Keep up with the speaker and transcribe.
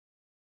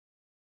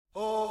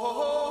It's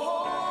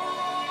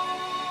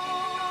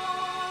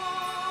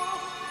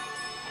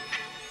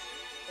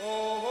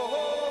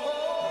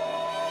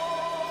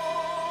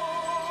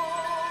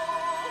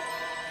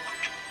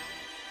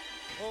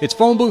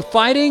Phone Booth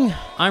Fighting.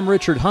 I'm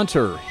Richard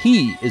Hunter.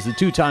 He is the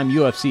two-time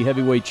UFC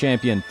heavyweight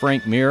champion,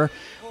 Frank Mir.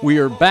 We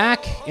are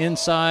back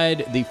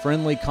inside the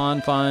friendly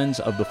confines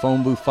of the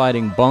Phone Booth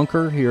Fighting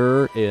bunker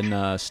here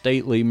in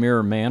stately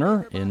Mirror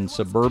Manor in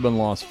suburban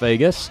Las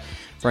Vegas.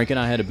 Frank and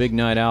I had a big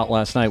night out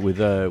last night with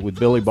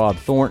Billy Bob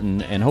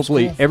Thornton, and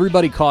hopefully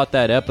everybody caught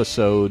that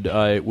episode.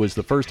 It was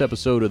the first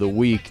episode of the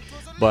week,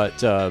 but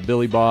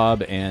Billy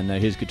Bob and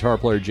his guitar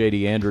player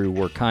J.D. Andrew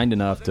were kind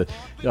enough to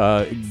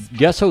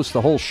guest host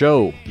the whole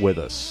show with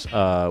us,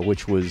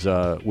 which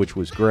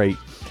was great.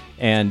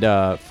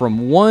 And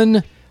from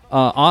one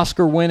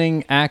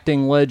Oscar-winning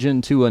acting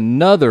legend to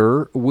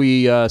another,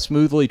 we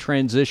smoothly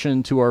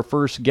transitioned to our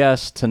first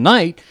guest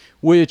tonight,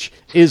 which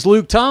is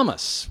Luke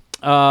Thomas.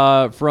 He's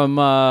from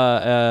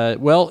a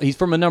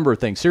number of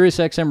things. Sirius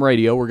XM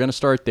Radio, we're going to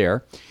start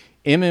there.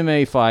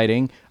 MMA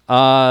fighting.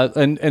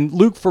 And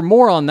Luke, for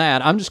more on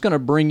that, I'm just going to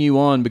bring you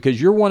on because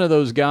you're one of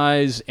those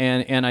guys,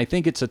 and I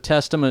think it's a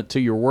testament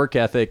to your work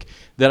ethic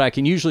that I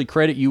can usually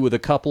credit you with a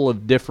couple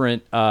of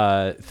different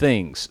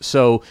things.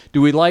 So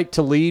do we like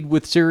to lead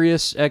with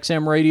Sirius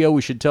XM Radio?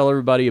 We should tell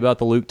everybody about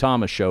the Luke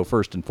Thomas Show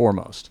first and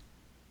foremost.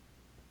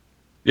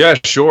 Yeah,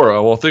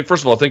 sure. Well,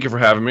 first of all, thank you for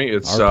having me.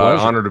 It's an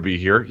honor to be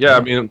here. Yeah,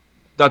 I mean,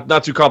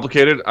 not too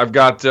complicated. I've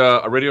got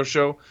a radio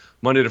show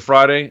Monday to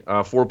Friday,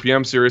 4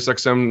 p.m., Sirius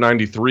XM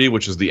 93,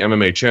 which is the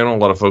MMA channel. A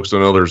lot of folks don't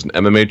know there's an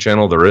MMA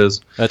channel. There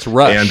is. That's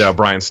Rush. And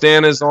Brian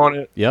Stan is on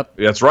it. Yep.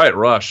 That's right,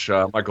 Rush.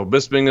 Michael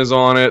Bisping is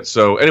on it.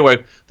 So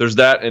anyway, there's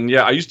that. And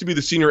yeah, I used to be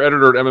the senior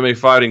editor at MMA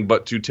Fighting,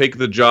 but to take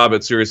the job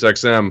at Sirius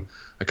XM,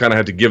 I kind of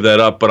had to give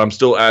that up. But I'm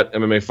still at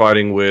MMA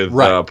Fighting with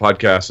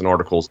podcasts and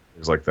articles,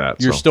 things like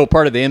that. You're still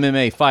part of the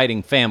MMA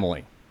Fighting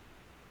family.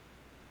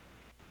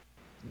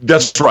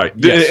 That's right.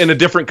 Yes. In a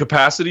different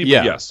capacity, but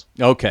yes.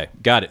 Okay,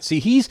 got it. See,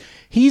 he's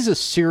a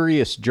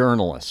serious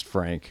journalist,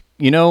 Frank.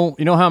 You know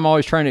how I'm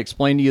always trying to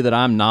explain to you that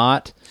I'm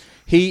not?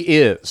 He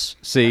is.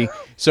 See?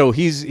 So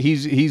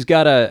he's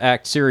got to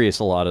act serious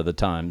a lot of the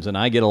times, and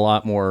I get a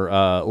lot more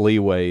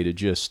leeway to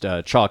just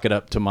chalk it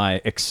up to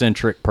my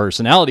eccentric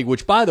personality,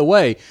 which, by the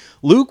way,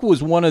 Luke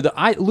was one of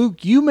the...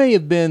 Luke, you may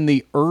have been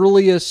the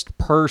earliest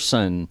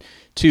person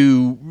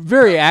to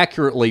very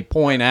accurately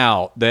point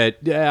out that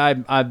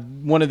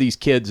one of these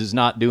kids is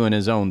not doing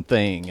his own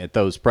thing at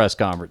those press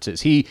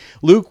conferences.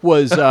 Luke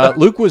was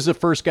the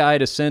first guy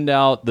to send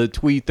out the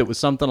tweet that was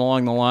something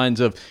along the lines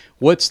of,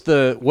 "What's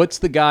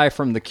the guy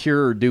from The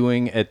Cure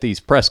doing at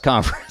these press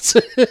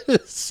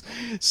conferences?"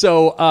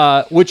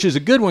 So, which is a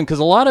good one because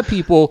a lot of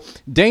people,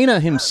 Dana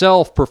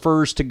himself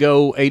prefers to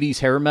go 80s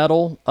hair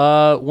metal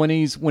when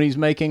he's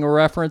making a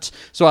reference.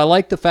 So I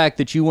like the fact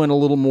that you went a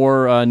little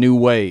more new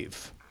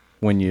wave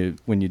when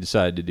you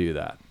decided to do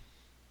that.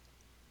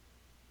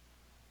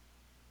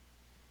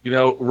 You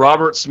know,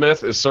 Robert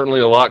Smith is certainly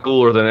a lot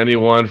cooler than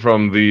anyone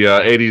from the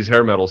 80s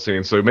hair metal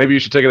scene, so maybe you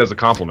should take it as a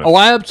compliment. Oh,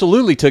 I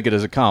absolutely took it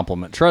as a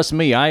compliment. Trust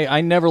me,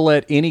 I never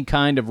let any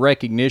kind of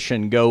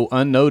recognition go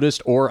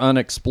unnoticed or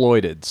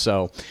unexploited,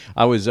 so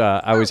I was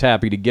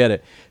happy to get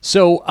it.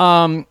 So,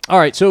 all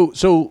right,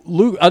 so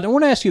Luke, I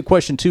want to ask you a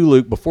question too,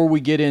 Luke, before we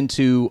get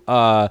into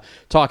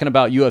talking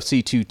about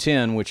UFC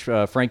 210, which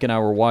Frank and I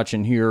were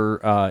watching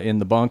here in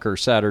the bunker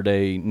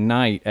Saturday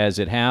night as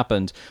it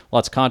happened.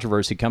 Lots of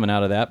controversy coming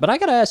out of that, but I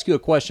got to ask you a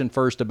question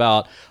first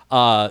about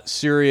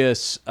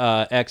Sirius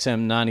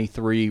XM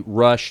 93,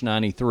 Rush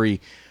 93.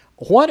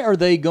 What are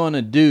they going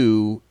to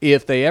do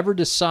if they ever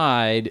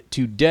decide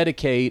to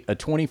dedicate a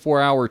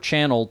 24-hour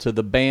channel to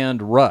the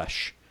band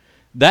Rush?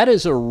 That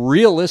is a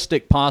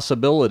realistic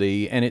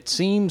possibility, and it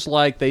seems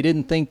like they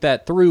didn't think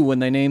that through when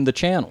they named the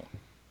channel.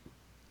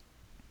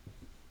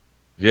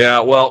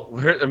 Yeah, well,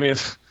 I mean,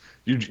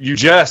 you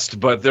jest,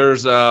 but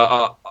there's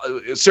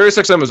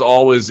SiriusXM is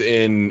always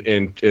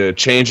in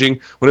changing.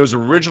 When it was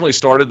originally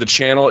started, the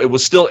channel, it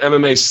was still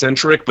MMA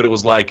centric, but it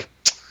was like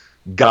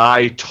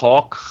guy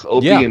talk,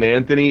 Opie and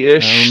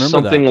Anthony-ish,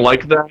 something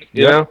like that.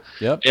 You know?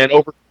 Yep.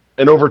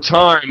 And over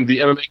time, the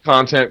MMA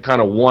content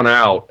kind of won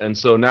out, and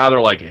so now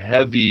they're like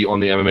heavy on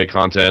the MMA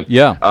content.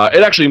 Yeah.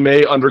 It actually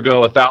may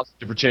undergo 1,000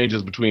 different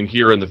changes between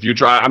here and the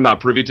future. I'm not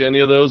privy to any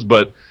of those,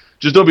 but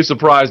just don't be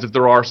surprised if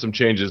there are some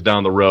changes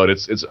down the road.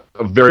 It's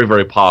a very,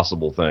 very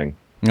possible thing.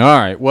 All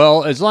right.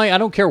 Well, I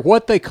don't care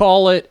what they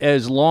call it,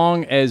 as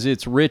long as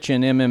it's rich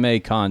in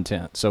MMA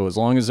content. So as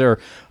long as they're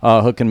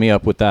hooking me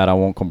up with that, I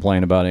won't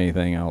complain about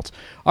anything else.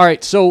 All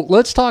right. So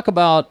let's talk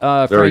about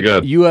Frank,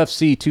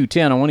 UFC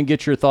 210. I want to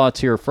get your thoughts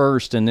here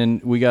first, and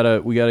then we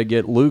gotta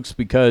get Luke's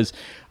because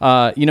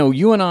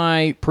you and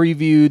I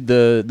previewed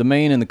the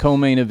main and the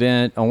co-main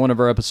event on one of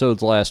our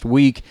episodes last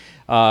week.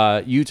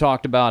 You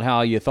talked about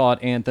how you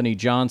thought Anthony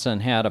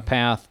Johnson had a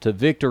path to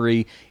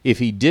victory if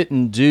he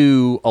didn't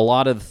do a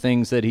lot of the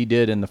things that he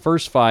did in the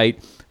first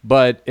fight,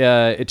 but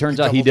it turns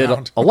out he did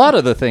a lot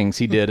of the things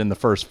he did in the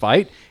first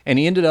fight, and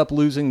he ended up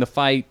losing the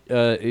fight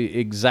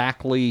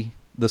exactly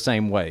the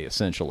same way,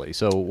 essentially.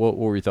 So what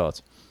were your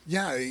thoughts?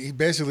 Yeah, he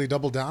basically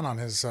doubled down on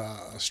his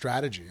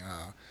strategy.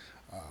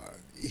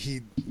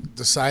 He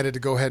decided to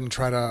go ahead and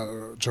try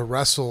to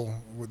wrestle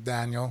with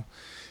Daniel.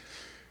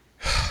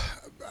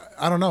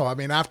 I don't know. I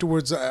mean,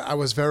 afterwards, I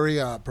was very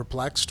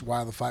perplexed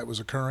while the fight was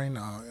occurring.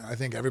 I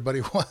think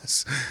everybody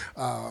was.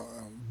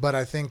 But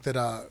I think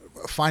that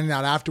finding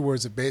out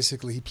afterwards that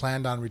basically he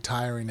planned on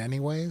retiring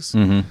anyways,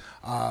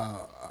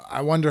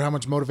 I wonder how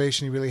much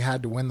motivation he really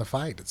had to win the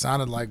fight. It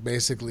sounded like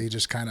basically he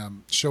just kind of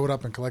showed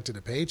up and collected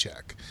a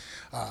paycheck.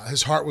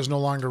 His heart was no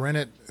longer in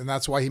it, and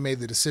that's why he made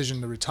the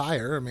decision to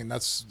retire. I mean,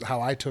 that's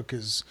how I took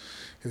his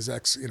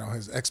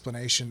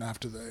explanation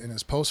in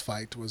his post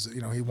fight was,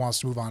 he wants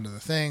to move on to the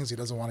things. He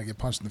doesn't want to get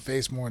punched in the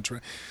face more.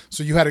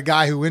 So you had a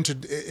guy who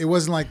entered. It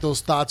wasn't like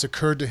those thoughts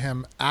occurred to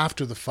him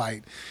after the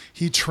fight.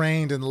 He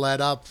trained and led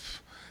up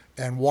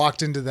and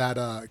walked into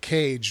that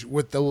cage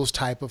with those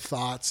type of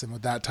thoughts and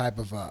with that type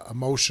of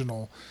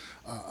emotional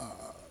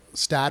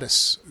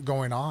status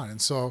going on.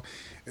 And so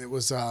it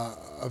was a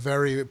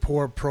very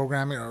poor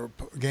programming or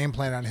game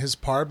plan on his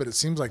part, but it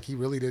seems like he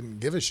really didn't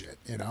give a shit,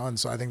 And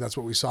so I think that's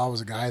what we saw was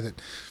a guy that,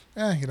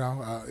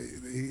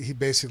 he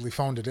basically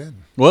phoned it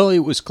in. Well, it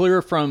was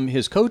clear from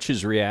his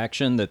coach's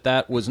reaction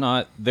that was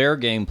not their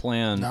game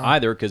plan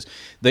either, because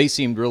they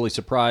seemed really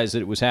surprised that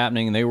it was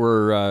happening, and they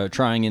were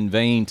trying in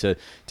vain to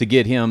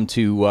get him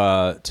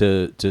to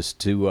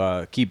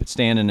keep it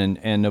standing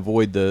and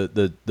avoid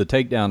the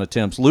takedown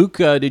attempts. Luke,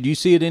 did you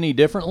see it any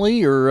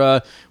differently,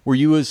 or were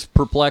you as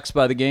perplexed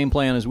by the game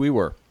plan as we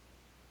were?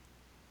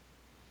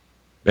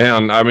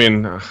 Man, I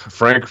mean,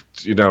 Frank,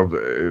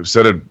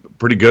 said it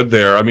pretty good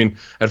there. I mean,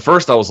 at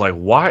first I was like,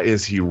 why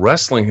is he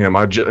wrestling him?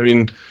 I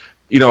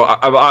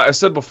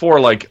said before,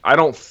 like, I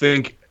don't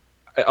think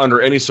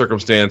under any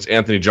circumstance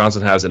Anthony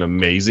Johnson has an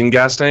amazing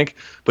gas tank,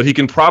 but he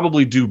can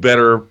probably do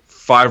better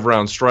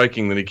 5-round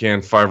striking than he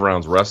can 5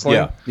 rounds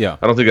wrestling. Yeah.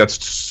 I don't think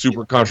that's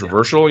super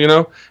controversial,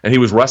 And he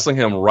was wrestling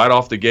him right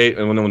off the gate,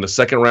 and when the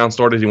second round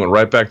started, he went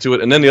right back to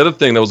it. And then the other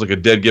thing that was like a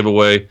dead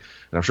giveaway, and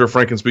I'm sure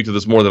Frank can speak to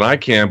this more than I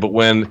can, but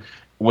when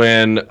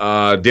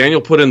Daniel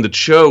put in the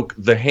choke,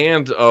 the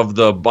hand of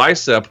the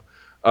bicep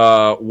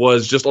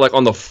was just like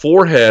on the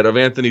forehead of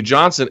Anthony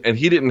Johnson, and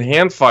he didn't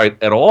hand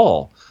fight at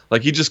all.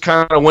 Like, he just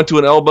kind of went to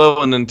an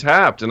elbow and then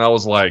tapped, and I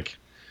was like,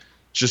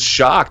 just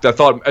shocked.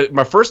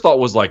 My first thought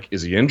was like,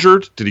 is he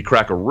injured? Did he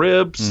crack a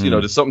ribs?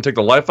 Did something take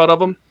the life out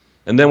of him?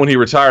 And then when he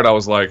retired, I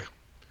was like,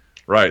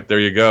 right, there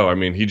you go. I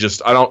mean, I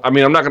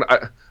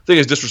think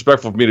it's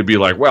disrespectful for me to be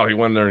like, well, he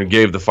went there and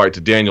gave the fight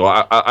to Daniel.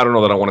 I don't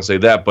know that I want to say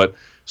that, but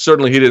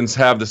certainly he didn't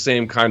have the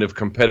same kind of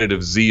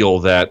competitive zeal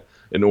that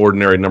an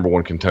ordinary number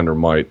one contender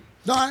might.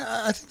 No,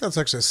 I think that's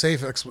actually a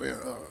safe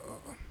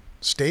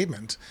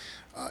statement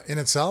in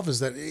itself, is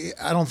that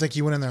I don't think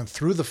he went in there and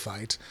threw the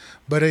fight,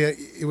 but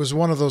it was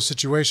one of those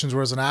situations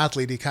where as an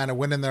athlete he kind of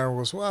went in there and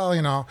was, well,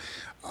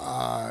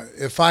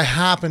 if I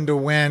happen to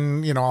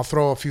win, I'll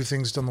throw a few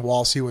things on the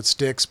wall, see what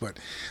sticks, but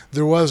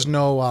there was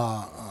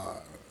no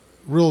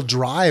real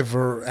drive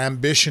or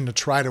ambition to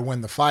try to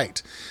win the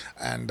fight.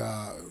 And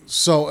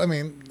so, I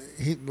mean,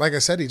 he, like I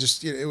said,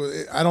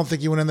 I don't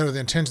think he went in there with the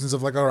intentions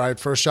of like, all right,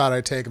 first shot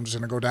I take, I'm just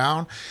going to go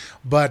down.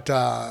 But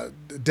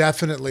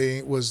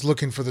definitely was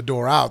looking for the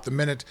door out. The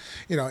minute,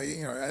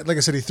 like I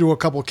said, he threw a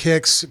couple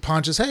kicks,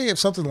 punches. Hey, if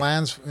something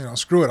lands,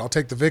 screw it, I'll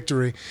take the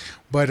victory.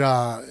 But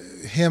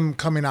him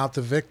coming out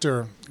the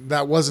victor,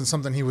 that wasn't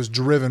something he was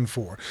driven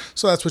for.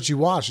 So that's what you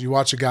watch. You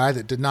watch a guy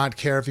that did not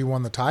care if he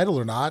won the title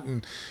or not.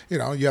 And,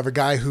 you have a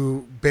guy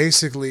who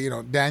basically,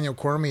 Daniel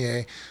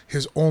Cormier,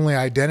 his only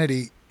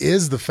identity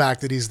is the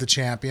fact that he's the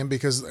champion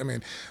because, I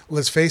mean,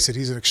 let's face it,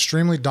 he's an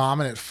extremely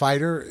dominant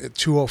fighter at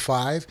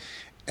 205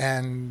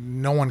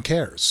 and no one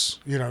cares.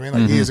 You know what I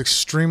mean? Like, he is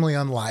extremely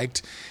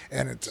unliked,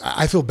 and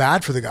I feel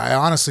bad for the guy. I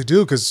honestly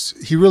do, because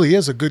he really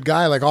is a good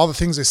guy. Like, all the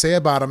things they say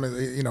about him,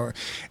 and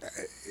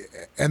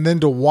then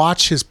to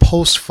watch his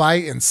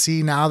post-fight and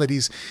see now that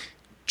he's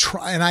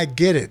trying, and I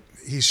get it,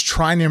 he's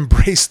trying to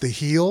embrace the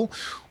heel,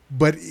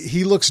 but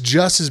he looks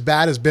just as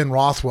bad as Ben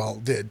Rothwell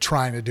did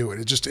trying to do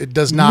it. It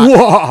does not.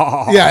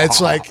 Whoa. Yeah,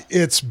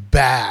 it's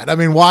bad. I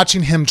mean,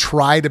 watching him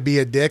try to be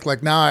a dick,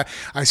 like now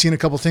I've seen a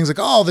couple things like,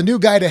 oh, the new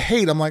guy to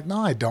hate. I'm like, no,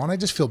 I don't. I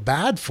just feel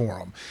bad for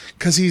him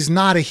because he's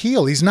not a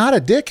heel. He's not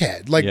a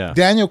dickhead. Like,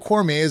 Daniel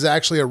Cormier is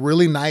actually a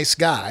really nice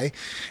guy.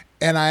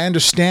 And I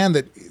understand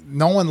that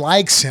no one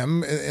likes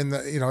him, and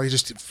he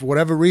just, for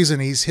whatever reason,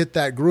 he's hit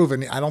that groove,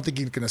 and I don't think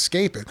he can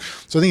escape it.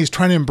 So I think he's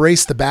trying to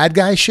embrace the bad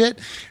guy shit,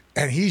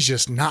 and he's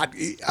just not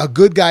a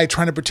good guy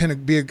trying to pretend to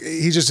be.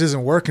 He just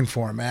isn't working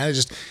for him, man.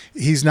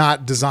 He's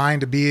not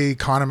designed to be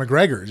Conor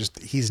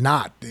McGregor. He's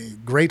not.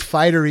 Great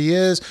fighter he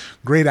is,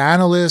 great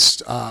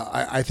analyst.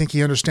 I think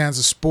he understands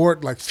the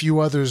sport like few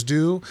others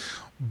do.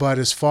 But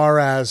as far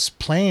as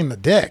playing the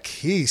dick,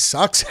 he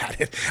sucks at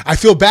it. I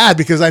feel bad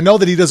because I know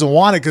that he doesn't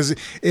want it because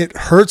it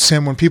hurts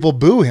him when people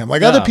boo him.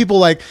 Like other people,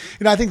 like,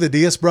 I think the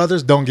Diaz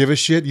brothers don't give a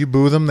shit. You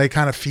boo them, they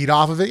kind of feed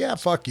off of it. Yeah,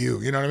 fuck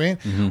you. You know what I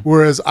mean?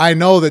 Whereas I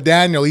know that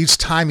Daniel, each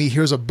time he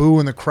hears a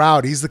boo in the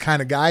crowd, he's the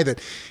kind of guy that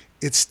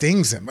it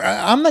stings him.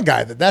 I'm the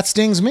guy that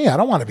stings me. I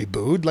don't want to be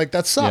booed. Like,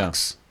 that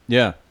sucks.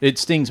 Yeah, it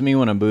stings me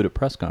when I'm booed at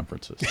press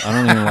conferences. I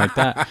don't even like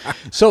that.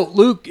 So,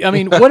 Luke, I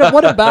mean,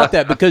 what about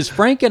that? Because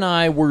Frank and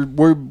I were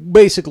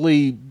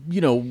basically,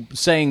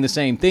 saying the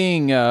same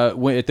thing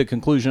at the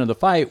conclusion of the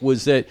fight,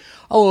 was that,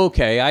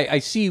 I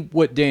see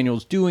what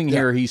Daniel's doing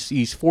here.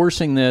 He's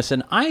forcing this,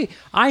 and I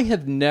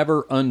have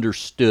never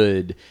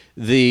understood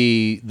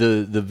the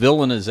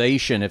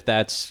villainization, if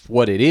that's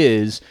what it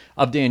is,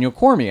 of Daniel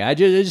Cormier. I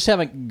just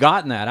haven't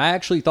gotten that. I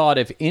actually thought,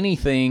 if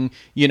anything,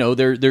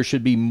 there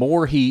should be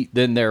more heat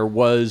than there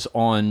was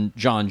on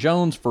John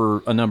Jones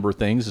for a number of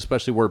things,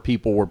 especially where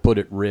people were put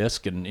at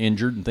risk and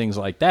injured and things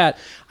like that.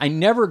 I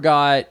never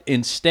got,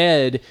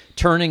 instead,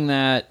 turning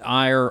that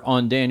ire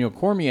on Daniel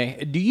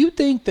Cormier. Do you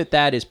think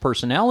that is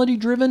personality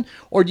driven,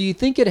 or do you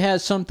think it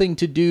has something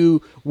to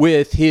do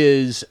with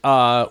his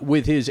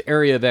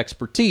area of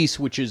expertise,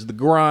 which is the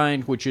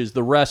grind, which is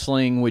the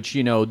wrestling, which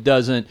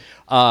doesn't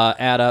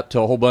add up to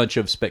a whole bunch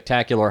of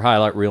spectacular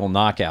highlight reel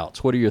knockouts?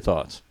 What are your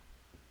thoughts?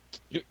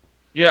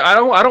 Yeah,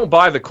 I don't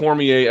buy the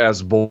Cormier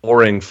as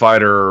boring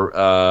fighter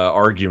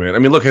argument. I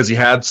mean, look, has he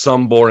had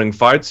some boring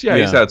fights? Yeah,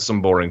 he's had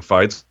some boring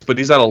fights, but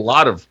he's had a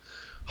lot of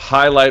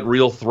highlight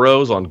reel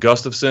throws on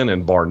Gustafsson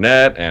and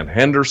Barnett and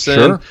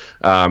Henderson.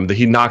 Sure.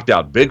 He knocked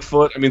out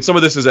Bigfoot. I mean, some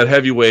of this is at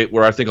heavyweight,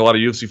 where I think a lot of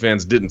UFC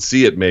fans didn't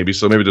see it, maybe.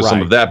 So maybe there's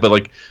some of that. But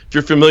like, if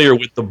you're familiar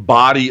with the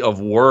body of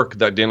work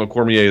that Daniel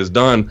Cormier has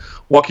done,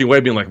 walking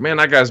away being like, man,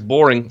 that guy's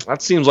boring,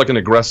 that seems like an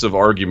aggressive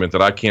argument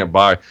that I can't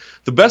buy.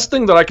 The best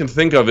thing that I can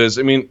think of is,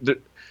 I mean,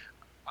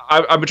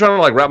 I've been trying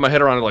to wrap my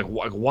head around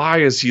it, why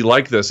is he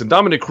like this? And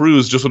Dominic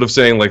Cruz just sort of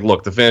saying,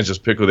 look, the fans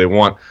just pick who they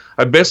want.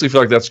 I basically feel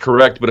like that's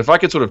correct, but if I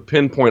could sort of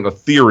pinpoint a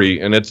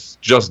theory, and it's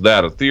just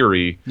that, a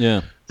theory,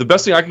 the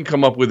best thing I can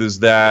come up with is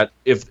that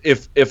if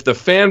the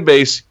fan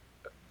base,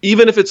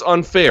 even if it's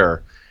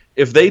unfair,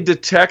 if they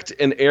detect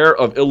an air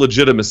of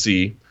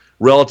illegitimacy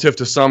relative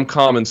to some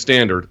common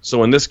standard,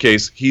 so in this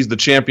case, he's the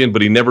champion,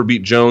 but he never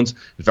beat Jones.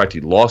 In fact,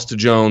 he lost to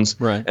Jones.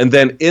 Right. And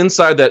then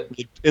inside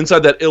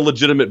that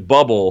illegitimate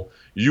bubble,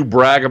 you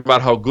brag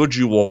about how good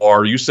you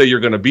are. You say you're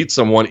going to beat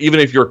someone, even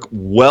if you're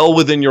well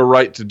within your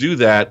right to do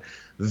that.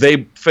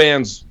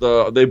 Fans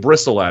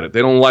bristle at it.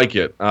 They don't like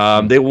it.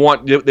 They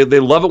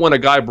love it when a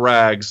guy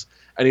brags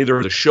and either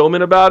is a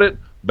showman about it,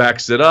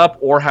 backs it up,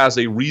 or has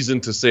a reason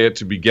to say it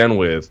to begin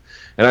with.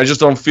 And I just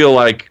don't feel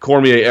like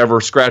Cormier ever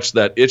scratched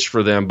that itch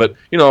for them. But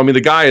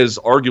the guy is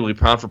arguably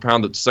pound for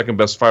pound the second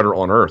best fighter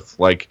on earth.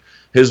 Like,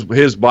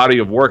 his body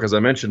of work, as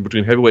I mentioned,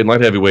 between heavyweight and light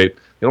heavyweight,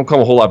 they don't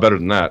come a whole lot better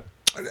than that.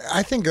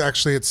 I think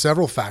actually it's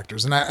several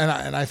factors, and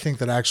I think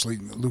that actually,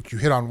 Luke, you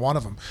hit on one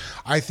of them.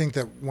 I think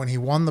that when he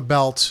won the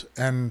belt,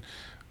 and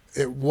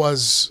it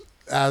was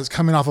as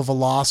coming off of a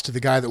loss to the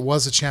guy that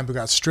was the champ who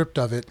got stripped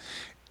of it,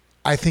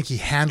 I think he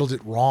handled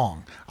it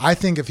wrong. I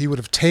think if he would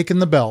have taken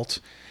the belt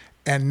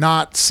and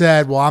not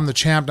said, well, I'm the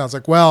champ now, it's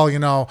like, well,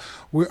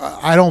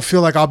 I don't feel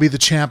like I'll be the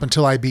champ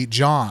until I beat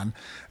John,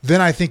 then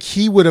I think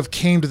he would have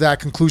came to that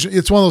conclusion.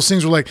 It's one of those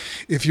things where,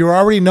 if you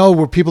already know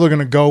where people are going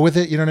to go with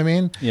it, you know what I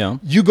mean? Yeah.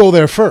 You go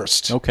there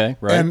first. Okay,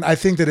 right. And I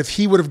think that if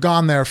he would have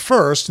gone there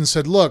first and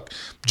said, look,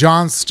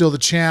 John's still the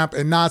champ,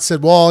 and not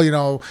said, well,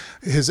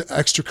 his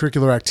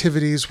extracurricular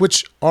activities,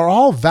 which are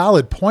all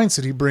valid points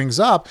that he brings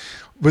up,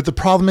 but the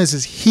problem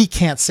is he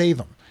can't save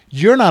them.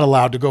 You're not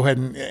allowed to go ahead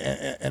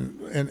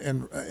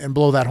and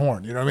blow that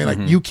horn. You know what I mean?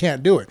 Mm-hmm. You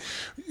can't do it.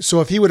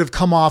 So if he would have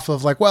come off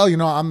of I'm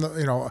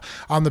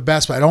the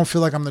best, but I don't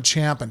feel like I'm the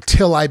champ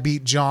until I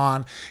beat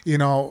John,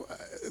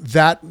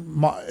 that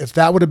if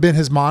that would have been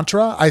his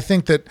mantra, I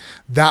think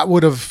that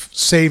would have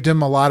saved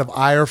him a lot of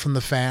ire from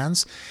the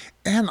fans.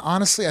 And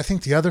honestly, I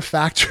think the other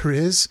factor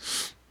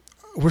is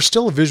we're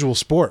still a visual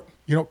sport.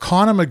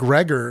 Conor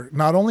McGregor,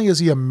 not only is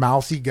he a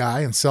mouthy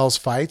guy and sells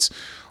fights,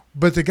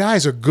 but the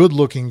guy's a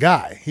good-looking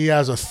guy. He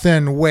has a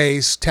thin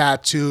waist,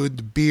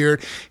 tattooed,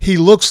 beard. He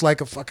looks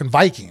like a fucking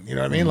Viking. You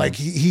know what I mean? Like,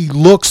 he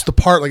looks the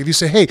part. Like, if you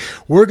say, hey,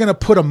 we're going to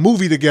put a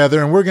movie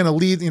together and we're going to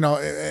lead,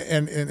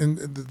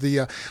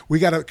 we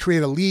got to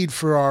create a lead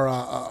for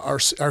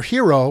our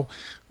hero.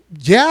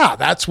 Yeah,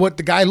 that's what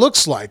the guy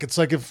looks like. It's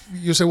like if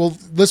you say, well,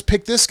 let's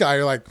pick this guy.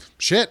 You're like,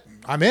 shit,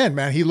 I'm in,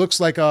 man. He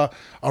looks like a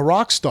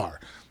rock star.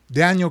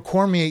 Daniel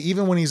Cormier,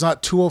 even when he's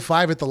not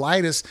 205 at the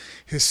lightest,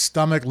 his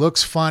stomach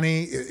looks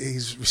funny.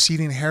 He's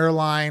receding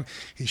hairline.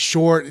 He's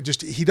short.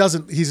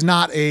 He's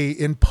not a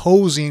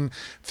imposing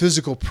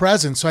physical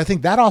presence. So I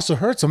think that also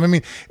hurts him. I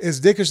mean,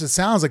 as dickish as it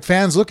sounds, like,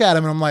 fans look at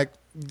him and I'm like,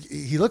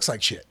 he looks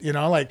like shit,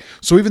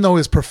 so even though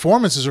his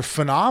performances are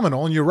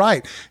phenomenal, and you're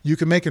right, you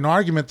can make an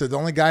argument that the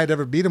only guy that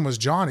ever beat him was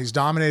John. He's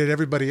dominated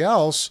everybody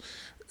else.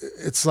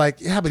 It's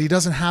like, yeah, but he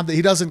doesn't have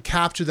he doesn't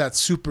capture that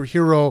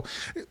superhero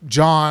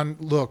John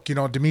look,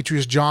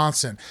 Demetrius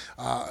Johnson.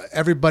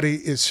 Everybody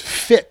is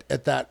fit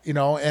at that,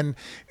 and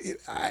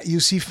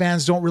UFC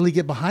fans don't really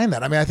get behind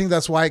that. I mean, I think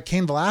that's why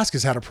Cain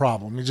Velasquez had a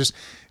problem.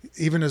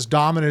 even as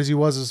dominant as he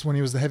was as when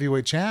he was the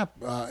heavyweight champ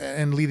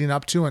and leading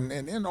up to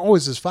and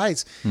always his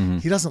fights,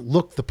 he doesn't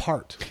look the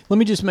part. Let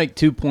me just make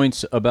 2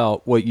 points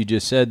about what you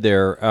just said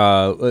there.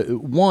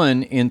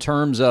 One, in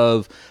terms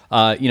of,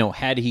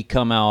 had he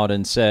come out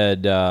and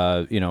said,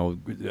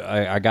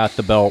 I got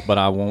the belt, but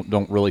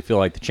don't really feel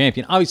like the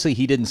champion. Obviously,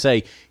 he didn't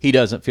say he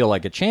doesn't feel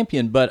like a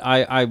champion, but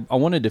I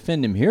want to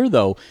defend him here,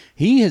 though.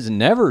 He has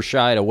never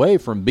shied away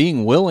from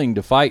being willing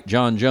to fight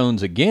John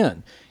Jones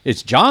again.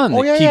 It's John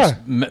that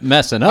keeps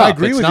messing up. I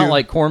agree it's with not you.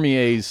 like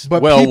Cormier's,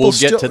 But we'll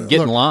get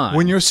in line.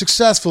 When you're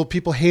successful,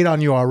 people hate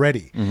on you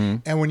already.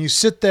 And when you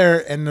sit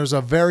there and there's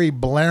a very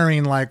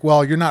blaring like,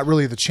 well, you're not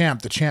really the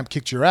champ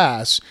kicked your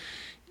ass.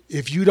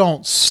 If you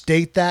don't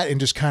state that and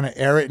just kind of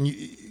air it, and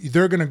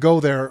they're going to go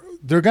there,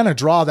 they're going to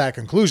draw that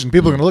conclusion.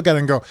 People are going to look at it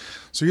and go,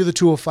 so you're the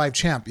 205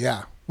 champ?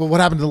 Yeah. Well,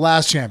 what happened to the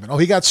last champion? Oh,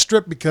 he got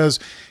stripped because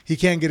he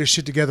can't get his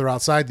shit together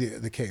outside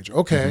the cage.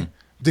 Okay.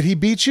 Did he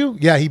beat you?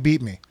 Yeah, he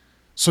beat me.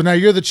 So now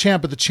you're the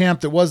champ, but the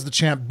champ that was the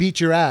champ beat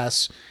your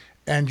ass,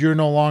 and you're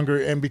no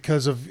longer. And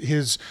because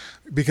he's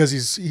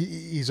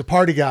a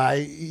party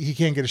guy, he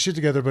can't get his shit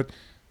together. But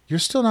you're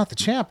still not the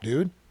champ,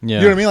 dude. Yeah.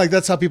 You know what I mean? Like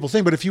that's how people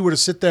think. But if you were to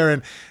sit there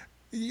and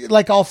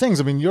like all things,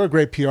 I mean, you're a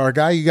great PR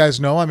guy. You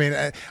guys know. I mean,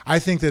 I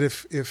think that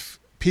if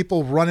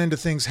people run into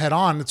things head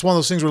on, it's one of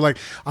those things where like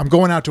I'm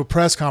going out to a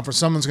press conference,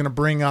 someone's going to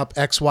bring up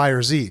X, Y,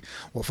 or Z.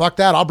 Well, fuck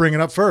that. I'll bring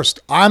it up first.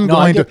 I'm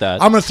going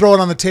to throw it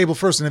on the table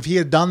first. And if he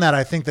had done that,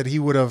 I think that he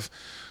would have.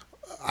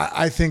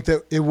 I think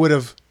that it would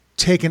have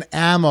taken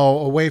ammo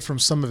away from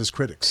some of his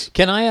critics.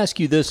 Can I ask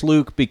you this,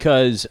 Luke?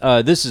 Because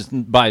this is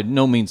by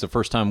no means the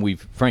first time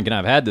Frank and I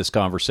have had this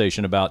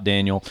conversation about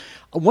Daniel.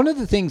 One of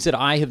the things that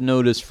I have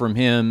noticed from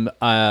him,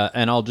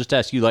 and I'll just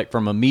ask you, like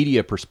from a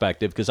media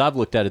perspective, because I've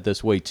looked at it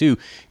this way too.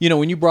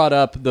 When you brought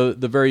up the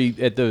very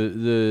at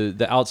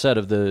the outset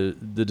of the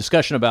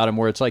discussion about him,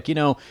 where it's like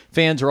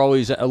fans are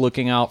always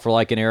looking out for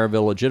like an air of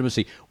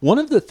illegitimacy. One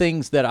of the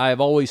things that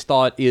I've always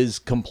thought is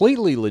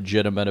completely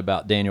legitimate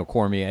about Daniel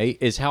Cormier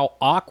is how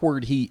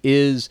awkward he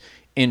is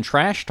in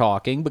trash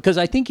talking, because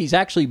I think he's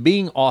actually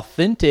being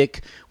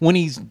authentic when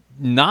he's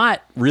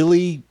not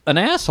really an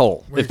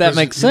asshole, if that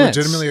makes sense.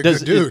 Legitimately a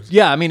good dude.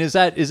 Yeah, I mean, is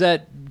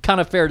that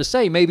kind of fair to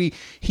say? Maybe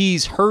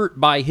he's hurt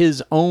by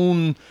his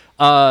own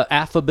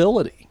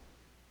affability.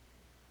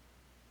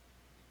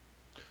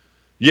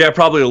 Yeah,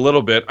 probably a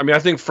little bit. I mean, I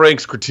think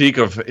Frank's critique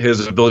of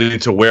his ability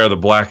to wear the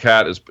black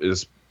hat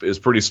is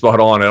pretty spot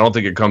on. I don't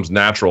think it comes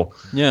natural.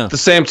 Yeah. At the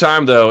same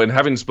time, though, and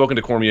having spoken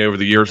to Cormier over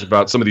the years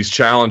about some of these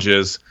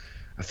challenges,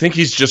 I think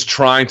he's just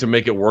trying to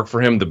make it work for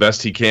him the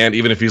best he can,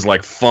 even if he's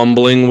like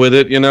fumbling with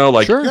it,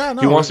 Like Sure.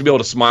 He wants to be able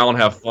to smile and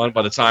have fun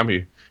by the time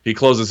he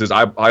closes his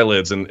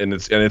eyelids, and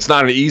it's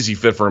not an easy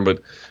fit for him.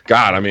 But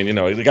God, I mean,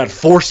 it got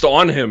forced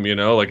on him,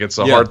 like it's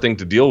a hard thing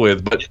to deal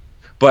with.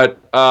 But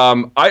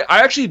I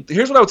actually,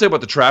 here's what I would say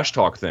about the trash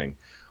talk thing.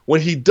 When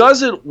he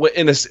does it,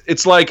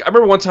 it's like, I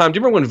remember one time, do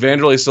you remember when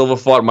Vanderlei Silva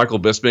fought Michael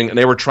Bisping, and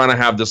they were trying to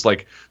have this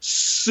like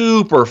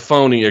super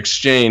phony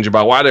exchange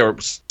about why they were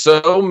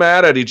so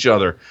mad at each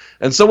other?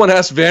 And someone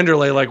asked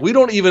Vanderlei, like, we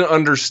don't even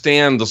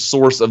understand the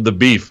source of the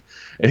beef.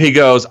 And he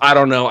goes, I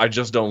don't know, I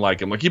just don't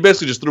like him. Like, he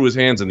basically just threw his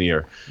hands in the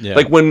air. Yeah.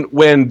 Like,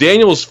 when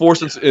Daniel is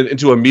forced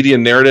into a media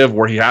narrative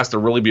where he has to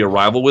really be a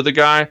rival with a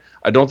guy,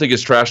 I don't think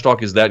his trash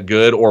talk is that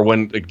good, or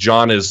when like,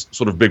 John is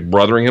sort of big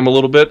brothering him a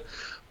little bit.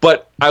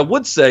 But I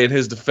would say, in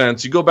his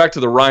defense, you go back to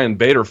the Ryan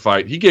Bader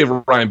fight. He gave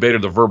Ryan Bader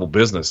the verbal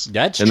business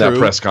that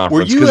press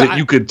conference, because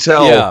you could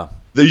tell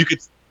that you could.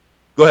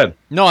 Go ahead.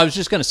 No, I was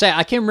just going to say,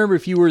 I can't remember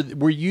if you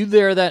were you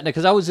there that,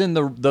 because I was in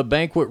the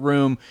banquet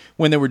room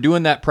when they were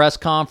doing that press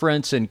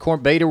conference, and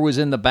Bader was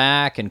in the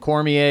back, and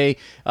Cormier,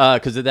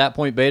 because at that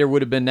point Bader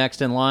would have been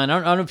next in line.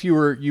 I don't know if you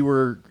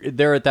were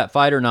there at that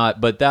fight or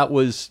not, but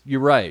you're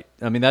right.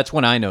 I mean, that's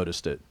when I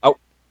noticed it.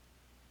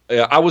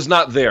 Yeah, I was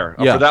not there.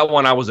 For that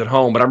one, I was at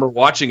home, but I remember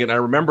watching it, and I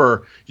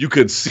remember you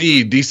could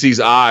see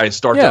DC's eyes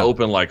start to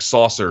open like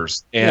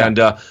saucers. And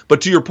but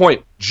to your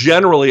point,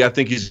 generally, I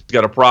think he's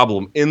got a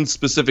problem. In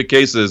specific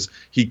cases,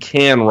 he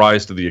can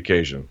rise to the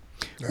occasion.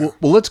 Well,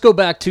 let's go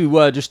back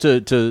to just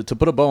to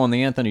put a bow on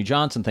the Anthony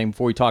Johnson thing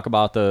before we talk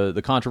about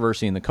the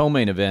controversy in the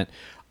co-main event.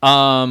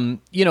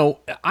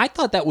 I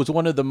thought that was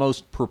one of the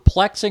most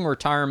perplexing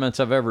retirements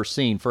I've ever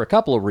seen for a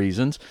couple of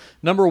reasons.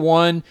 Number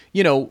one,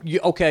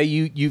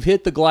 you've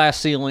hit the glass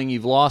ceiling.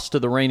 You've lost to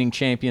the reigning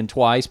champion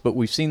twice, but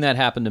we've seen that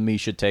happen to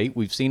Miesha Tate.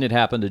 We've seen it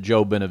happen to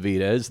Joe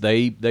Benavidez.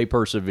 They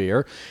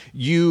persevere.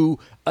 You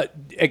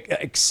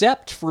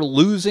except for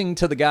losing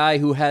to the guy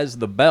who has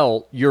the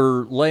belt,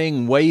 you're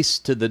laying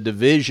waste to the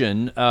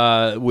division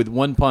with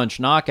one-punch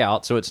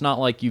knockout, so it's not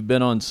like you've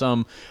been on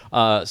some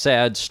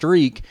sad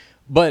streak.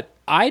 But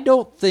I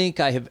don't think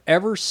I have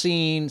ever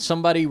seen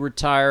somebody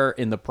retire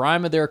in the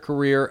prime of their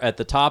career at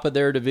the top of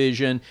their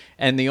division,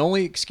 and the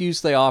only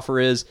excuse they offer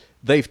is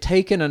they've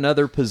taken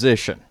another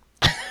position.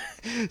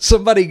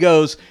 Somebody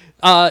goes,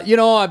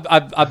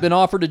 I've been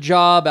offered a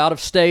job out of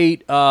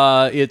state.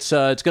 It's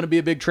going to be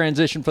a big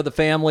transition for the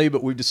family,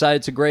 but we've decided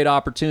it's a great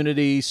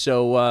opportunity.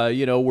 So,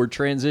 we're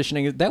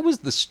transitioning. That was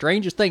the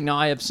strangest thing. Now,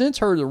 I have since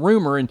heard the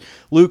rumor, and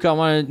Luke, I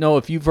want to know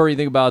if you've heard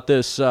anything about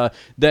this,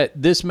 that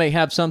this may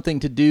have something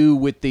to do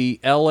with the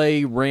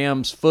LA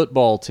Rams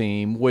football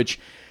team, which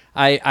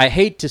I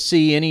hate to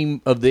see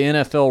any of the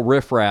NFL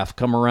riffraff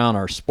come around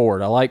our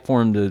sport. I like for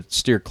him to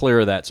steer clear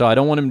of that, so I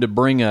don't want him to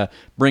bring a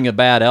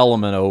bad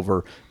element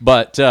over.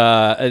 But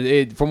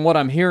from what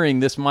I'm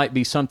hearing, this might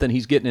be something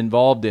he's getting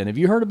involved in. Have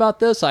you heard about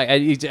this?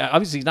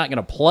 Obviously, he's not going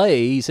to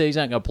play. He says he's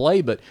not going to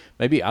play, but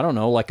maybe, I don't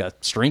know, like a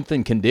strength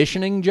and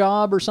conditioning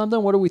job or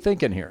something? What are we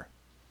thinking here?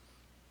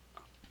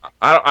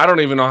 I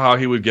don't even know how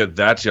he would get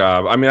that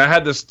job. I mean, I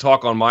had this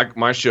talk on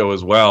my show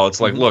as well.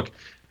 It's like, look,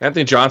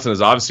 Anthony Johnson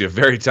is obviously a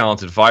very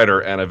talented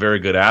fighter and a very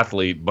good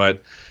athlete,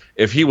 but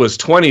if he was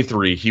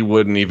 23, he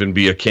wouldn't even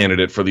be a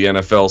candidate for the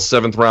NFL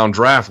 7th round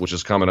draft, which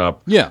is coming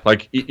up. Yeah,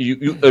 like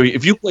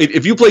if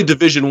you played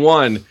Division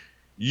I,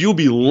 you'll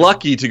be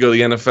lucky to go to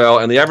the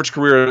NFL, and the average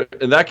career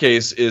in that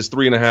case is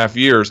 3.5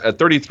 years. At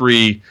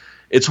 33,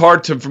 it's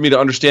hard for me to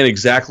understand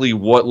exactly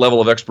what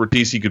level of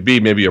expertise he could be.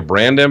 Maybe a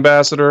brand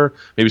ambassador,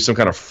 maybe some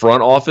kind of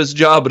front office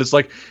job, but it's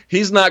like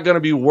he's not going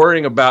to be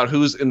worrying about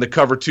who's in the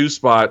cover 2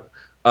 spot.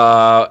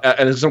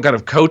 And some kind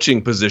of coaching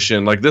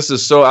position. Like, this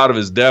is so out of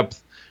his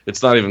depth,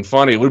 it's not even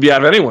funny. It would be out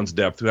of anyone's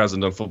depth who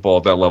hasn't done football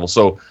at that level.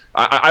 So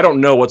I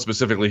don't know what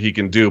specifically he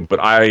can do, but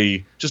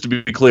just to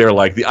be clear,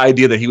 like, the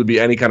idea that he would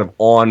be any kind of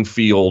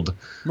on-field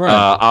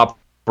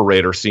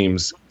operator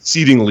seems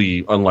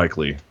exceedingly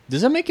unlikely.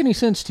 Does that make any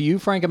sense to you,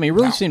 Frank? I mean, it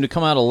really seemed to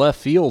come out of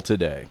left field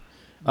today.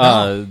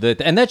 No.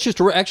 And that's just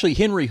actually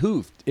Henry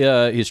Hooft,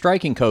 his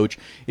striking coach,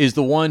 is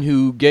the one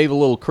who gave a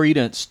little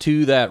credence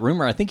to that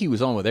rumor. I think he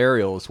was on with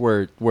Ariel, is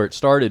where it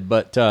started,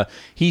 but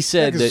he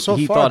said that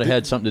he thought it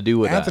had something to do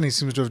with Anthony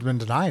seems to have been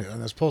denied it in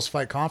this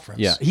post-fight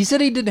conference. Yeah, he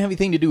said he didn't have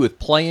anything to do with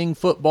playing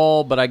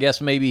football, but I guess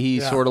maybe he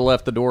sort of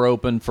left the door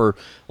open for,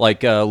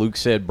 like Luke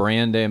said,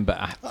 brand and.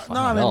 I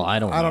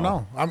don't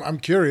know. I'm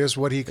curious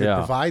what he could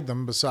provide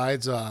them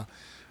besides. I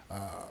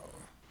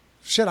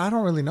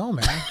don't really know,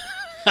 man.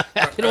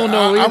 I don't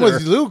know either. I'm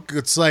with Luke.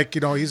 It's like,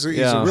 he's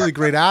a really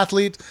great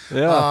athlete.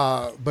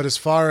 Yeah. But as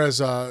far as,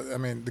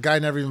 the guy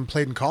never even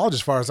played in college.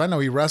 As far as I know,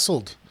 he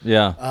wrestled.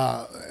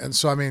 Yeah. And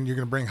so, you're going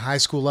to bring high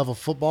school level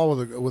football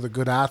with a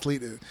good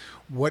athlete.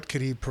 What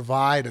could he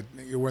provide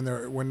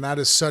when that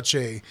is such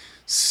a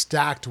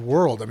stacked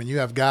world? You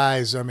have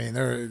guys.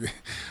 They're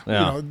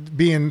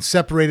being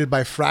separated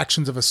by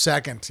fractions of a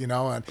second.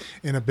 And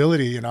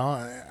inability.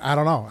 I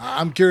don't know.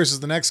 I'm curious as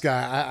the next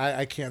guy.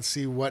 I can't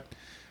see what.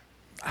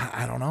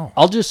 I don't know.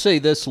 I'll just say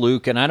this,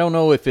 Luke, and I don't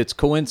know if it's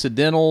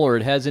coincidental or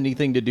it has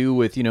anything to do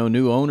with,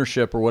 new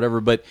ownership or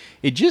whatever, but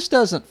it just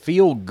doesn't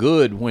feel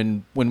good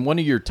when one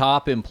of your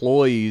top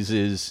employees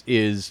is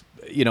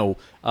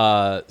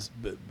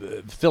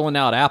filling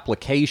out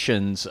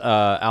applications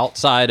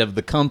outside of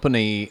the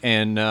company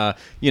and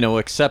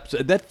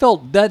accept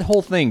that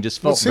whole thing just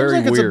felt very weird.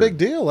 It seems like it's a big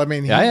deal.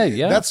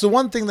 Yeah. That's the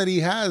one thing that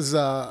he has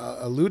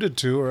alluded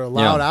to or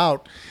allowed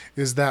out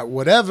is that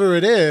whatever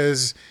it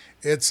is.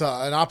 It's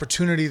an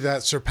opportunity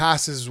that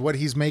surpasses what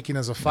he's making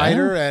as a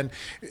fighter, and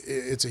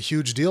it's a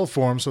huge deal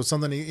for him. So it's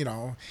something it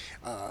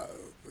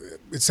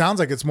sounds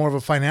like it's more of a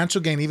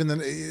financial gain,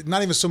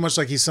 not even so much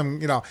like he's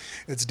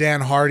it's Dan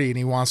Hardy and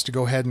he wants to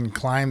go ahead and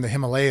climb the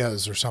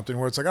Himalayas or something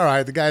where it's like, all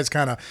right, the guy's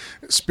kind of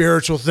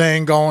spiritual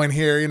thing going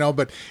here,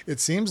 but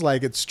it seems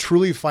like it's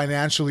truly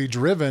financially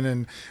driven,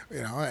 and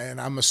and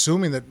I'm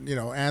assuming that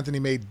Anthony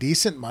made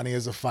decent money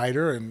as a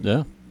fighter,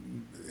 and.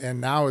 And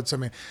now it's,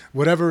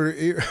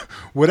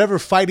 whatever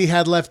fight he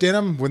had left in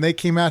him, when they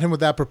came at him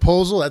with that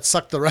proposal, that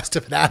sucked the rest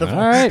of it out of him.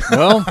 All right.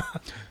 Well,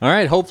 all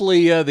right.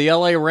 Hopefully the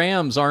LA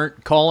Rams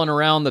aren't calling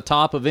around the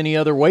top of any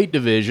other weight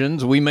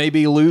divisions. We may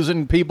be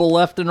losing people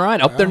left and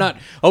right. Hope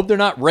they're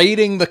not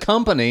raiding the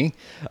company.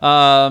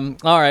 All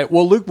right.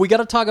 Well, Luke, we got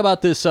to talk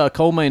about this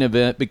co-main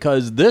event,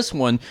 because this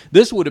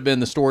would have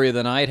been the story of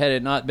the night had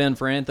it not been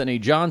for Anthony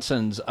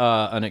Johnson's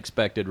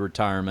unexpected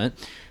retirement.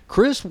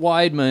 Chris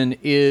Weidman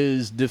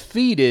is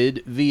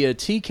defeated via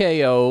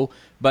TKO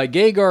by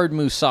Gegard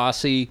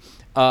Mousasi.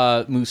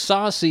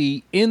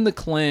 Mousasi in the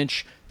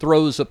clinch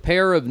throws a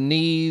pair of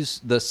knees,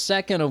 the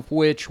second of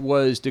which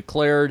was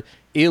declared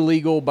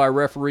illegal by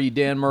referee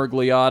Dan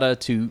Murgliata.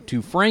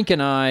 To Frank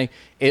and I,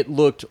 it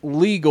looked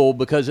legal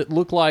because it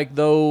looked like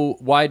though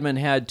Weidman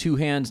had two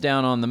hands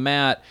down on the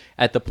mat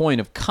at the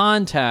point of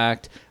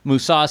contact,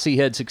 Mousasi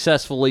had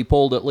successfully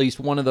pulled at least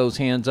one of those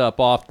hands up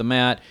off the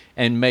mat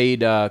and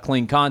made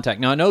clean contact.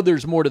 Now, I know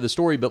there's more to the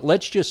story, but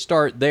let's just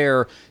start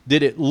there.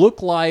 Did it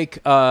look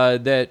like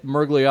that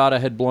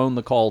Murgliata had blown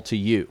the call to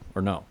you,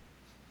 or no?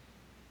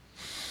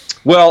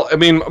 Well,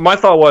 my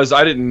thought was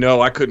I didn't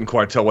know. I couldn't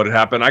quite tell what had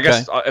happened. I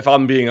guess if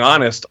I'm being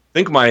honest, I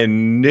think my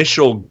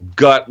initial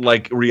gut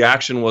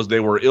reaction was they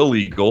were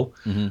illegal.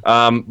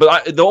 Mm-hmm.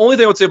 But the only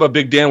thing I would say about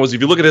Big Dan was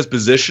if you look at his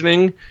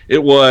positioning,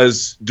 it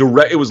was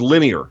direct. It was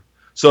linear.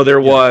 So there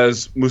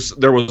was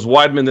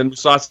Weidman, then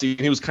Mousasi,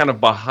 and he was kind of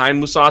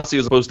behind Mousasi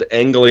as opposed to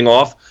angling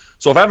off.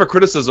 So if I have a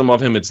criticism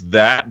of him, it's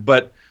that.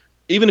 But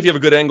even if you have a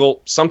good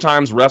angle,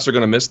 sometimes refs are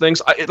going to miss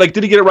things.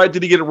 Did he get it right?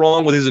 Did he get it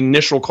wrong with his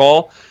initial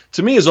call?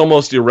 To me, is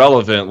almost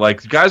irrelevant.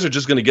 Like, guys are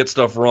just going to get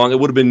stuff wrong. It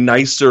would have been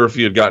nicer if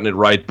he had gotten it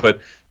right. But,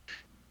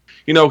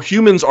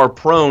 humans are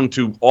prone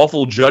to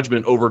awful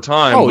judgment over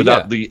time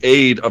without the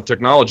aid of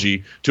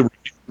technology to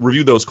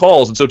review those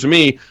calls. And so to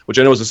me, which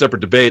I know is a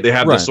separate debate, they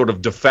have this sort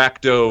of de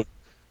facto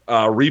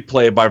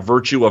replay by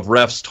virtue of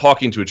refs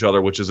talking to each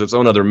other, which is its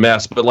own other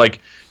mess. But,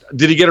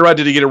 did he get it right?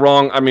 Did he get it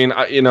wrong? I mean,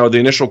 the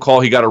initial call,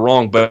 he got it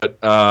wrong. But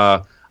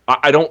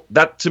I don't.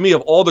 That, to me,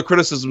 of all the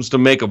criticisms to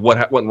make of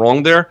what went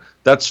wrong there,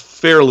 that's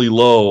fairly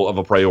low of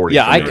a priority.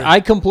 Yeah, I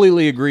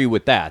completely agree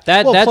with that.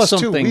 That's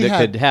something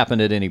that could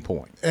happen at any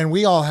point. And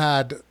we all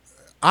had,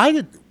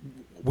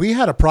 we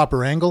had a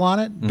proper angle on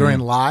it during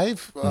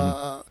live.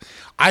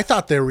 I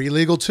thought they were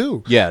illegal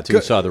too. Yeah, until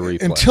you saw the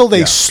replay. Until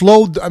they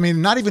slowed,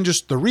 not even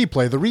just the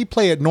replay. The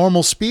replay at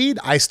normal speed,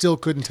 I still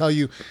couldn't tell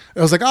you.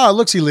 I was like, it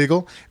looks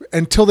illegal.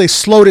 Until they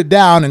slowed it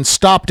down and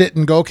stopped it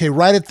and go, okay,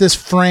 right at this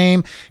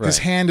frame, his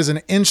hand is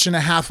 1.5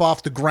 inches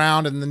off the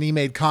ground and the knee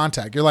made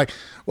contact. You're like,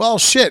 well,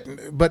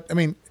 shit. But,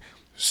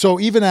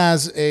 so even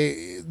as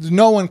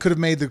no one could have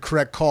made the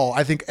correct call.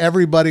 I think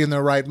everybody in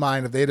their right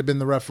mind, if they'd have been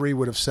the referee,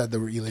 would have said they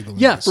were illegal.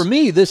 Yeah, for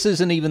me, this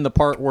isn't even the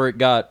part where it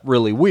got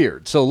really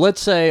weird. So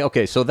let's say,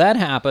 okay, so that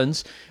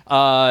happens.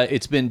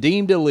 It's been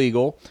deemed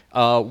illegal.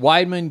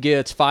 Weidman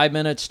gets 5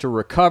 minutes to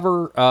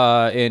recover,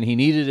 and he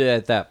needed it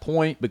at that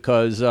point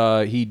because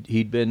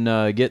he'd been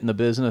getting the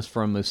business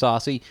from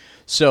Mousasi.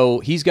 So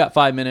he's got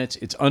 5 minutes.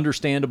 It's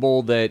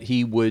understandable that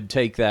he would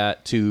take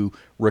that to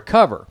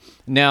recover.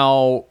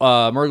 Now,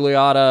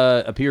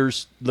 Mergliata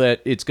appears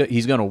that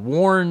he's going to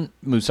warn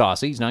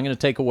Mousasi. He's not going to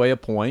take away a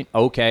point.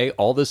 Okay,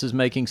 all this is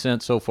making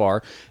sense so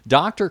far.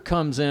 Doctor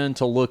comes in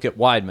to look at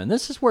Weidman.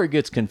 This is where it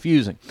gets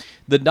confusing.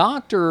 The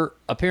doctor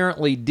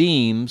apparently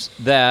deems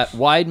that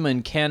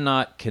Weidman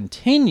cannot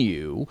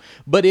continue,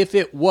 but if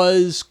it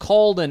was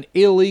called an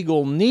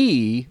illegal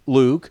knee,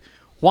 Luke,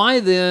 why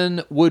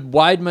then would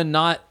Weidman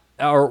not,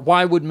 or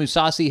why would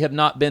Mousasi have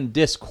not been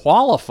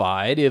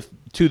disqualified if,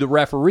 to the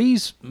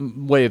referee's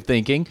way of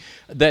thinking,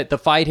 that the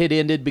fight had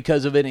ended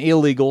because of an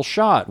illegal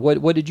shot?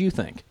 What did you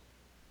think?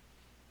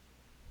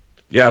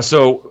 Yeah,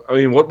 so,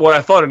 what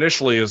I thought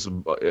initially is,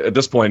 at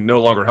this point, no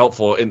longer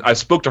helpful. And I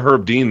spoke to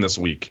Herb Dean this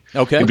week.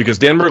 Okay. Because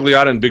Dan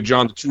Mergliata and Big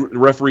John, the two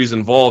referees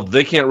involved,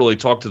 they can't really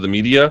talk to the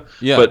media.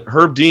 Yeah. But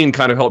Herb Dean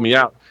kind of helped me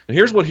out. And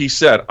here's what he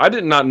said. I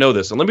did not know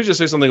this. And let me just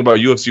say something about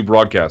UFC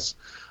broadcasts.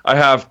 I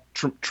have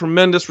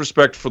tremendous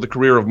respect for the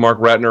career of Mark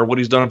Ratner. What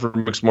he's done for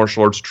mixed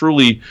martial arts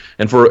truly,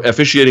 and for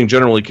officiating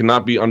generally,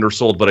 cannot be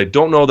undersold. But I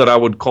don't know that I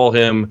would call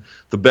him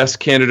the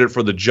best candidate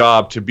for the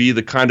job to be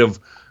the kind of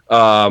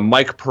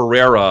Mike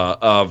Pereira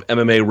of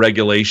MMA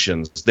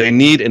regulations. They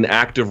need an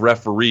active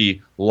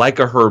referee like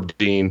a Herb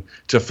Dean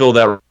to fill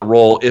that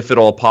role, if at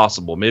all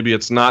possible. Maybe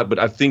it's not, but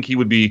I think he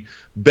would be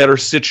better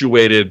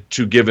situated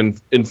to give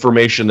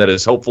information that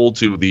is helpful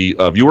to the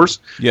viewers.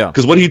 Yeah.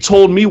 Because what he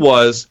told me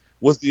was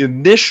the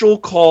initial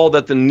call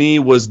that the knee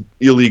was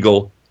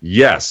illegal?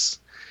 Yes.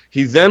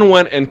 He then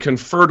went and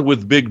conferred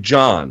with Big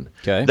John.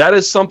 Okay. That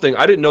is something,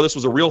 I didn't know this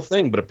was a real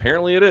thing, but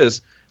apparently it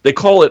is. They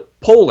call it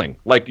polling.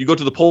 Like you go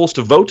to the polls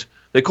to vote,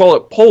 they call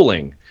it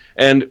polling.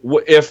 And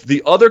if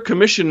the other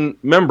commission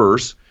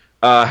members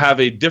have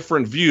a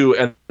different view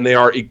and they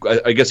are,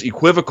 I guess,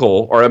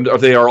 equivocal, or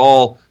they are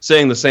all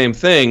saying the same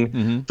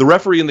thing, the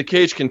referee in the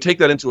cage can take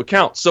that into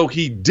account. So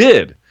he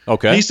did.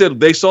 Okay. He said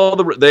they saw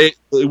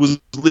it was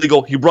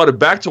legal. He brought it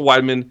back to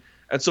Weidman,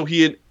 and so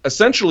he had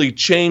essentially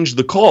changed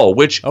the call,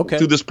 which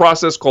through this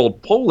process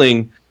called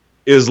polling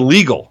is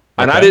legal.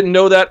 And I didn't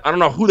know that. I don't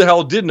know who the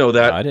hell did know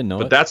that. I didn't know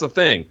but that's the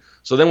thing.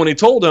 So then when he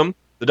told him,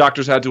 the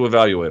doctors had to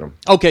evaluate him.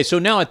 Okay, so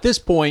now at this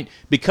point,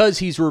 because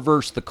he's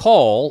reversed the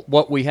call,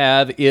 what we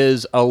have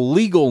is a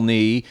legal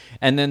knee,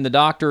 and then the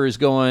doctor is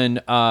going,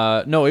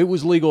 no, it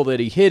was legal that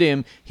he hit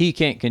him. He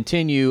can't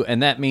continue,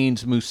 and that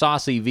means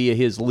Mousasi, via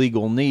his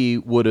legal knee,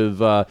 would have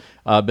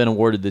been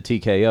awarded the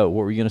TKO.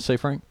 What were you going to say,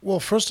 Frank? Well,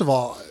 first of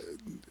all,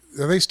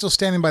 are they still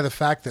standing by the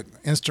fact that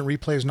instant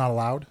replay is not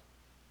allowed?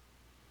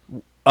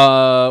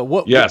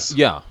 Yes.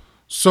 Yeah.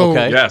 So,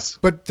 yes.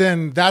 But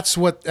then that's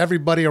what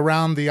everybody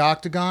around the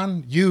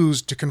octagon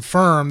used to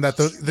confirm that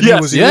the knee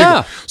was illegal.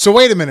 Yeah. So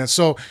wait a minute.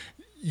 So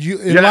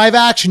in live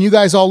action, you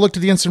guys all looked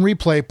at the instant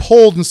replay,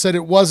 polled and said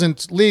it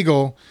wasn't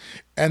legal.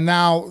 And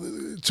now,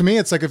 to me,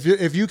 it's like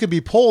if you could be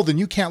polled, then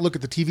you can't look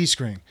at the TV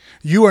screen.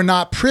 You are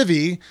not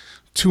privy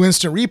to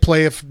instant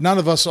replay.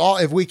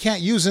 If we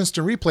can't use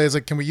instant replay, it's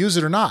like, can we use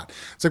it or not?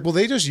 It's like, well,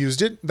 they just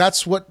used it.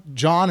 That's what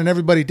John and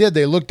everybody did.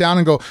 They looked down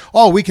and go,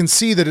 oh, we can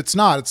see that it's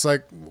not. It's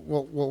like,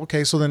 well,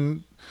 okay. So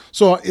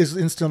is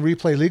instant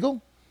replay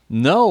legal?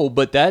 No,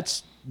 but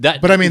that.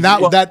 But I mean,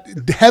 that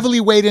heavily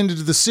weighed into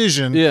the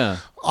decision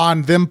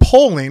on them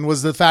polling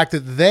was the fact that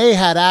they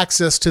had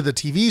access to the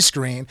TV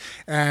screen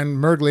and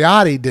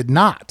Mergliati did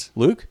not.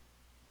 Luke,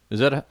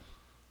 is that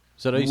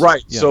Is that how you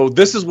Right. Yeah. So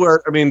this is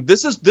where, I mean,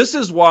 this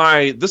is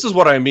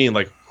what I mean.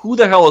 Like, who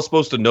the hell is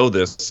supposed to know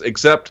this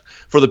except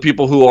for the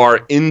people who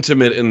are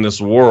intimate in this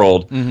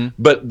world? Mm-hmm.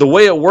 But the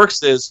way it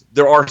works is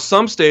there are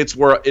some states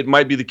where it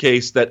might be the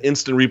case that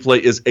instant replay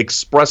is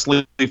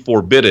expressly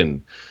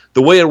forbidden.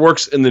 The way it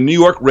works in the New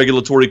York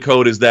regulatory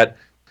code is that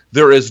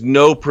there is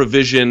no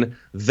provision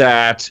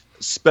that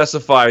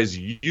specifies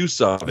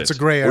use of it. It's a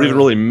gray or area. even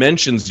really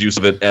mentions use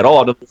of it at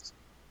all.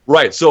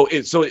 Right, so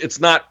it's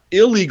not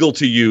illegal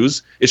to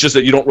use. It's just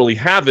that you don't really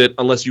have it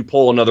unless you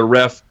pull another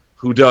ref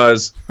who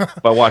does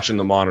by watching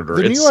the monitor.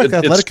 The New York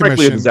Athletic it's frankly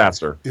Commission a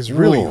disaster. is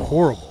really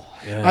horrible.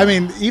 Yeah. I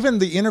mean, even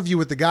the interview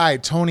with the guy,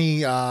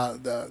 Tony,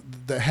 the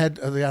head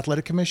of the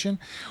Athletic Commission,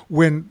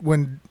 when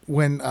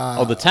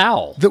the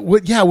towel.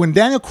 When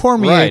Daniel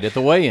Cormier Right, at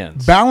the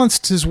weigh-ins.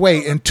 balanced his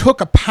weight and took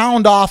a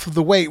pound off of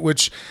the weight,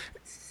 which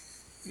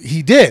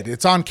he did.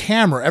 It's on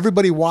camera.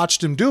 Everybody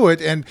watched him do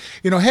it. And,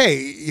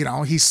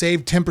 he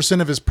saved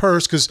 10% of his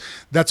purse because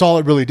that's all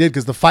it really did,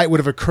 because the fight would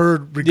have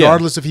occurred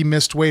regardless if he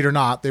missed weight or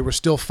not. They were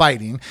still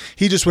fighting.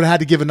 He just would have had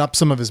to give up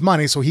some of his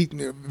money. So he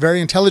very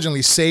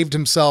intelligently saved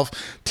himself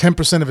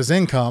 10% of his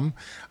income.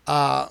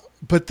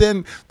 But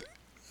then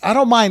I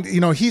don't mind,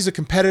 he's a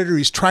competitor.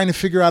 He's trying to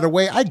figure out a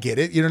way. I get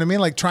it. You know what I mean?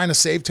 Like trying to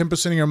save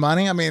 10% of your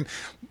money. I mean,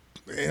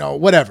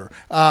 whatever.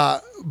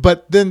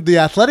 But then the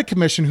Athletic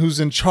Commission, who's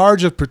in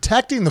charge of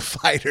protecting the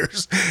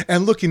fighters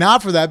and looking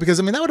out for that, because,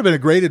 that would have been a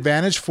great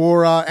advantage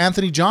for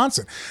Anthony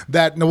Johnson.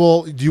 That,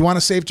 well, do you want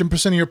to save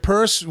 10% of your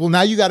purse? Well,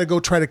 now you got to go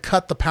try to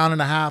cut the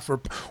 1.5 or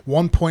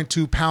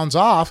 1.2 pounds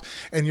off,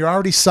 and you're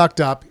already sucked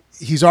up.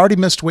 He's already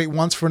missed weight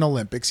once for an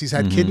Olympics. He's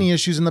had kidney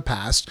issues in the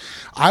past.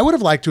 I would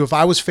have liked to, if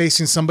I was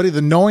facing somebody,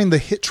 knowing the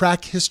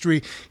track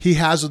history he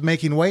has with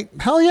making weight,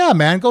 hell yeah,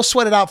 man, go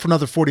sweat it out for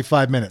another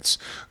 45 minutes.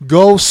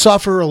 Go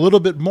suffer a little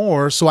bit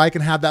more so I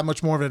can have that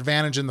much more of an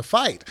advantage in the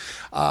fight.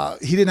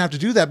 He didn't have to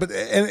do that, but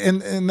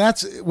and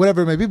that's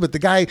whatever it may be. But the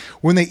guy,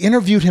 when they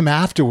interviewed him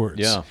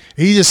afterwards,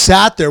 he just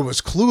sat there, was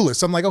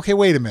clueless. I'm like, okay,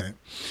 wait a minute.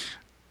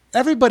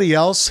 Everybody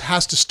else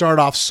has to start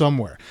off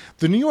somewhere.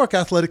 The New York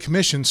Athletic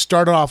Commission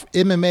started off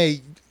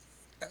MMA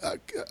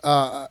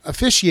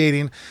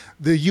officiating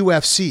the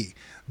UFC.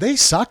 They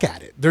suck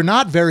at it. They're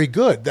not very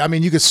good. I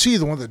mean, you could see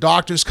when the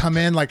doctors come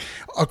in, like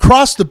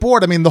across the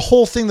board. I mean, the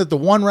whole thing that the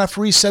one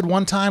referee said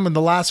one time in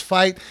the last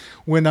fight,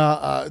 when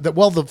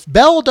the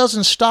bell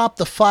doesn't stop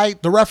the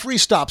fight, the referee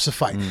stops the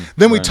fight.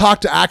 Then we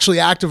talked to actually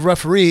active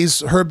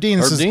referees. Herb Dean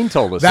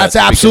told us that's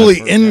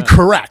absolutely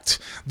incorrect.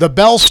 The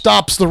bell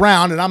stops the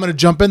round, and I'm going to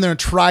jump in there and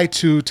try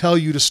to tell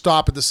you to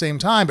stop at the same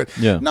time. But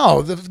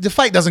no, the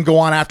fight doesn't go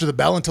on after the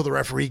bell until the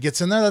referee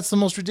gets in there. That's the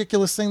most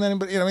ridiculous thing that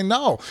anybody.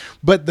 No,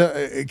 but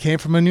it came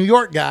from a New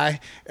York guy,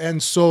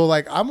 and so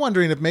like I'm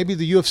wondering if maybe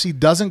the UFC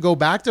doesn't go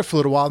back there for a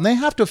little while, and they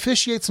have to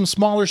officiate some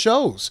smaller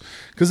shows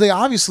because they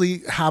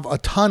obviously have a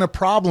ton of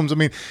problems. I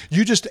mean,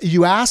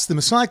 you ask them,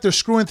 it's not like they're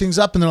screwing things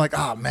up and they're like,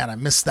 oh man, I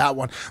missed that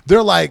one.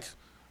 They're like,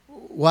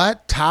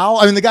 what, towel?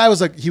 I mean, the guy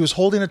was like, he was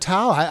holding a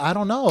towel. I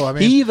don't know. I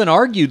mean, he even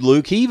argued,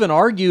 Luke. He even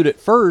argued at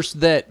first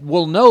that,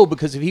 well, no,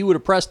 because if he would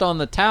have pressed on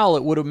the towel,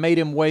 it would have made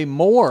him weigh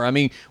more. I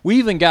mean, we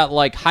even got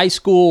like high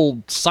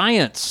school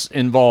science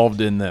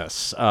involved in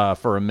this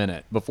for a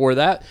minute before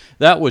that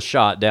was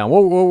shot down.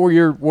 What were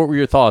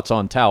your thoughts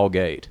on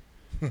Towelgate?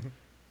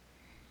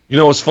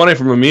 It's funny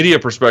from a media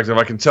perspective.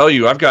 I can tell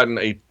you, I've gotten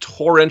a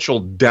torrential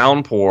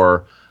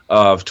downpour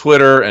of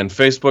Twitter and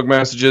Facebook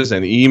messages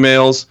and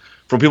emails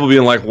from people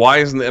being like, why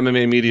isn't the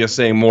MMA media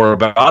saying more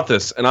about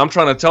this? And I'm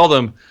trying to tell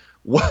them,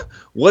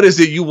 what is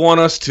it you want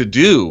us to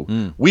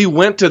do? We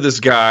went to this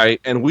guy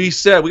and we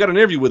got an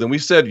interview with him. We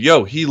said,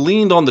 yo, he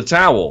leaned on the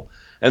towel.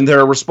 And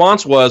their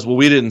response was, well,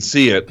 we didn't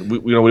see it.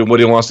 What do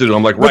you want us to do?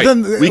 I'm like, right,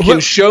 we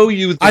can show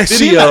you the video. I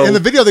see that in the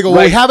video. They go,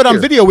 well, we have it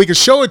on video. We can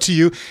show it to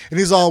you. And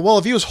he's all, well,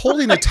 if he was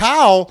holding a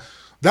towel,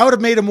 that would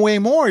have made him way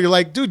more. You're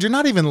like, dude, you're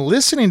not even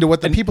listening to what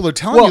the people are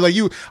telling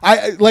you.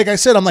 Like I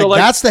said, I'm like,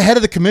 that's the head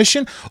of the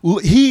commission.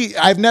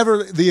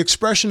 The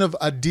expression of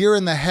a deer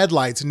in the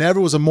headlights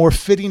never was a more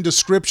fitting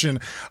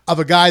description of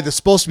a guy that's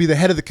supposed to be the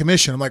head of the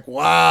commission. I'm like,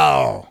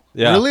 wow,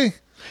 really?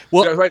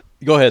 Well, yeah, right.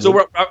 Go ahead.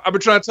 So I've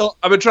been trying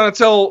to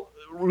tell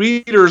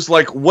readers,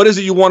 like, what is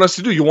it you want us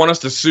to do? You want us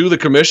to sue the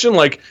commission?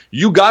 Like,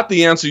 you got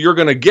the answer you're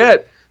going to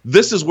get.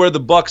 This is where the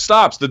buck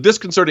stops. The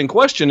disconcerting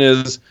question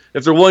is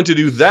if they're willing to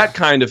do that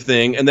kind of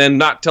thing and then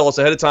not tell us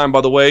ahead of time,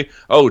 by the way,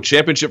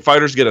 championship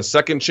fighters get a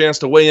second chance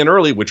to weigh in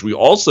early, which we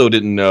also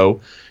didn't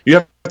know. You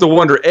have to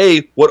wonder,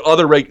 A, what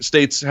other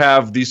states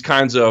have these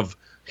kinds of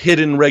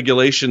hidden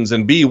regulations,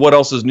 and B, what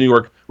else is New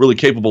York really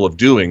capable of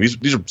doing?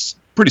 These are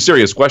pretty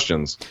serious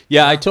questions.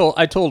 Yeah, I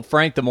told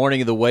Frank the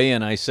morning of the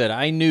weigh-in, I said,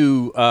 I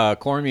knew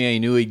Cormier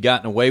knew he'd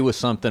gotten away with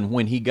something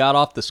when he got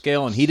off the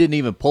scale and he didn't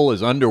even pull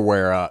his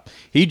underwear up.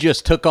 He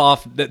just took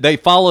off. They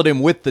followed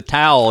him with the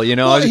towel, He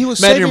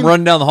was imagine him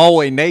running down the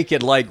hallway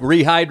naked, like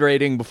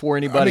rehydrating before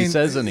anybody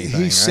says anything.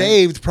 He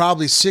saved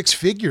probably six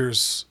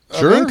figures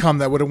Sure. income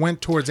that would have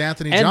went towards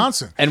Anthony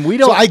Johnson. And we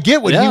don't. So I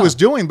get what he was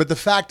doing, but the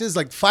fact is,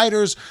 like,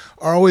 fighters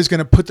are always going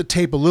to put the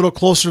tape a little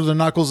closer to their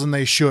knuckles than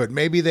they should.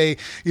 Maybe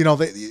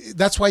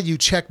that's why you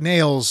check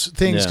nails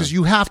things, because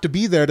you have to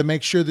be there to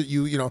make sure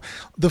that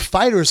the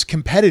fighter's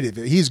competitive.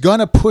 He's going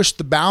to push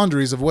the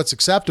boundaries of what's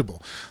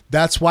acceptable.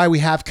 That's why we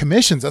have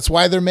commissions. That's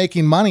why they're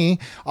making money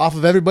off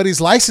of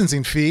everybody's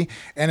licensing fee.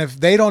 And if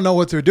they don't know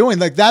what they're doing,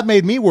 like, that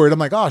made me worried. I'm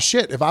like, oh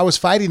shit, if I was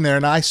fighting there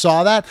and I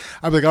saw that,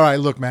 I'd be like, all right,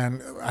 look,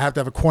 man, I have to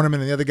have a cornerman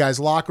in the other guy's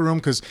locker room,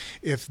 because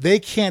if they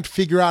can't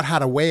figure out how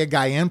to weigh a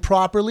guy in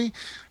properly,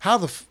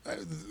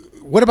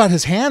 what about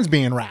his hands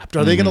being wrapped?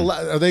 Are they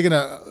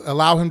gonna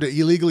allow him to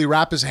illegally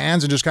wrap his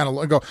hands and just kind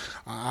of go,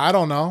 I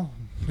don't know.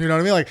 You know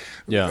what I mean? Like,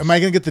 am I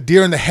going to get the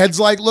deer in the heads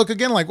look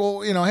again? Like,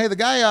 well, hey, the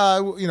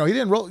guy, he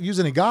didn't use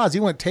any gauze. He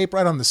went tape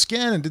right on the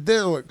skin and did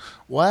this. Like,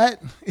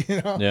 what?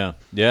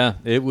 Yeah.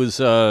 It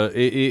was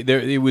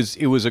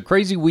it was a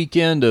crazy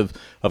weekend of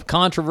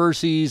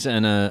controversies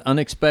and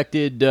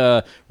unexpected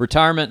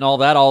retirement and all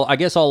that. I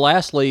guess I'll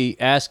lastly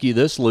ask you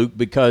this, Luke,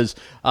 because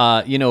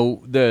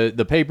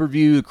the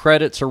pay-per-view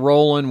credits are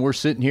rolling. We're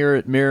sitting here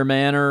at Mirror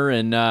Manor,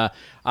 and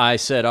I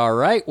said, all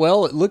right,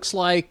 well, it looks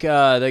like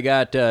they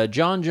got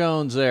John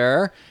Jones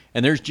there,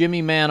 and there's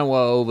Jimmy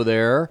Manawa over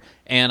there.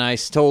 And I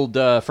told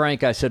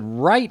Frank, I said,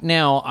 right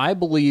now, I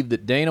believe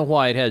that Dana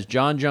White has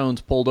John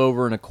Jones pulled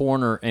over in a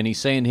corner, and he's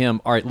saying to him,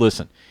 all right,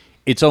 listen,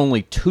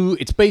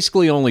 it's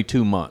basically only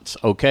 2 months,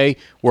 okay?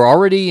 We're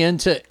already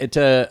into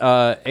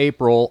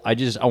April.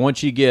 I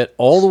want you to get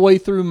all the way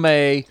through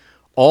May,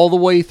 all the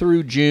way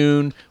through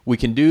June. We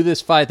can do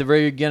this fight at the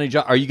very beginning.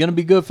 Are you going to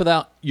be good for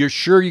that? You're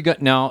sure you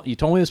got? Now, you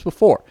told me this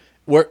before.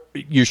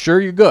 You're sure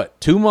you're good?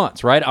 2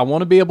 months, right? I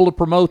want to be able to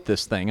promote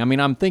this thing. I mean,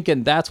 I'm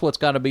thinking that's what's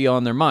got to be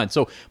on their mind.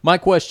 So my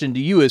question to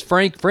you is,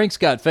 Frank's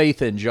got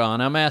faith in John.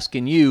 I'm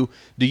asking you,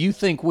 do you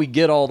think we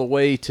get all the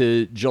way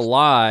to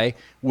July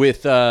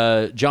with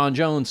John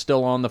Jones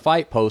still on the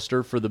fight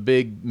poster for the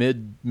big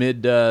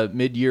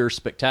mid-year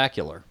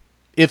spectacular,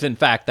 if in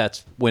fact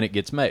that's when it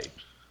gets made?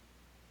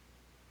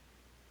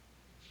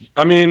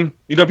 I mean,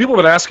 people have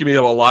been asking me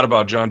a lot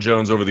about John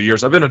Jones over the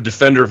years. I've been a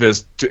defender of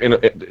his to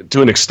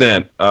an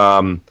extent.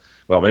 Well,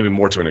 maybe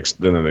more than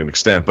an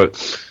extent.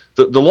 But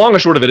the long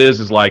and short of it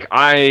is like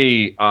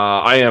I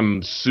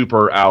am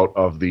super out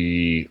of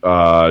the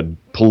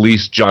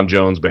police John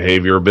Jones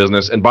behavior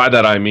business, and by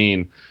that I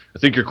mean I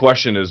think your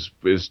question is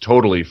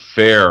totally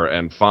fair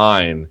and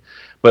fine.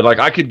 But, like,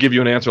 I could give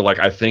you an answer like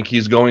I think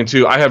he's going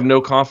to. I have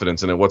no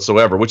confidence in it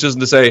whatsoever, which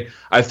isn't to say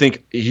I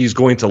think he's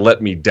going to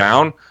let me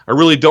down. I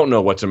really don't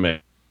know what to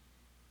make.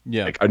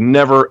 Yeah. Like, I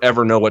never,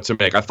 ever know what to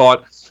make. I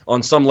thought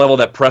on some level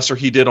that presser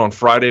he did on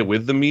Friday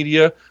with the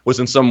media was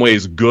in some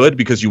ways good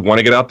because you want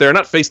to get out there,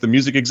 not face the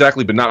music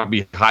exactly, but not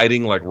be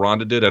hiding like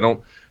Ronda did.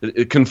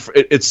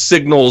 It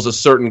signals a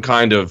certain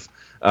kind of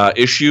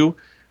issue.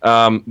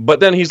 But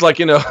then he's like,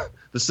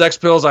 the sex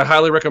pills, I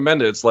highly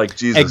recommend it. It's like,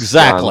 Jesus.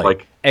 Exactly. Son,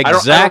 like,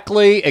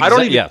 exactly. I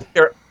don't even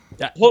care.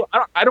 Well,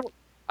 I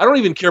don't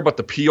even care about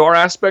the PR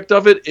aspect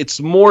of it. It's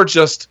more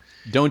just.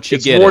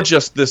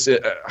 Just this.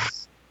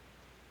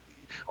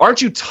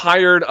 Aren't you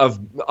tired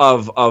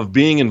of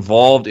being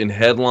involved in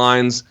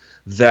headlines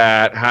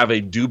that have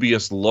a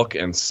dubious look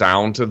and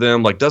sound to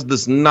them? Like, does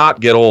this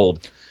not get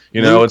old?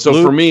 And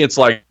so for me, it's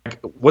like,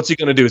 what's he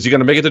going to do? Is he going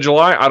to make it to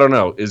July? I don't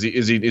know. Is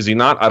he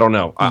not? I don't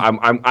know.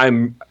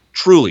 I'm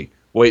truly.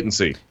 Wait and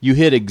see. You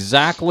hit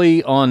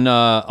exactly on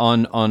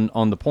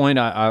the point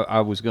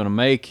I was going to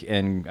make,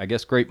 and I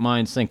guess great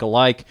minds think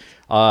alike.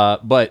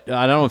 But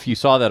I don't know if you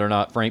saw that or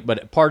not, Frank,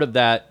 but part of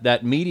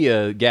that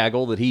media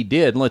gaggle that he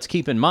did, and let's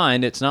keep in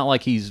mind, it's not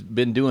like he's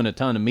been doing a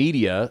ton of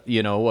media,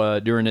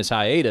 during his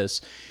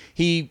hiatus.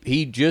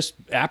 He just,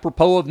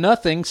 apropos of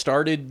nothing,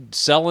 started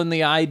selling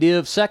the idea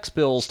of sex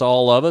pills to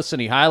all of us,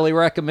 and he highly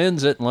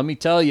recommends it. And let me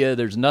tell you,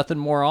 there's nothing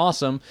more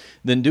awesome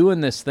than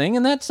doing this thing,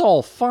 and that's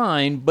all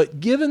fine.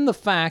 But given the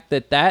fact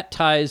that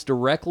ties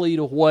directly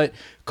to what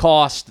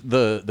cost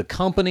the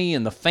company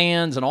and the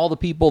fans and all the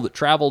people that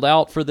traveled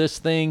out for this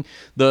thing,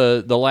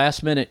 the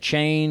last-minute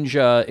change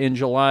in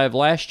July of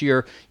last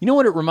year, you know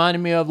what it reminded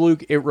me of,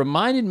 Luke? It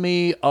reminded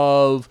me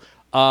of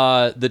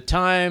the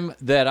time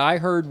that I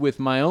heard with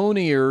my own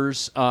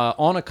ears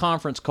on a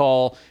conference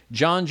call,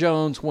 John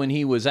Jones, when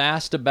he was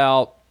asked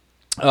about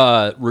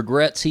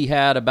regrets he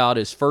had about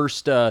his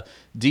first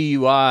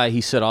DUI,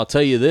 he said, I'll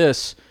tell you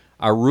this,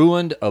 I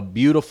ruined a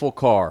beautiful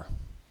car.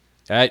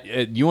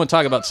 You want to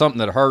talk about something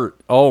that hurt?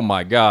 Oh,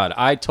 my God.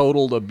 I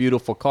totaled a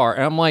beautiful car.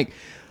 And I'm like,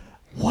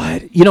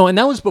 what? And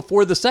that was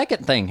before the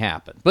second thing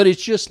happened. But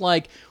it's just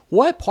like,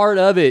 what part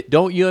of it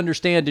don't you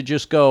understand to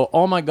just go,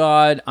 oh, my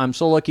God, I'm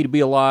so lucky to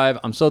be alive.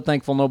 I'm so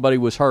thankful nobody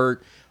was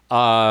hurt.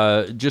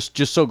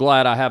 Just so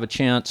glad I have a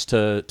chance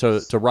to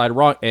right or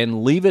wrong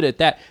and leave it at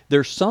that.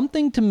 There's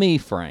something to me,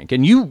 Frank,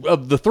 and you,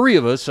 of the three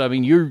of us, I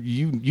mean,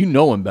 you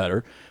know him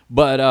better.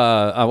 But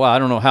well, I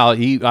don't know how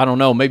I don't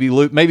know. Maybe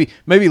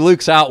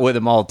Luke's out with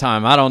him all the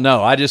time. I don't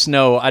know. I just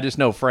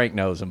know Frank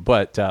knows him.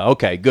 But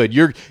okay, good.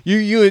 You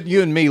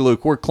and me,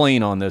 Luke, we're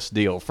clean on this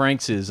deal.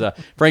 Frank's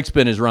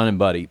been his running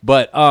buddy.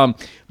 But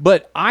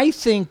I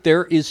think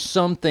there is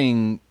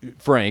something,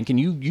 Frank, and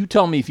you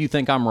tell me if you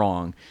think I'm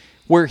wrong,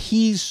 where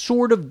he's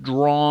sort of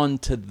drawn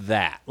to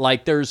that.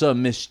 Like there's a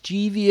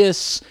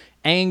mischievous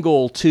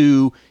angle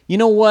to, you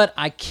know what,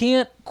 I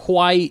can't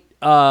quite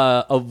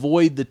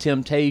avoid the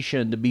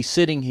temptation to be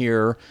sitting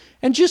here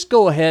and just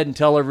go ahead and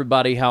tell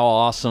everybody how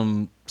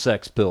awesome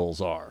sex pills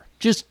are.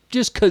 Just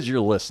because you're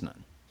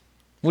listening.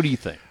 What do you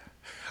think?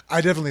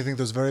 I definitely think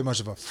there's very much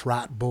of a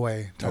frat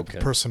boy type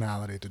of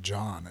personality to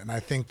John. And I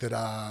think that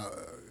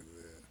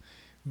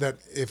that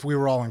if we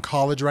were all in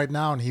college right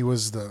now and he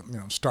was the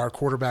star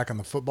quarterback on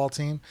the football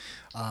team,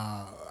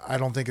 I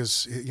don't think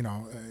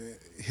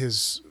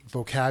his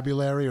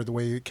vocabulary or the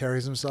way he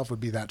carries himself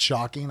would be that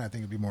shocking. I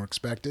think it'd be more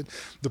expected.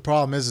 The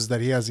problem is that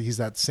he's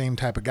that same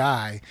type of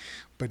guy,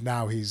 but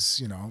now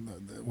he's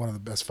one of the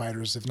best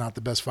fighters, if not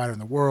the best fighter in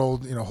the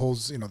world.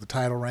 Holds the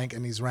title rank,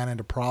 and he's ran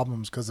into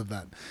problems because of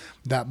that.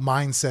 That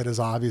mindset has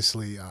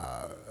obviously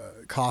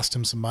cost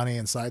him some money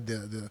inside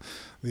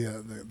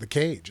the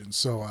cage, and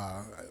so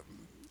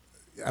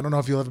I don't know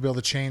if you'll ever be able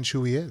to change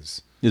who he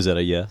is. Is that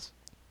a yes?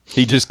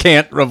 He just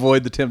can't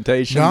avoid the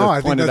temptation. No, I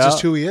think that's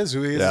just who he is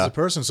as a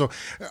person. So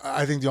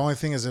I think the only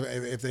thing is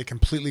if they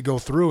completely go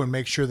through and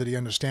make sure that he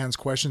understands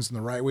questions in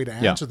the right way to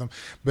answer them.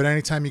 But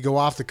anytime you go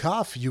off the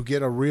cuff, you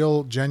get a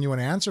real, genuine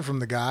answer from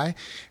the guy.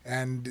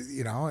 And,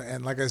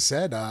 and like I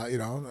said, I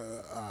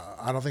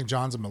don't think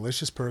John's a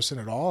malicious person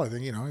at all. I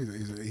think,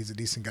 he's a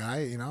decent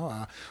guy,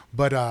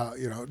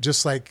 but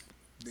just like,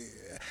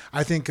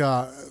 I think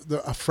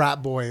a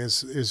frat boy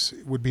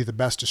would be the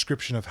best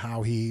description of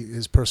how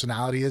his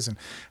personality is, and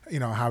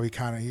how he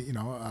kind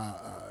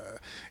of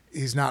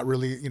he's not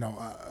really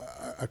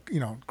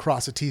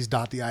cross the T's,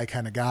 dot the I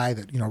kind of guy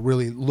that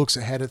really looks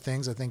ahead of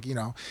things. I think he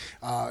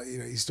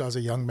still has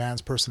a young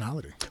man's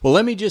personality. Well,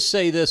 let me just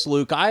say this,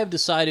 Luke. I have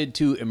decided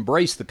to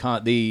embrace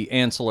the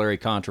ancillary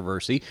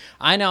controversy.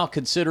 I now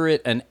consider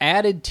it an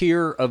added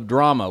tier of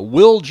drama.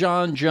 Will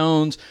John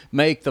Jones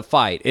make the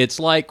fight? It's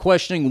like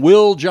questioning,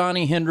 will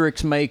Johnny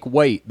Hendricks make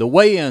weight? The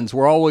weigh-ins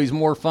were always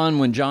more fun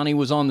when Johnny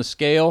was on the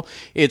scale.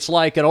 It's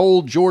like an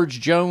old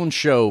George Jones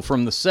show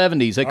from the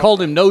 70s. They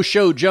called him No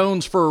Show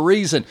Jones for a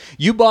reason.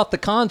 You bought the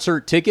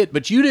concert ticket,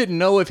 but you didn't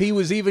know if he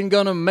was even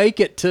going to make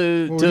it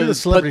to... Well, we do the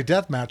celebrity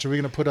death match. Are we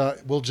going to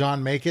put Will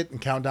John make it and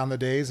count down the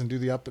days and do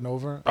the up and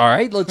over? All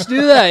right, let's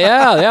do that.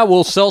 Yeah,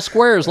 we'll sell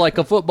squares like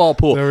a football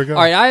pool. There we go.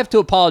 All right, I have to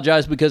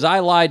apologize because I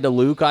lied to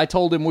Luke. I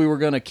told him we were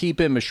going to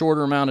keep him a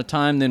shorter amount of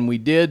time than we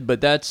did,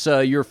 but that's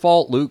your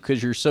fault, Luke,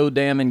 because you're so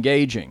damn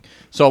engaging.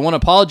 So I want to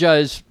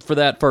apologize for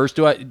that first.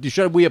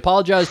 Should we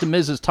apologize to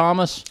Mrs.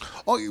 Thomas?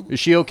 Is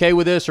she okay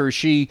with this, or is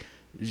she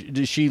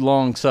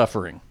long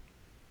suffering?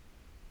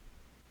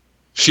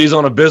 She's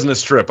on a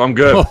business trip. I'm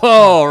good.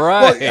 All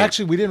right. Well,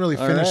 actually, we didn't really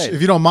finish. Right.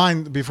 If you don't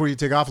mind, before you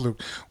take off, Luke,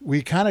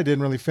 we kind of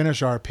didn't really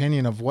finish our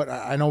opinion of what.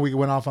 I know we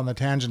went off on the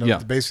tangent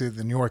of basically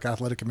the New York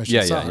Athletic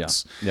Commission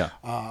sucks. Yeah.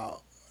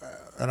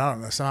 And I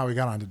don't know. Somehow we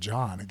got on to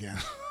John again.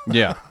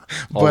 Yeah.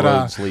 All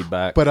roads lead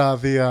back. But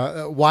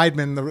the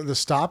Weidman, the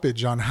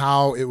stoppage on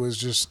how it was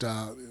just.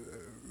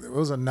 It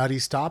was a nutty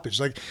stoppage.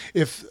 Like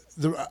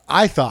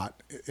I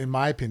thought, in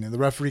my opinion, the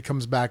referee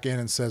comes back in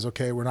and says,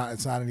 "Okay,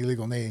 it's not an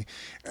illegal knee,"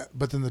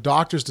 but then the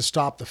doctors to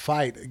stop the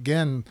fight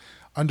again.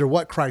 Under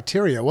what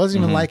criteria? It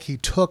wasn't even like he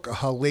took a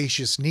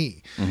hellacious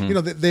knee.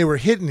 They were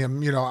hitting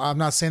him. I'm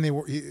not saying they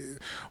were,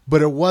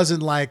 but it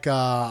wasn't like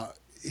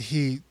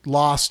he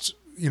lost.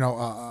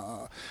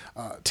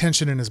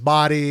 Tension in his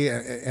body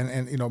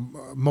and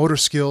motor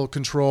skill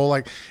control.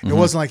 Like it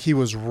wasn't like he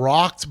was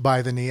rocked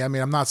by the knee. I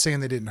mean, I'm not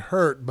saying they didn't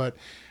hurt, but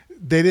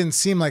they didn't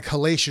seem like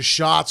hellacious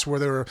shots where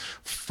there were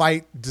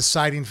fight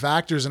deciding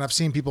factors. And I've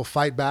seen people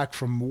fight back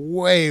from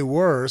way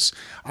worse.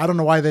 I don't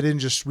know why they didn't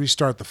just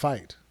restart the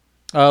fight.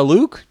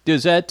 Luke,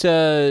 does that?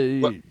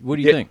 What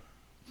do you think?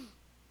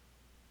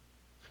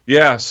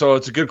 Yeah, so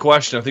it's a good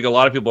question. I think a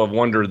lot of people have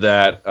wondered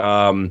that.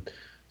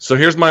 So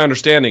here's my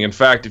understanding. In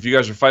fact, if you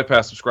guys are Fight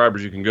Pass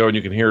subscribers, you can go and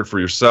you can hear it for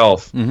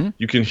yourself.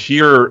 You can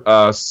hear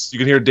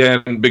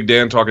Big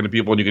Dan talking to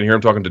people, and you can hear him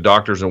talking to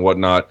doctors and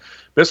whatnot.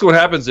 Basically, what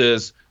happens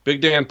is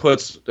Big Dan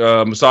puts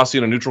Mousasi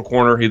in a neutral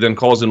corner. He then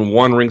calls in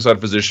one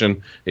ringside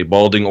physician, a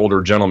balding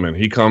older gentleman.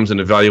 He comes and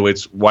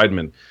evaluates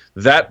Weidman.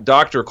 That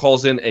doctor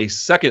calls in a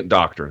second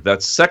doctor.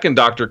 That second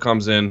doctor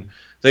comes in.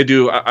 They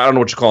do, I don't know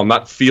what you call them,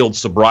 not field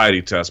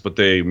sobriety tests, but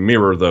they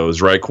mirror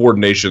those, right?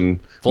 Coordination,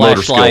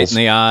 motor skills. Flashlight in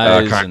the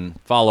eyes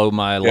and follow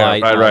my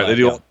light. Right. They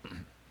do.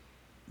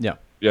 Yeah,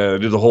 they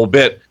do the whole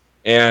bit.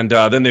 And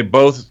then they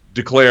both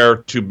declare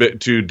to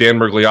Dan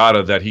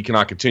Mergliotta that he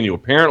cannot continue.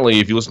 Apparently,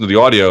 if you listen to the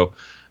audio,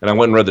 and I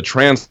went and read the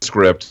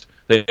transcript,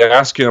 They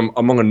asked him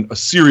among a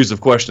series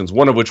of questions,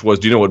 one of which was,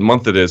 do you know what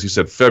month it is? He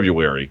said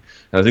February.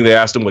 And I think they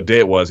asked him what day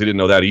it was. He didn't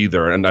know that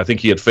either. And I think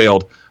he had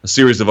failed a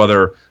series of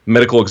other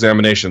medical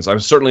examinations. I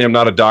certainly am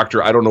not a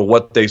doctor. I don't know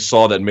what they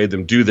saw that made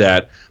them do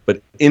that.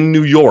 But in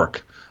New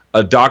York,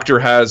 a doctor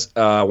has,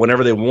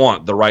 whenever they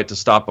want, the right to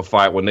stop a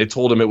fight. When they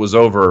told him it was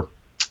over,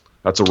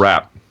 that's a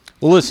wrap.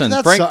 Well, listen,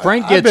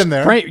 Frank gets. I've been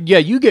there.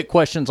 You get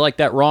questions like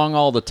that wrong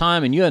all the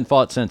time, and you hadn't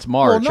fought since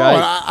March. Well,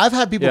 no, I've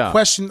had people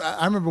question.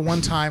 I remember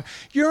one time,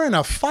 you're in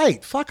a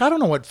fight. Fuck, I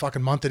don't know what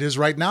fucking month it is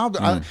right now.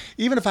 But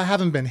even if I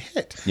haven't been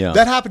hit,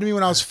 that happened to me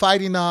when I was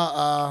fighting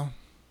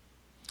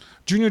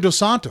Junior Dos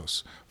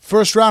Santos.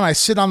 First round, I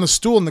sit on the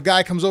stool, and the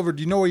guy comes over.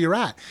 Do you know where you're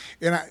at?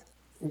 And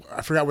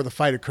I forgot where the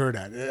fight occurred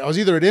at. I was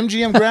either at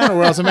MGM Grand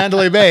or I was at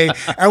Mandalay Bay.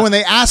 And when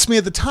they asked me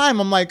at the time,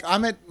 I'm like,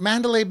 I'm at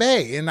Mandalay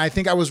Bay. And I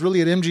think I was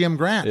really at MGM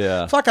Grand.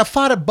 Yeah. Fuck, I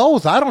fought at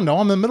both. I don't know.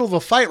 I'm in the middle of a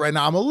fight right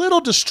now. I'm a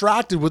little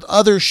distracted with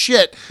other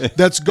shit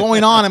that's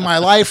going on in my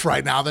life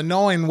right now than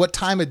knowing what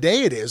time of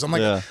day it is. I'm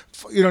like,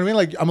 you know what I mean?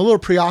 Like, I'm a little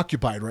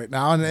preoccupied right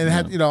now. And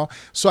had,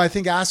 so I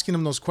think asking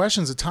him those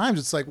questions at times,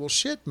 it's like, well,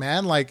 shit,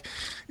 man. Like,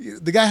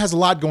 the guy has a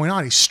lot going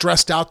on. He's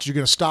stressed out that you're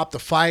going to stop the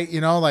fight.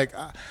 Like,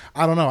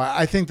 I don't know.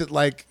 I think that,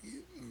 like,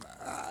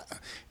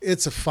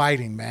 it's a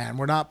fighting, man.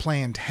 We're not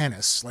playing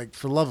tennis. Like,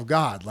 for the love of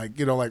God, like,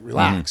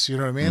 relax. You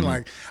know what I mean?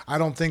 Like, I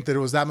don't think that it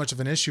was that much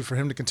of an issue for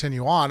him to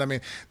continue on. I mean,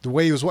 the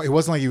way it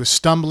wasn't like he was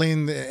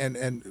stumbling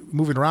and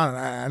moving around. And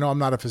I know I'm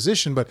not a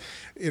physician, but,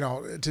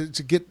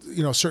 to get,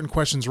 certain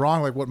questions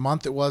wrong, like what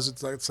month it was,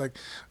 it's like,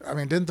 I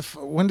mean,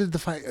 when did the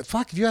fight,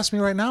 fuck, if you ask me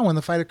right now when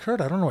the fight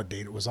occurred, I don't know what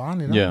date it was on,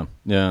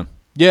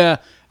 Yeah,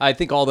 I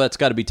think all that's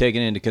got to be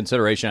taken into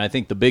consideration. I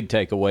think the big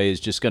takeaway is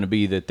just going to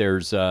be that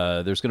there's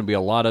going to be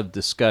a lot of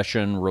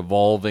discussion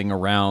revolving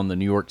around the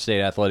New York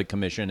State Athletic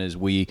Commission as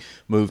we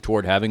move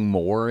toward having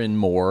more and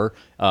more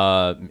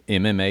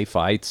MMA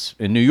fights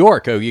in New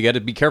York. Oh, you got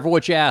to be careful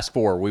what you ask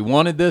for. We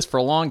wanted this for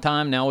a long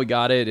time. Now we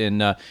got it,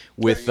 and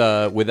with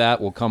that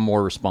will come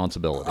more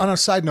responsibility. On a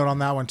side note on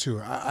that one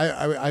too,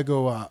 I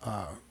go.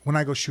 When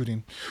I go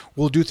shooting,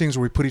 we'll do things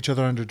where we put each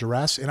other under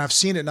duress. And I've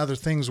seen it in other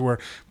things where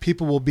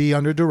people will be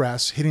under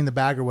duress, hitting the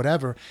bag or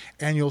whatever,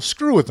 and you'll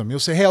screw with them. You'll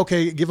say, hey,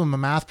 okay, give them a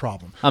math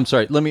problem. I'm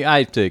sorry. I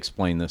have to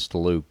explain this to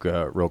Luke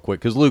real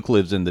quick, because Luke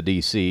lives in the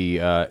D.C.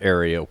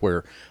 area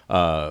where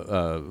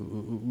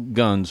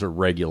guns are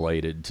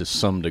regulated to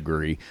some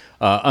degree.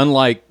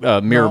 Unlike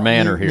Mirror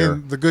Manor here.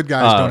 The good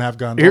guys don't have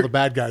guns. All the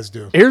bad guys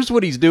do. Here's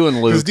what he's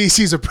doing, Luke. Because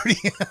D.C.'s a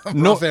pretty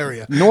rough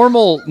area.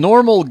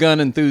 Normal gun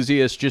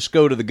enthusiasts just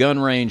go to the gun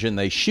range and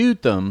they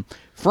shoot them.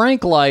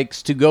 Frank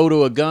likes to go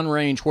to a gun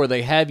range where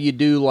they have you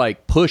do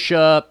like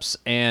push-ups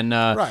and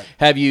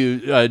have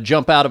you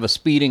jump out of a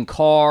speeding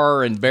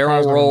car and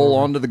barrel roll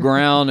onto the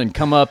ground and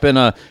come up in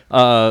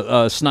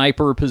a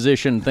sniper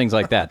position, things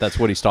like that. That's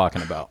what he's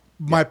talking about.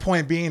 My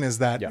point being is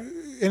that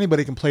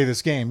anybody can play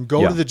this game.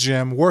 Go to the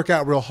gym, work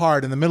out real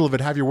hard. In the middle of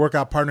it, have your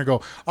workout partner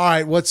go, all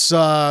right, what's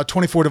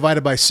 24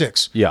 divided by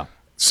 6? Yeah.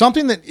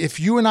 Something that if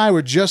you and I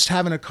were just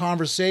having a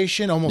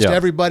conversation, almost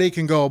everybody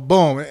can go,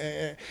 boom,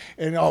 and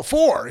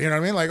 4, you know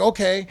what I mean? Like,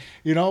 okay,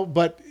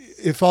 but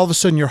if all of a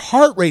sudden your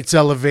heart rate's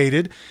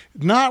elevated,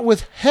 not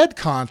with head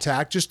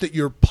contact, just that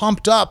you're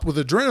pumped up with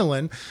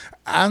adrenaline,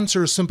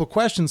 answer a simple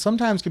question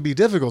sometimes can be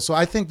difficult. So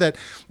I think that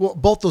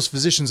both those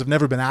physicians have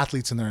never been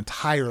athletes in their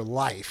entire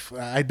life.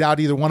 I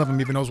doubt either one of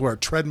them even knows where a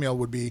treadmill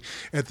would be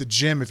at the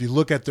gym. If you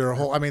look at their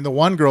whole, I mean, the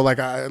one girl,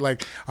 I'm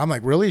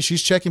like, really?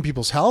 She's checking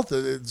people's health?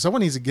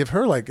 Someone needs to give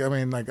her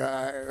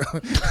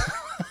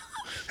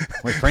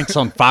Well, Frank's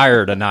on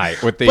fire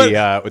tonight with the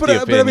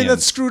opinions. But I mean,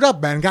 that's screwed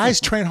up, man. Guys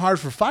train hard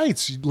for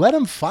fights. Let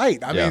them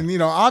fight. I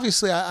mean,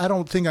 obviously, I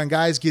don't think on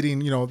guys getting,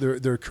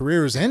 their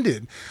careers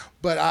ended.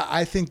 But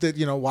I think that,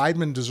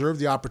 Weidman deserved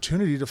the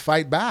opportunity to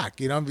fight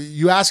back.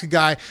 You ask a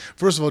guy,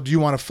 first of all, do you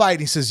want to fight? And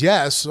he says,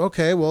 yes.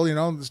 Okay,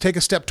 well, take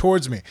a step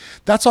towards me.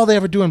 That's all they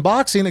ever do in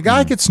boxing. A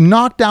guy gets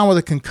knocked down with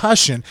a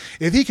concussion.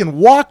 If he can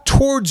walk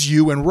towards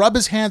you and rub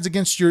his hands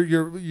against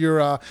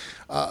your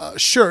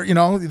shirt,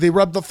 they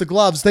rubbed off the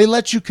gloves, they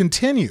let you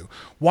continue.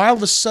 Why all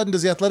of a sudden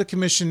does the Athletic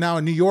Commission now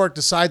in New York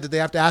decide that they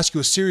have to ask you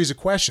a series of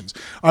questions?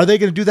 Are they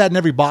going to do that in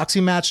every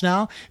boxing match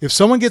now? If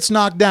someone gets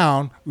knocked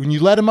down, when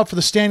you let him up for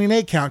the standing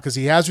 8 count because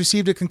he has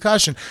received a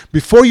concussion,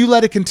 before you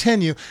let it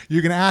continue,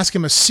 you're going to ask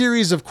him a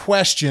series of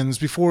questions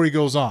before he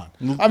goes on.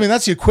 I mean,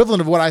 that's the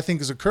equivalent of what I think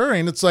is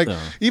occurring. It's like,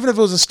 even if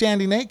it was a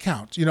standing 8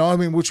 count,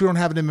 which we don't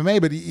have in MMA,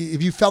 but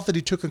if you felt that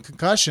he took a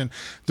concussion,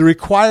 the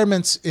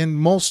requirements in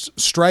most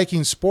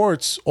striking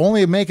sports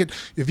only make it,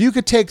 if you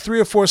could take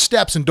 3 or 4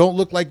 steps and don't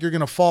look like you're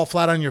going to fall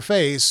flat on your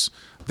face,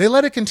 they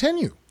let it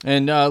continue.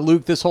 And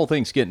Luke, this whole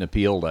thing's getting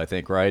appealed, I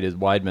think, right?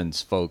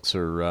 Weidman's folks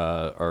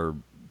are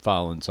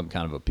filing some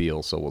kind of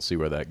appeal, so we'll see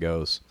where that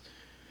goes.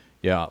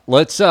 Yeah,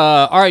 let's.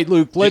 All right,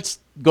 Luke, let's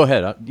go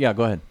ahead.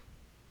 Go ahead.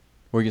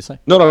 What were you gonna say?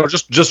 No,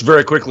 just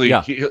very quickly.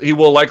 Yeah. He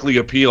will likely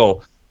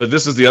appeal. But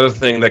this is the other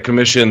thing that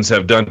commissions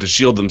have done to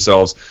shield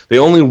themselves. They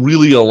only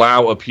really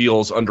allow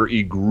appeals under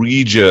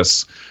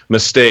egregious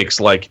mistakes,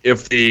 like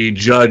if the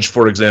judge,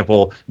 for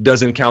example,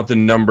 doesn't count the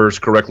numbers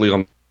correctly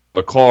on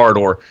the card,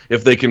 or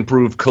if they can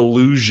prove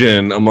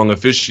collusion among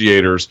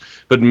officiators,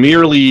 but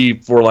merely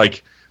for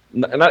like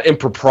not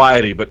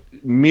impropriety, but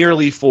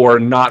merely for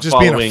not just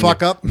being a following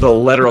fuck up. the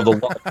letter of the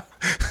law.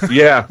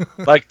 Yeah,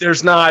 like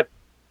there's not.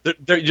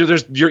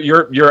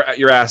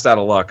 You're asked out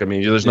of luck. I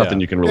mean, there's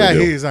nothing you can really do.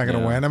 Yeah, he's not going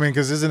to win. I mean,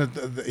 because isn't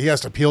it he has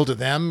to appeal to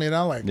them? You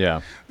know, like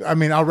I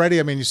mean, already.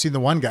 I mean, you've seen the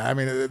one guy. I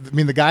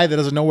mean, the guy that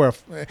doesn't know where.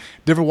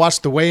 Never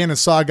watched the weigh-in and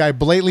saw a guy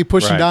blatantly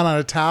pushing down on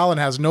a towel and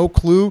has no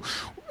clue.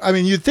 I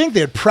mean, you'd think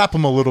they'd prep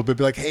him a little bit,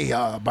 be like, hey,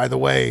 by the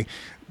way,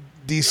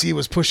 DC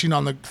was pushing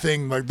on the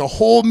thing, like the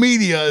whole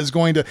media is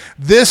going to,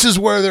 this is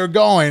where they're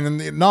going.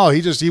 And no,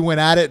 he went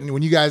at it. And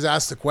when you guys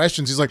asked the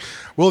questions, he's like,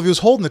 well, if he was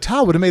holding the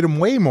towel, it would have made him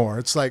weigh more.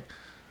 It's like,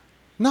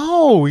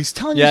 no, he's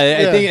telling you.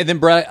 I think, and then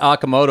Brett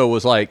Okamoto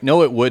was like,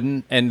 no, it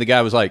wouldn't. And the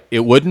guy was like, it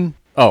wouldn't?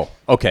 Oh,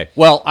 okay.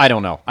 Well, I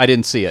don't know. I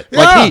didn't see it. Yeah.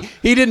 Like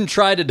he didn't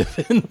try to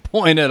defend the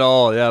point at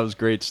all. Yeah, it was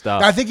great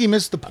stuff. I think he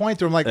missed the point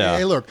there. I'm like,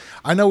 hey, look,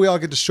 I know we all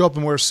get to show up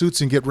and wear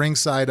suits and get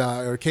ringside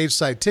or cage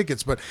side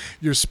tickets, but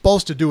you're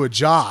supposed to do a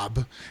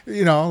job.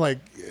 You know, like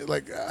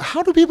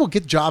how do people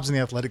get jobs in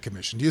the athletic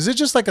commission? Is it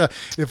just like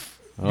if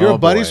you're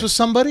buddies with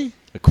somebody?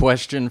 A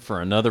question for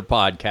another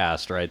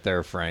podcast right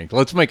there, Frank.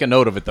 Let's make a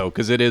note of it, though,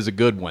 because it is a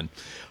good one.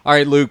 All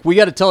right, Luke, we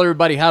got to tell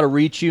everybody how to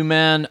reach you,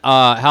 man,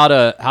 how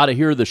to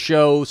hear the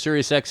show,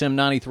 SiriusXM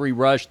 93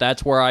 Rush.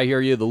 That's where I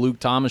hear you, the Luke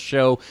Thomas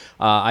Show.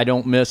 I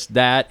don't miss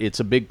that. It's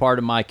a big part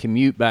of my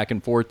commute back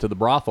and forth to the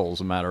brothel, as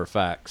a matter of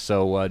fact.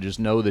 So just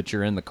know that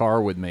you're in the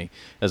car with me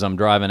as I'm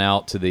driving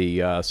out to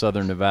the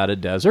southern Nevada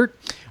desert.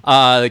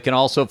 They can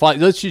also follow.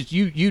 Let's just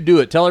you do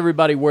it. Tell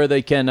everybody where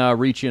they can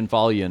reach you and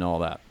follow you and all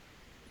that.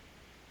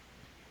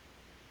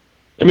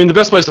 I mean, the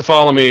best place to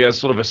follow me as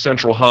sort of a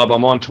central hub,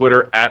 I'm on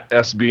Twitter at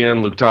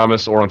SBN Luke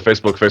Thomas, or on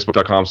Facebook,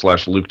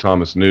 facebook.com/Luke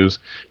Thomas News.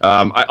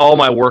 All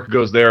my work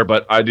goes there,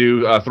 but I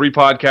do 3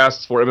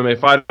 podcasts for MMA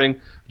fighting.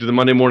 I do the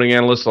Monday Morning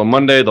Analyst on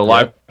Monday, the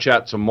live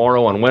chat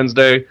tomorrow on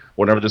Wednesday,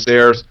 whenever this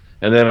airs,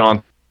 and then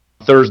on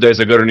Thursdays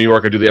I go to New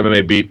York, I do the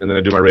MMA Beat, and then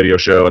I do my radio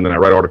show, and then I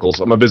write articles.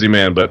 I'm a busy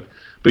man, but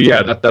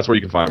yeah, that's where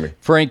you can find me.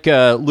 Frank,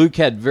 Luke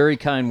had very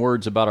kind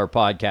words about our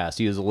podcast.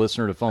 He is a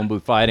listener to Phone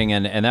Booth Fighting,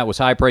 and that was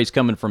high praise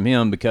coming from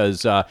him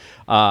because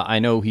I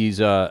know he's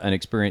an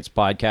experienced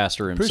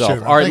podcaster himself. Appreciate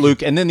it, all right, thank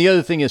Luke. And then the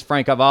other thing is,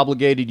 Frank, I've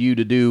obligated you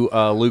to do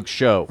Luke's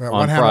show on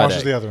one hand Friday.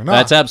 washes the other. No.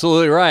 That's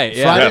absolutely right.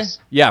 Yeah. Friday? Yes.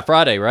 Yeah,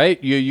 Friday,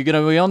 right? You're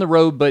going to be on the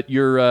road, but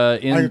you're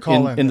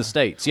in the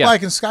States. Yeah. Well, I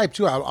can Skype,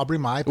 too. I'll bring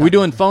my iPad. Are we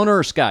doing phone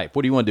or Skype?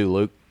 What do you want to do,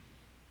 Luke,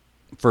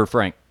 for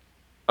Frank?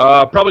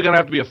 Probably going to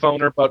have to be a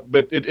phoner, but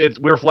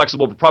we're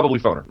flexible, but probably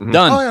phoner. Mm-hmm.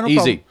 Done. Oh, yeah, no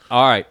Easy. problem.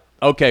 All right.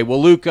 Okay.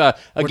 Well, Luke,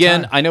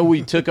 again, time? I know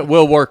we took –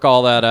 we'll work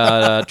all that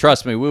out.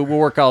 Trust me. We'll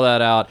work all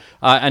that out.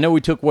 I know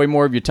we took way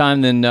more of your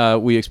time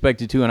than we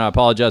expected to, and I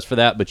apologize for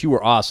that, but you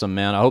were awesome,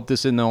 man. I hope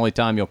this isn't the only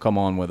time you'll come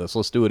on with us.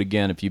 Let's do it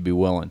again if you'd be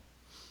willing.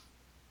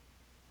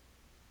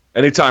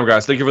 Anytime,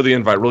 guys. Thank you for the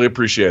invite. Really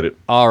appreciate it.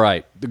 All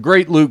right. The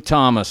great Luke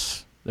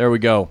Thomas. There we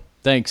go.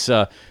 Thanks.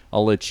 I'll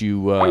let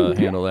you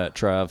handle that,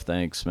 Trav.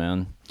 Thanks,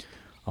 man.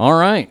 All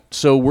right,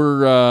 so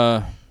we're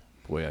I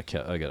got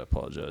to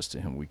apologize to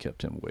him. We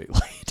kept him way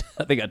late.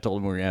 I think I told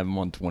him we were going to have him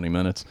on 20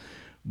 minutes,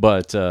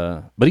 but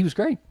he was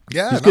great.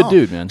 Yeah, he's a good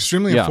dude, man.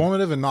 Extremely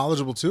informative and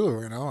knowledgeable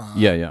too. You know.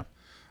 Yeah.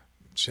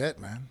 Shit,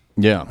 man.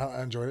 Yeah,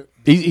 I enjoyed it.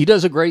 He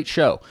does a great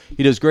show.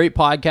 He does great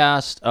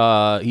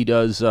podcast. He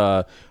does.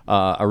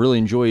 I really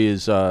enjoy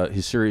his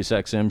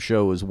SiriusXM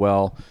show as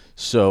well.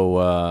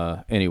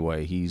 So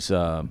anyway, he's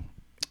a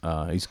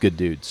good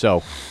dude.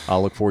 So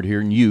I'll look forward to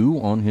hearing you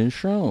on his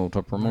show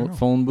to promote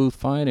Phone Booth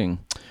Fighting.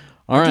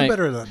 All right. I'm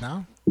better at that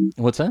now.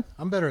 What's that?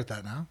 I'm better at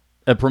that now.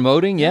 At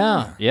promoting?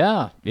 Yeah.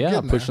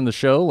 Pushing the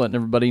show, letting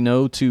everybody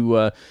know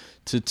to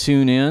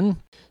tune in.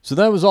 So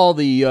that was all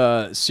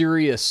the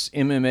serious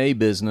MMA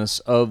business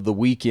of the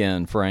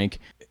weekend, Frank.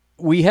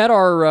 We had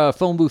our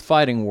Phone Booth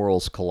Fighting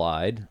worlds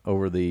collide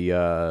over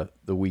the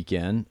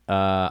weekend.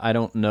 I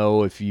don't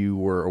know if you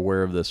were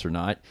aware of this or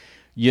not.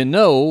 You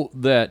know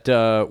that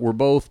we're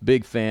both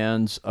big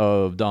fans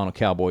of Donald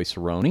Cowboy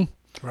Cerrone.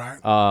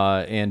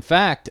 Right. In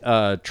fact,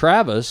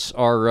 Travis,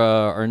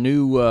 our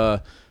new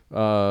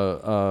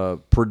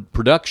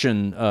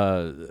production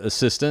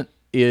assistant,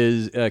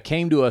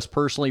 came to us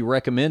personally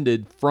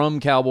recommended from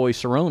Cowboy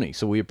Cerrone.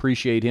 So we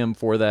appreciate him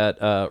for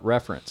that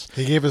reference.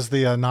 He gave us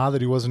the nod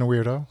that he wasn't a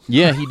weirdo.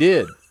 Yeah, he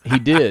did. He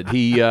did.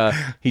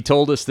 He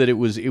told us that it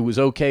was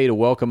okay to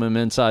welcome him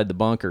inside the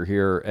bunker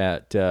here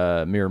at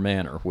Mirror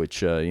Manor,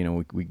 which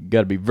we got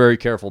to be very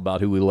careful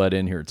about who we let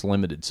in here. It's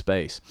limited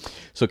space.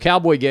 So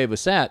Cowboy gave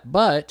us that,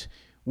 but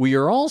we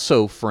are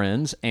also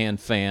friends and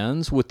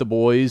fans with the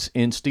boys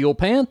in Steel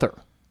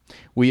Panther.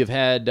 We have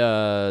had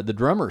the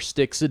drummer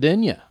Stick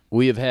Cedenia.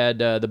 We have had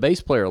the bass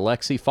player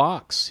Lexi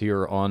Fox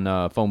here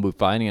on Phone Booth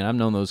Fighting, and I've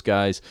known those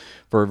guys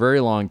for a very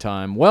long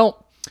time.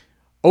 Well,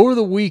 over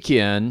the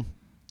weekend,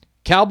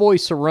 Cowboy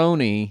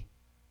Cerrone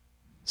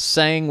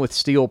sang with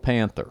Steel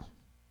Panther,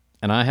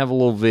 and I have a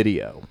little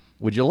video.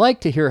 Would you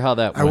like to hear how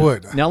that went? I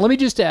would. Now, let me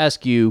just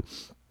ask you.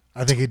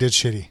 I think he did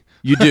shitty.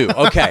 You do?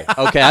 Okay.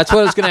 That's what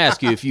I was going to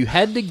ask you. If you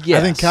had to guess.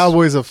 I think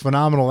Cowboy's a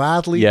phenomenal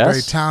athlete, Yes.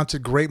 very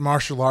talented, great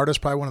martial artist,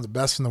 probably one of the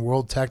best in the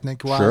world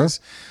technique-wise.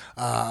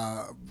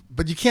 Sure.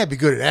 But you can't be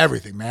good at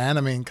everything, man.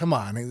 I mean, come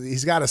on.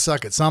 He's got to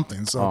suck at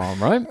something. So All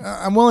right.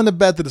 I'm willing to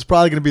bet that it's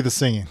probably going to be the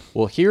singing.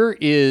 Well, here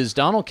is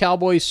Donald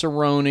Cowboy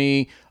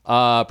Cerrone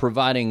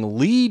providing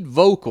lead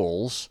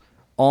vocals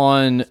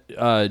on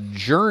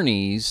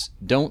Journey's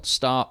Don't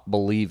Stop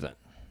Believin'.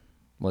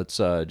 Let's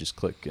just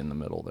click in the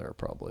middle there,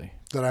 probably.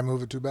 Did I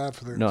move it too bad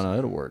for the? No,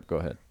 it'll work. Go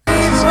ahead.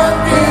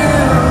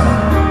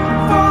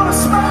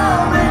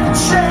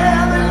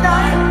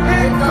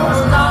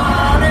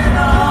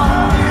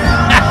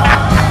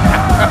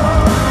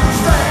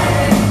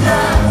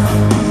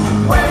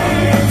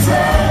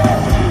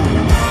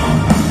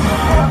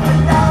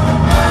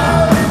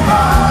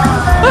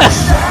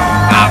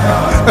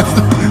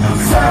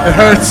 It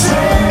hurts.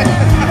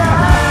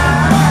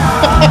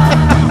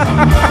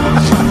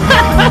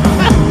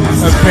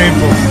 That's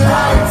painful.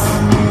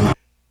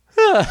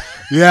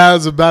 Yeah,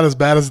 it's about as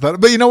bad as that.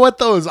 But you know what,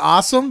 though, is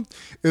awesome?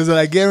 Is that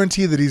I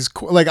guarantee that he's,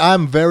 like,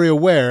 I'm very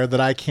aware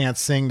that I can't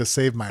sing to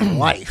save my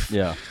life.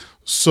 Yeah.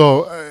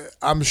 So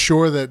I'm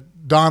sure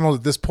that Donald,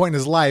 at this point in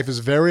his life, is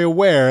very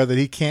aware that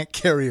he can't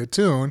carry a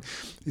tune.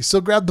 He still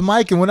grabbed the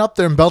mic and went up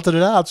there and belted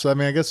it out. So, I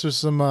mean, I guess there's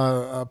some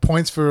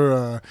points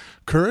for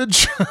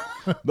courage.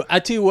 But I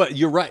tell you what,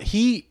 you're right.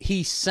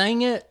 He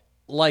sang it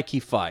like he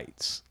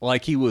fights,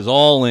 like he was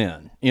all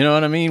in. You know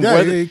what I mean?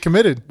 Yeah, he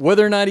committed.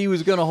 Whether or not he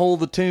was going to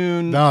hold the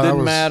tune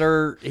didn't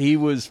matter. He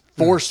was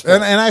forceful.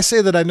 And I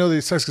say that I know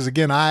these sucks because,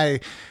 again, I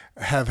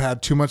have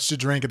had too much to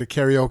drink at a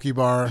karaoke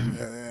bar,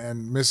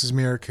 and Mrs.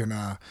 Muir can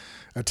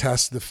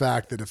attest to the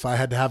fact that if I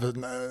had to have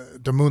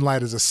to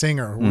moonlight as a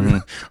singer,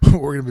 we're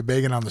going to be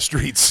begging on the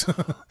streets.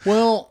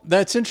 Well,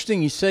 that's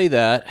interesting you say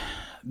that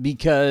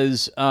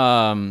because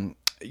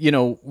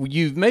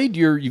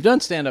you've done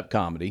stand-up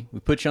comedy. We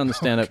put you on the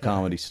stand-up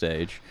comedy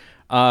stage.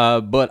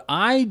 But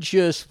I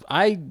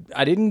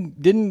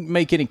didn't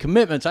make any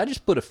commitments. I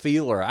just put a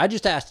feeler. I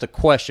just asked a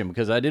question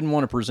because I didn't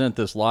want to present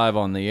this live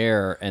on the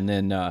air and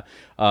then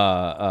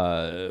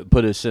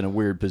put us in a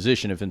weird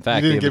position if in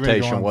fact the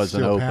invitation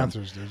wasn't open.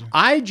 Panthers, did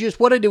you?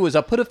 What I did was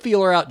I put a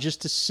feeler out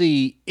just to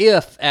see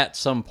if at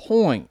some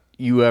point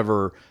you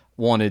ever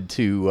wanted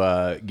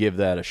to give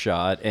that a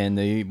shot, and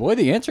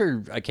the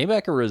answer, I came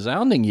back a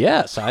resounding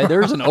yes.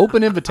 There's an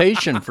open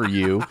invitation for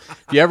you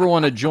if you ever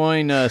want to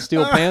join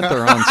Steel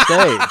Panther on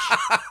stage.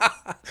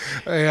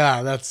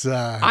 Yeah, that's.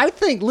 I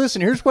think.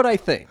 Listen, here's what I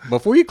think.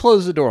 Before you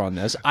close the door on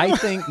this, I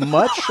think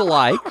much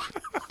like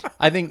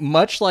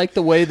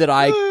the way that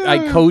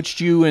I coached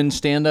you in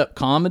stand-up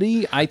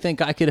comedy, I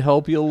think I could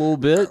help you a little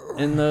bit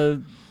in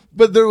the.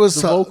 But there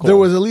was at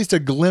least a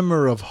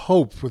glimmer of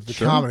hope with the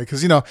comedy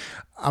because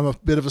I'm a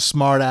bit of a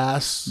smart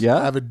ass. Yeah.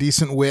 I have a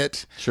decent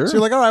wit. Sure. So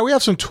you're like, all right, we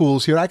have some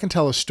tools here. I can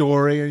tell a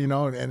story,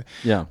 and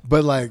yeah.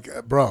 But like,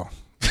 bro,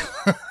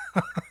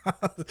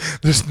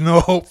 there's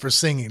no hope for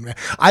singing, man.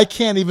 I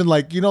can't even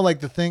like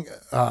the thing.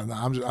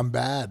 No, I'm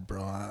bad,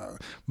 bro.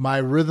 My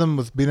rhythm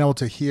with being able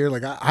to hear,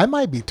 like I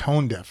might be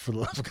tone deaf for the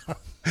love of God.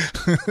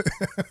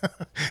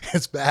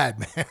 It's bad,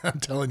 man. I'm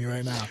telling you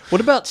right now.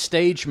 What about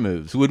stage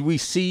moves? Would we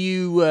see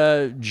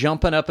you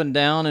jumping up and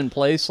down in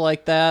place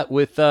like that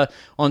with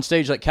on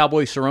stage like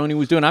Cowboy Cerrone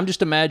was doing? I'm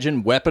just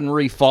imagining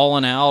weaponry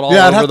falling out all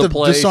I'd over have the to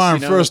place.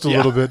 disarm first a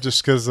little bit,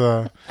 just because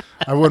I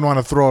wouldn't want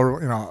to throw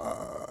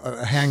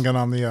a handgun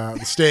on the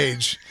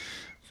stage.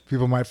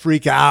 People might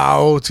freak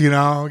out,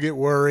 get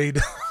worried.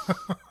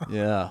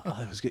 Yeah,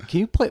 that was good. Can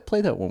you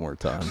play that one more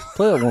time?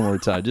 Play that one more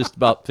time. Just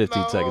about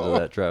 15 seconds of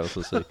that, Travis.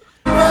 Let's see.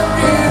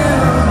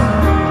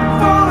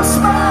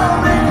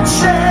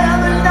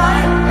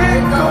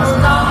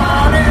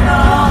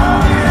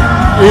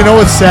 You know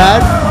what's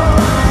sad?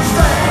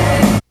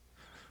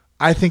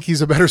 I think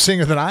he's a better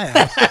singer than I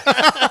am.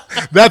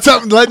 That's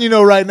I'm letting you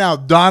know right now.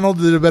 Donald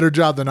did a better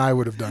job than I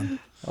would have done.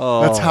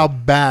 Oh, that's how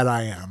bad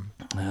I am.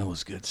 That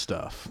was good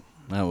stuff.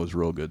 That was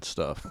real good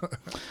stuff.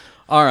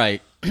 All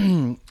right.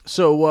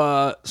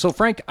 So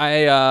Frank, I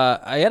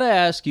had to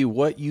ask you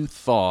what you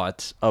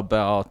thought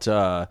about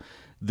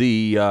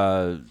the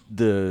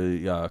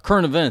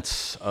current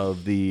events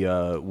of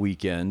the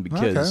weekend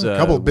because a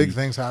couple of big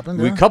things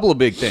happened. A couple of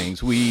big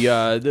things. We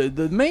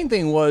the main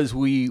thing was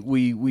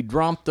we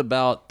dropped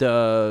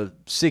about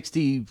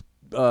 60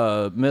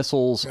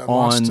 missiles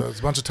on a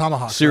bunch of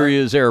Tomahawks,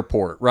 Syria's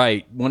airport,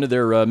 right? One of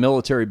their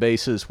military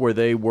bases where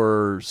they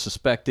were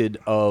suspected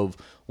of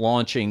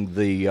launching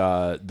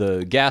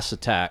the gas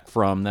attack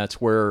from. That's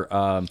where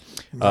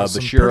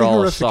Bashar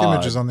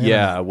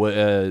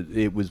al-Assad.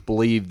 It was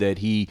believed that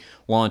he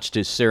launched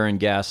his sarin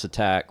gas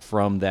attack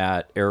from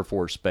that Air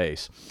Force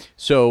base.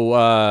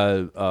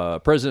 So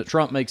President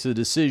Trump makes a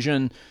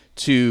decision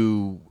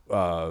to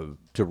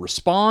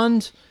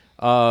respond.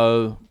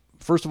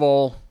 First of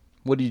all,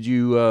 what did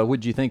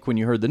you think when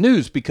you heard the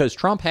news? Because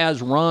Trump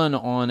has run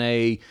on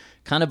a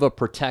kind of a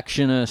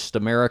protectionist,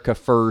 America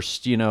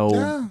first,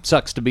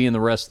 sucks to be in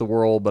the rest of the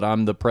world, but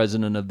I'm the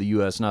president of the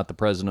U.S., not the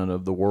president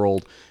of the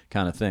world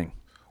kind of thing.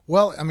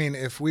 Well, I mean,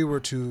 if we were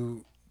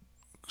to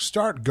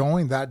start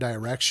going that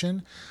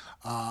direction,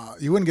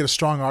 you wouldn't get a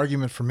strong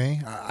argument from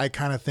me. I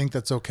kind of think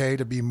that's okay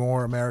to be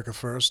more America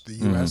first, the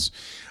U.S.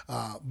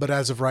 But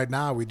as of right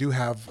now, we do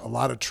have a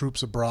lot of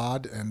troops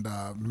abroad and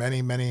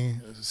many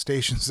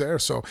stations there.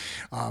 So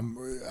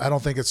I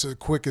don't think it's as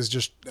quick as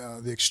just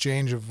the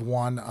exchange of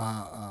one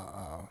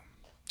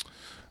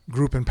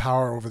group in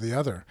power over the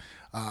other.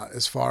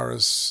 As far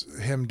as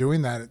him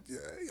doing that,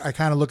 I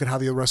kind of look at how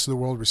the rest of the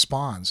world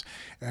responds.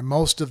 And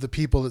most of the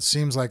people, it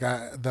seems like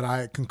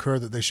I concur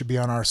that they should be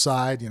on our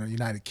side,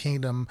 United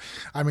Kingdom.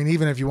 I mean,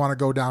 even if you want to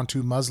go down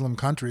to Muslim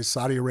countries,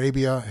 Saudi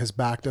Arabia has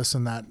backed us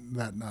in that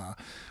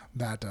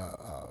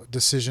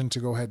decision to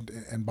go ahead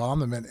and bomb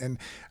them. And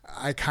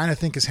I kind of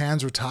think his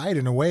hands were tied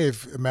in a way.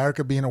 If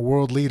America being a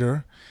world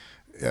leader,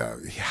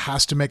 he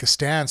has to make a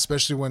stand,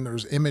 especially when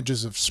there's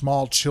images of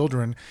small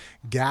children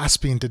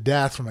gasping to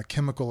death from a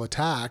chemical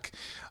attack.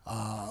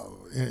 I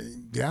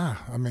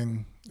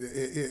mean,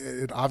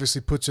 it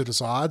obviously puts it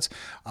at odds.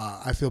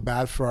 I feel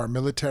bad for our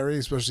military,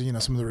 especially,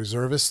 some of the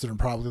reservists that are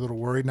probably a little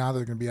worried now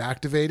they're going to be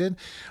activated.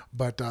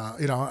 But,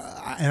 and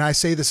I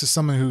say this as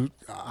someone who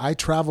I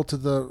travel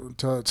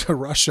to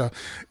Russia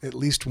at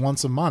least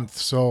once a month.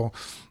 So,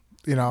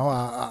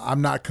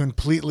 I'm not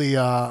completely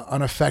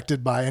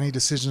unaffected by any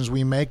decisions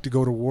we make to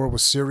go to war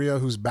with Syria,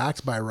 who's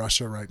backed by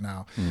Russia right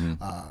now.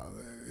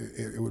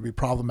 It would be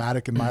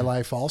problematic in my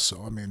life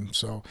also. I mean,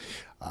 so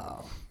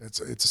it's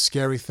a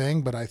scary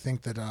thing, but I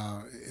think that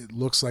it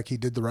looks like he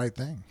did the right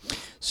thing.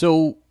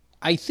 So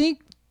I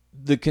think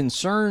the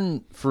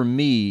concern for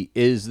me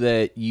is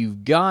that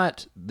you've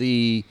got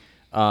the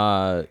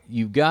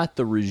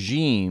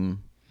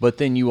regime, but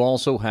then you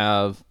also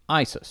have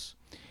ISIS,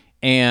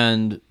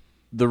 and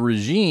the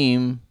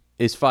regime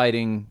is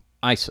fighting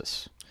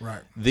ISIS.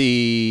 Right.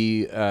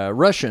 The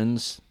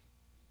Russians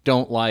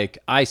don't like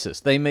ISIS.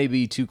 They may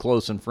be too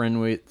close and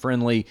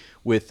friendly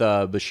with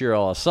Bashar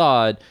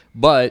al-Assad,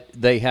 but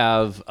they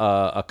have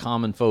a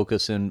common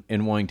focus in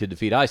wanting to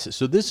defeat ISIS.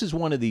 So this is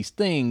one of these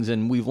things,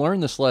 and we've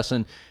learned this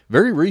lesson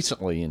very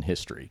recently in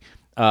history.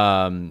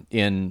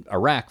 In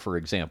Iraq, for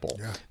example,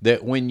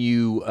 that when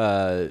you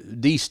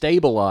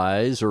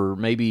destabilize or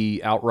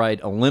maybe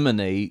outright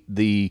eliminate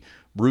the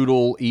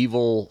brutal,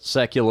 evil,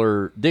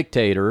 secular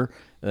dictator,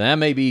 that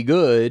may be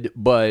good,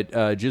 but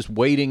just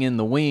waiting in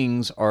the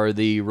wings are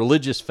the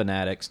religious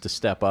fanatics to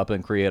step up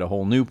and create a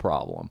whole new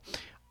problem.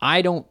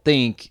 I don't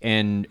think,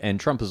 and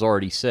Trump has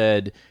already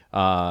said,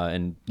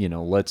 I'm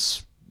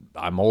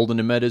holding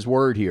him at his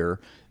word here,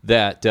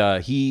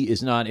 that he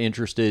is not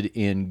interested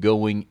in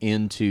going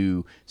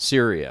into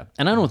Syria.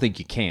 And I don't think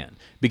you can,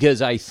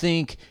 because I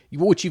think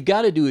what you've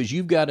got to do is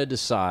you've got to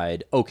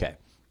decide, okay,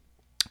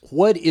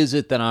 what is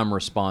it that I'm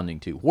responding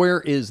to?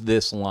 Where is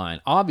this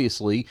line?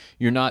 Obviously,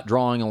 you're not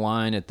drawing a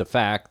line at the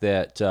fact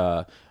that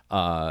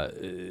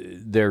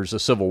there's a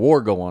civil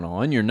war going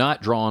on. You're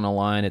not drawing a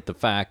line at the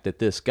fact that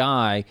this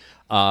guy,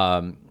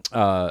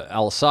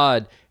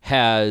 al-Assad,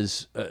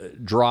 has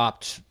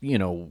dropped,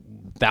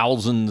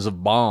 thousands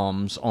of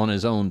bombs on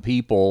his own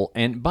people.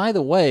 And by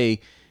the way,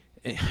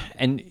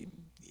 and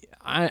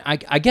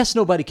I guess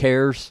nobody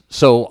cares,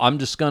 so I'm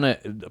just going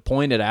to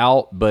point it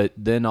out, but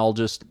then I'll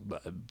just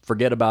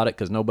forget about it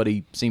because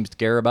nobody seems to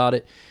care about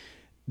it.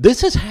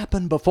 This has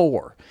happened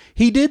before.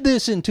 He did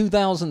this in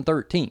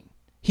 2013.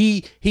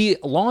 He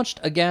launched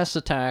a gas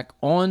attack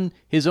on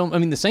his own. I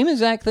mean, the same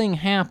exact thing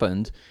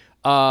happened,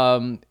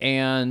 and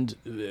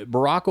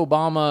Barack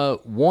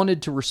Obama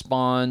wanted to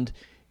respond.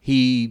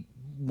 He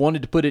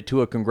wanted to put it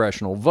to a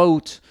congressional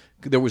vote.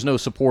 There was no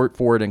support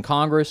for it in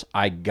Congress.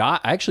 I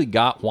actually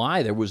got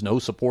why there was no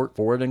support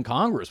for it in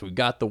Congress. We've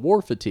got the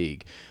war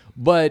fatigue.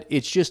 But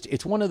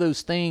it's one of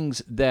those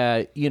things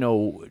that,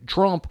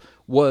 Trump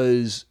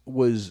was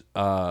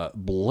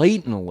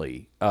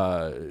blatantly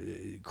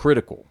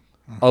critical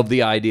of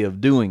the idea of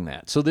doing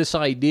that. So this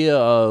idea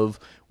of,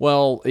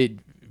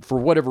 for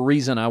whatever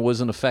reason, I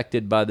wasn't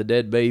affected by the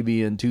dead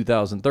baby in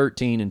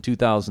 2013 and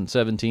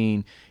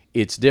 2017,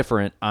 it's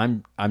different.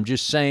 I'm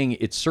just saying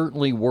it's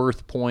certainly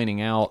worth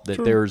pointing out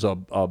that there's a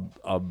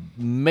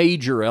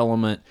major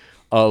element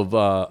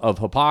of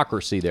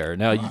hypocrisy there.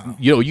 Now,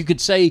 you could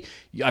say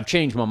I've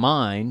changed my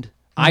mind.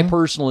 I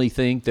personally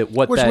think that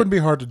which wouldn't be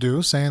hard to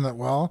do, saying that,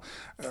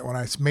 when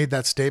I made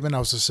that statement, I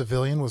was a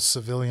civilian with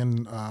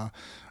civilian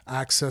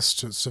access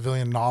to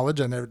civilian knowledge.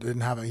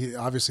 He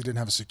obviously didn't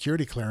have a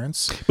security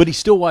clearance. But he's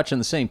still watching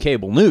the same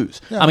cable news.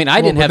 Yeah. I mean, I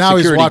didn't have now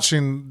security. He's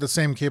watching the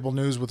same cable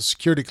news with a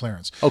security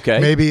clearance. Okay.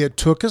 Maybe it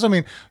took, because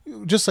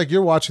just like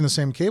you're watching the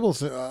same cable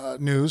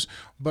news,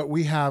 but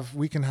we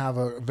can have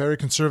a very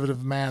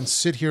conservative man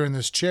sit here in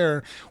this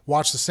chair,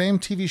 watch the same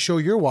TV show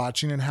you're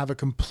watching, and have a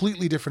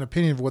completely different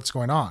opinion of what's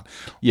going on.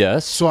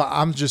 Yes. So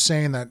I'm just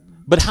saying that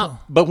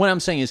But what I'm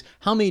saying is,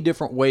 how many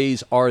different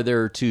ways are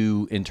there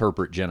to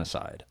interpret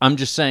genocide? I'm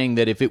just saying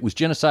that if it was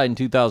genocide in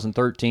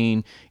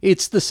 2013,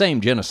 it's the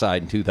same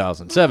genocide in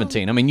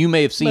 2017. I mean, you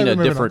may have seen a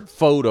different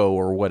photo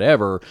or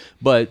whatever,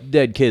 but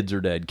dead kids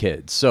are dead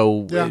kids.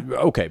 So,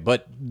 okay.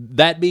 But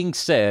that being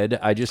said,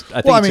 I think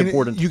it's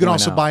important to you can point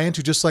also out. buy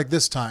into, just like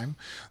this time,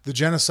 the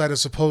genocide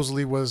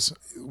supposedly was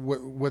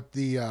what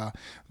the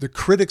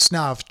critics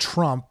now of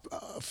Trump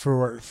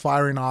for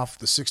firing off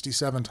the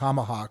 67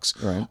 Tomahawks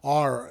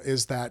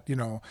is that,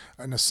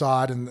 an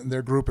Assad and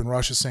their group in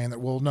Russia saying that,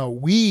 well, no,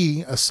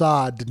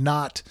 Assad did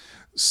not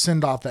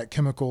send off that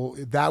chemical.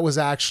 That was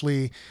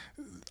actually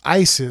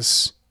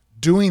ISIS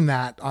doing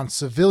that on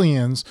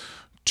civilians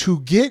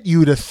to get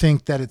you to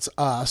think that it's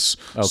us,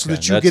 so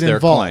that you get involved. Their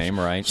claim,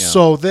 right? Yeah.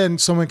 So then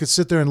someone could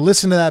sit there and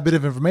listen to that bit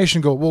of information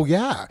and go, well,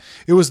 yeah,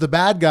 it was the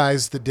bad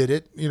guys that did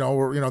it,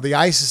 or the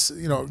ISIS,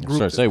 group.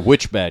 So say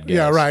which bad guys?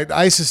 Yeah, right.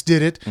 ISIS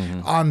did it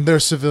on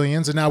their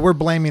civilians, and now we're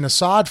blaming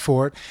Assad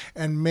for it.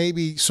 And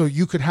maybe so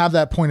you could have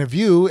that point of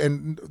view.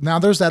 And now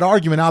there's that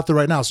argument out there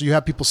right now. So you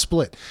have people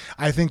split.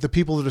 I think the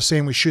people that are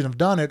saying we shouldn't have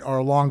done it are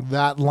along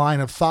that line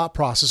of thought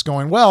process,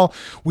 going, well,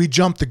 we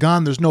jumped the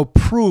gun. There's no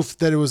proof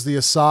that it was the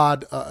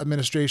Assad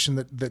administration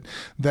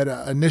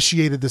that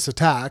initiated this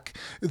attack.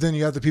 Then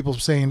you have the people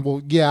saying,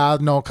 well, yeah,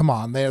 no, come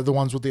on, they're the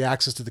ones with the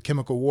access to the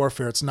chemical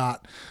warfare. It's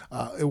not,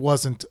 it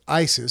wasn't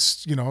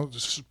ISIS,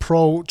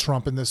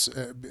 pro-Trump in this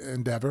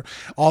endeavor.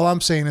 All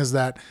I'm saying is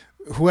that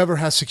whoever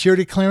has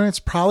security clearance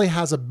probably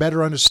has a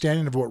better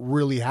understanding of what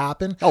really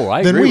happened. Oh, I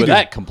agree with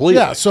that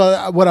completely. Yeah.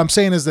 So what I'm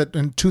saying is that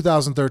in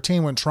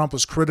 2013, when Trump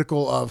was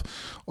critical of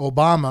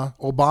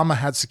Obama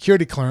had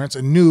security clearance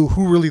and knew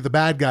who really the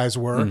bad guys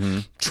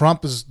were.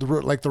 Trump is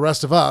like the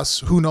rest of us.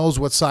 Who knows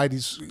what side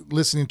he's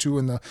listening to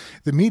in the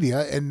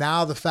media? And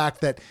now the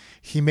fact that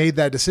he made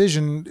that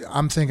decision,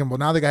 I'm thinking, well,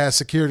 now the guy has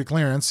security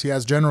clearance. He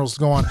has generals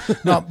going,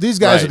 no, these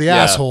guys are the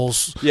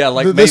assholes. Yeah,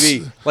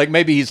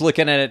 maybe he's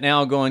looking at it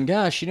now going,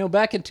 gosh,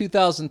 back in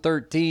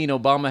 2013,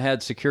 Obama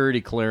had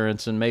security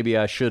clearance, and maybe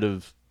I should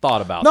have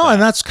thought about that. No,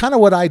 and that's kind of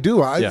what I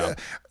do.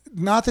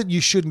 Not that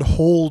you shouldn't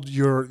hold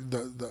your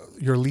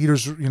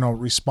leaders,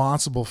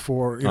 responsible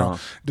for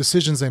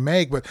decisions they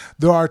make, but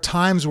there are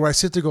times where I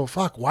sit there and go,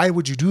 fuck, why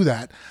would you do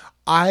that?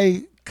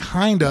 I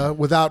kind of,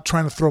 without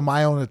trying to throw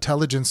my own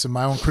intelligence and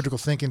my own critical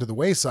thinking to the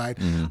wayside,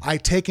 I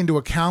take into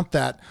account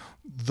that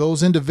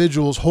those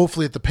individuals,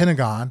 hopefully at the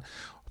Pentagon,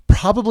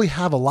 probably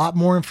have a lot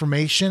more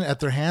information at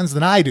their hands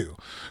than I do.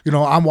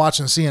 I'm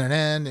watching CNN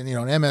and, and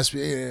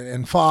MSB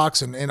and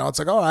Fox and, it's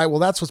like, all right, well,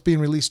 that's what's being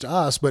released to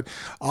us. But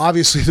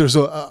obviously there's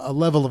a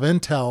level of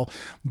intel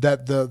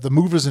that the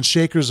movers and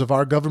shakers of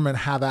our government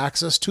have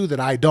access to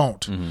that I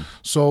don't.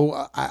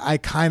 So I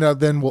kind of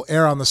then will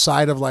err on the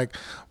side of like,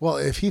 well,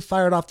 if he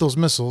fired off those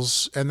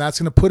missiles and that's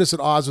going to put us at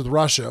odds with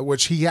Russia,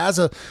 which he has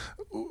a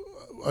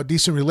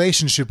decent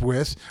relationship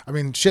with. I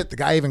mean, shit, the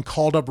guy even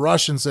called up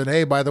Russia and said,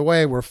 hey, by the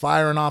way, we're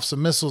firing off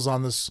some missiles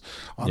on this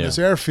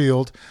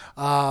airfield.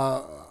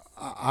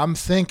 I'm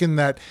thinking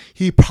that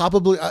he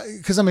probably,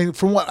 because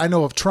from what I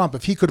know of Trump,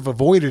 if he could have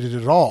avoided it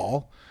at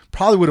all,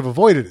 probably would have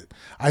avoided it.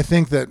 I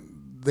think that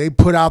they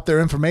put out their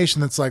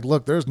information that's like,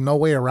 look, there's no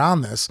way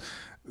around this.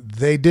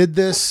 They did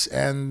this,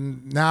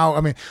 and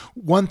now,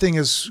 one thing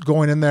is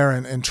going in there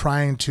and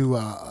trying to,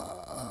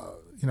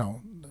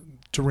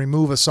 to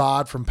remove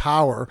Assad from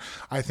power.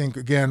 I think,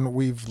 again,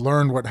 we've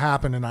learned what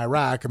happened in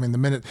Iraq.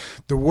 The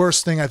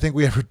worst thing I think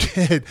we ever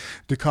did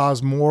to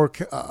cause more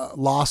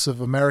loss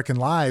of American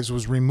lives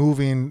was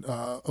removing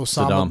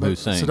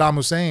Saddam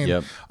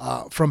Hussein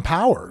from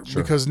power.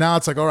 Sure. Because now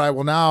it's like, all right,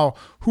 well, now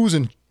who's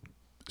in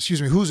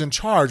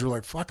charge? We're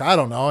like, fuck, I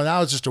don't know. And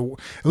now it's just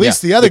at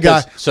least the other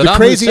guy, the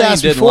crazy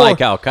ass didn't before, like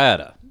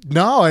Al-Qaeda.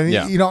 No, and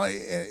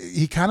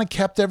he kind of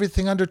kept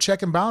everything under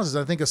check and balances.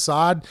 I think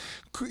Assad,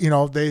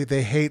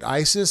 they hate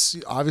ISIS.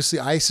 Obviously,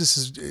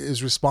 ISIS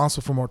is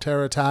responsible for more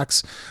terror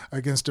attacks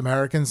against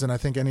Americans than I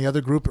think any other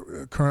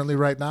group currently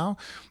right now.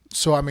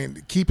 So,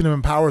 keeping them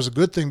in power is a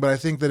good thing, but I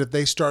think that if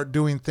they start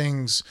doing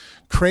things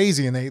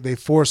crazy and they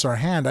force our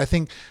hand, I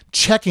think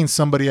checking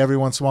somebody every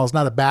once in a while is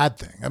not a bad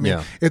thing.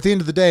 At the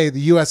end of the day, the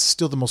U.S. is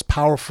still the most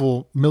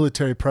powerful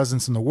military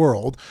presence in the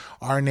world.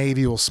 Our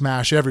Navy will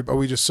smash everybody.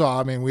 We just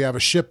saw, we have a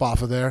ship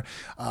off of there.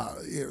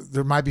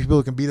 There might be people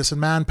who can beat us in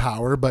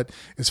manpower, but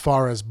as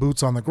far as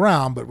boots on the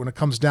ground, but when it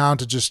comes down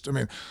to just,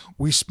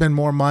 we spend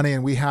more money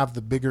and we have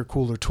the bigger,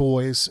 cooler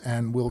toys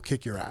and we'll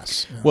kick your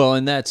ass. Well,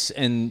 and that's,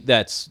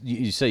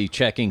 you say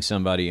checking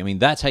somebody,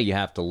 that's how you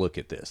have to look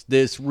at this.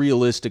 This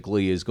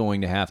realistically is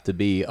going to have to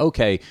be,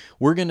 okay,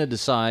 we're going to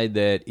decide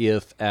that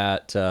if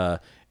at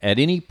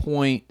any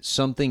point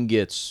something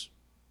gets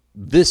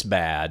this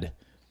bad,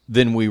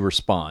 then we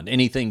respond.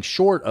 Anything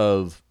short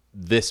of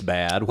this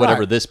bad,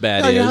 whatever this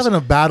bad is. You're having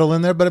a battle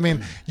in there, but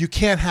you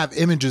can't have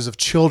images of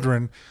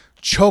children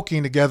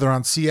choking together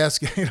on CS,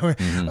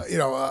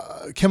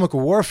 chemical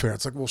warfare.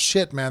 It's like, well,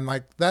 shit, man,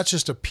 like that's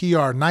just a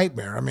PR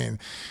nightmare.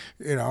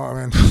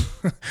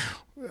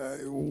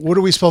 What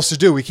are we supposed to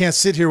do? We can't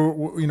sit here,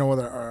 with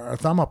our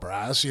thumb up our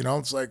ass.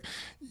 It's like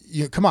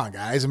come on,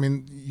 guys. I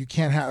mean, you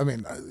can't have. I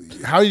mean,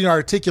 how do you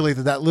articulate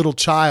that little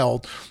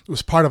child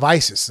was part of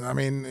ISIS? I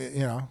mean,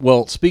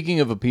 Well, speaking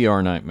of a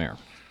PR nightmare,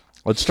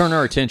 let's turn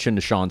our attention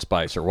to Sean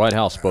Spicer, White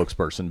House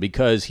spokesperson,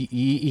 because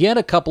he had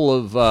a couple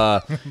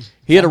of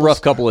he had a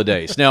rough couple of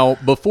days. Now,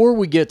 before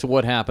we get to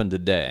what happened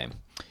today,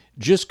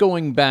 just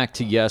going back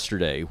to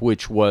yesterday,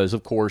 which was,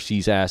 of course,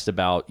 he's asked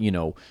about,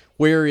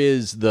 where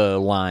is the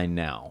line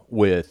now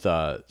with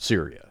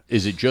Syria?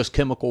 Is it just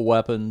chemical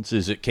weapons?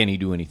 Can he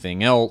do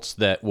anything else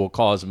that will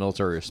cause a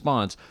military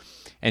response?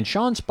 And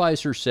Sean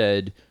Spicer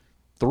said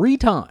 3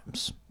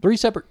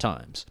 separate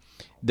times,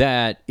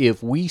 that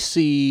if we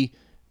see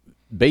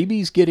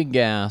babies getting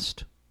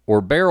gassed or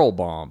barrel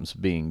bombs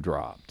being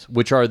dropped,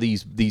 which are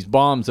these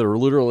bombs that are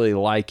literally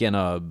like in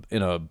a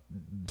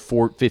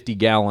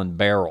 50-gallon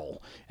barrel,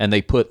 and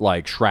they put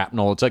like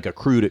shrapnel. It's like a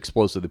crude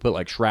explosive. They put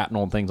like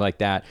shrapnel and things like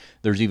that.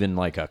 There's even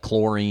like a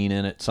chlorine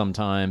in it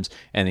sometimes,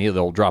 and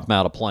they'll drop them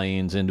out of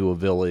planes into a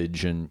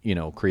village and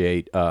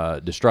create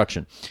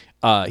destruction.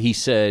 He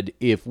said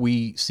if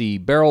we see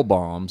barrel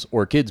bombs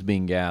or kids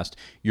being gassed,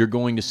 you're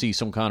going to see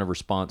some kind of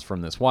response from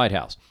this White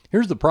House.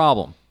 Here's the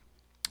problem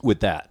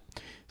with that.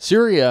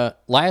 Syria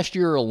last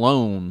year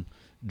alone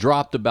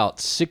dropped about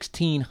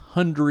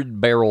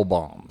 1,600 barrel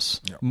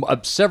bombs,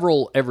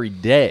 several every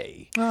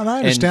day. Well, and I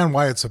understand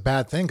why it's a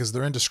bad thing, because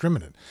they're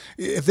indiscriminate.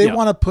 If they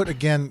want to put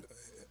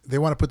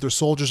their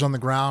soldiers on the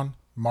ground,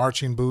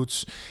 marching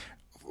boots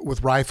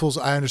with rifles,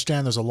 I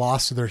understand there's a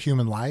loss to their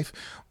human life,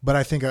 but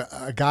I think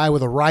a guy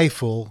with a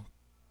rifle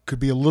could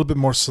be a little bit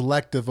more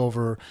selective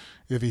over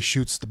if he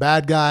shoots the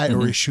bad guy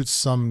or he shoots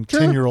some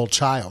 10-year-old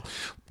child.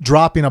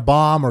 Dropping a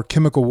bomb or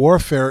chemical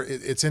warfare,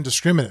 it's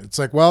indiscriminate. It's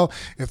like, well,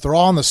 if they're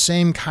all in the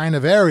same kind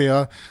of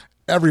area,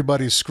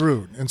 everybody's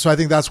screwed. And so I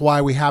think that's why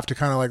we have to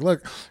kind of like,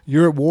 look,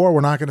 you're at war,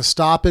 we're not going to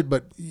stop it,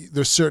 but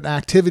there's certain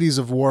activities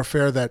of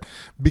warfare that,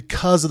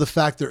 because of the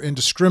fact they're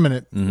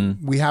indiscriminate,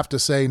 we have to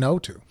say no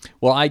to.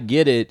 Well, I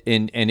get it,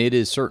 and it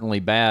is certainly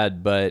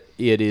bad, but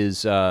it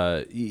is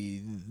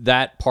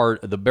that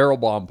part, the barrel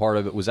bomb part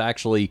of it, was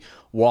actually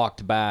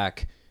walked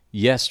back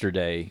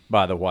yesterday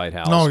by the White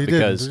House. No, you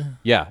didn't.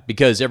 Yeah,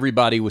 because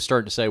everybody was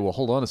starting to say, well,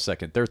 hold on a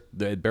second,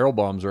 the barrel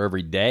bombs are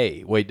every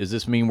day. Wait, does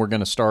this mean we're going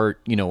to start,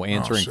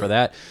 answering for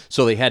that?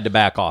 So they had to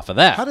back off of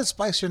that. How did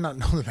Spicer not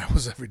know that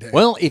was every day?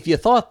 Well, if you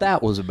thought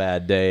that was a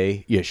bad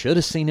day, you should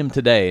have seen him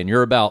today, and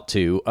you're about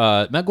to.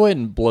 Now go ahead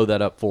and blow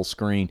that up full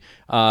screen.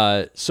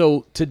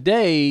 So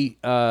today,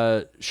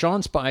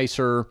 Sean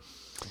Spicer,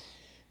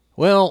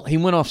 well, he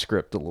went off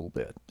script a little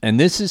bit, and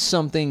this is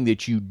something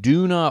that you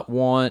do not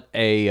want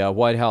a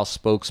White House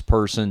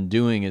spokesperson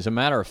doing. As a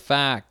matter of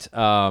fact,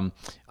 I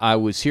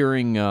was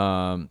hearing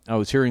Leon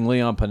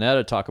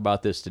Panetta talk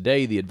about this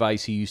today. The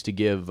advice he used to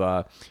give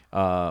Mike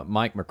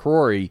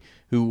McCrory,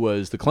 who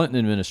was the Clinton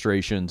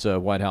administration's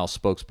White House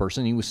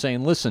spokesperson. He was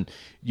saying, "Listen,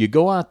 you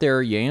go out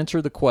there, you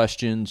answer the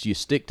questions, you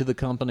stick to the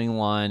company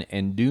line,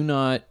 and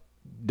don't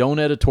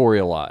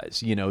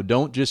editorialize.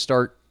 Don't just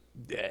start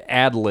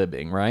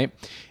ad-libbing, right?"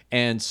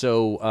 And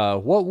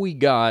so what we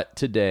got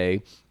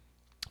today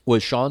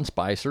was Sean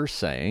Spicer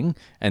saying,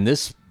 and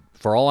this,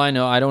 for all I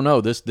know, I don't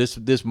know,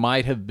 this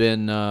might have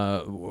been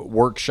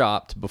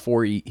workshopped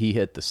before he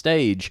hit the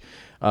stage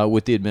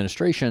with the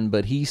administration,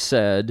 but he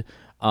said,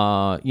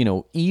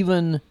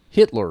 even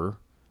Hitler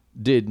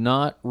did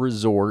not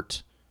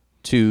resort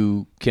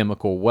to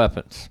chemical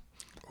weapens.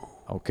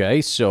 Okay,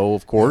 so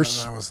of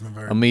course,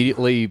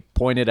 immediately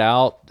pointed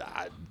out,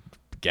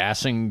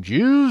 gassing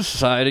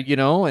Jews,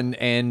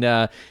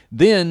 and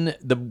then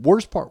the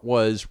worst part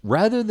was,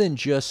 rather than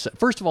just,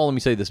 first of all, let me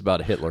say this about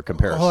a Hitler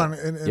comparison. Hold on,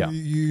 and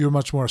you're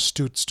much more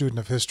astute student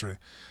of history.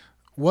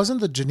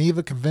 Wasn't the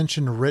Geneva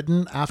Convention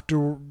written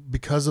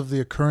because of the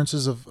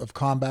occurrences of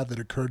combat that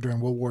occurred during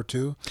World War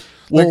II?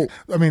 Well,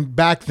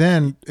 back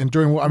then and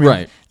during,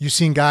 right. You've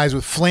seen guys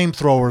with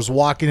flamethrowers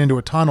walking into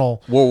a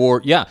tunnel. World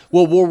War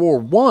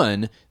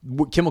I,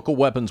 chemical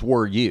weapons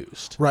were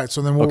used. Right,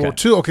 so then World War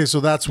II, okay, so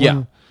that's when...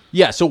 Yeah.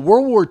 Yeah, so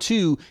World War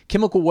II,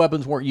 chemical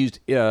weapons weren't used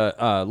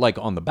like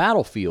on the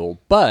battlefield,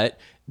 but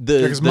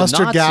because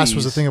mustard Nazis, gas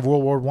was a thing of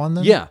World War I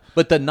then? Yeah,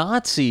 but the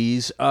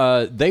Nazis,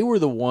 they were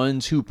the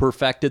ones who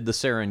perfected the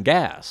sarin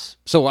gas.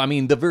 So,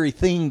 the very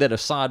thing that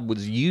Assad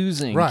was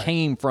using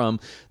came from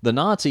the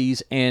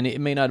Nazis, and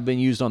it may not have been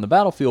used on the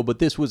battlefield, but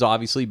this was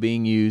obviously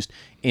being used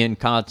in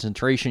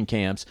concentration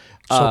camps.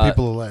 So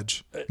people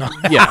allege.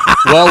 Yeah.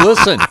 Well,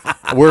 listen,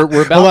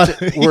 we're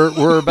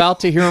about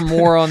to hear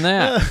more on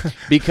that,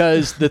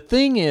 because the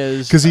thing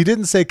is, because he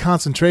didn't say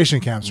concentration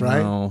camps,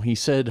 right? No, he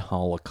said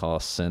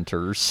Holocaust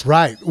centers.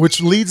 Right,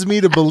 which leads me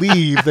to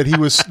believe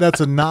that that's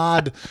a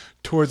nod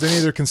towards any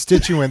of their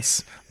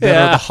constituents that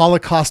are the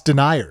Holocaust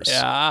deniers.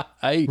 Yeah,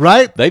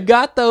 right? They've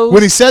got those.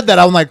 When he said that,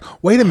 I'm like,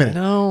 wait a minute.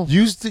 No,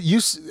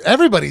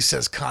 everybody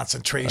says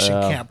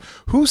concentration camp.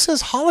 Who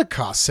says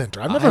Holocaust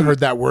center? I've never heard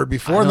that word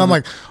before, and I'm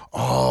like,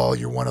 oh,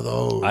 you're one of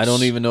those. I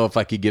don't even know if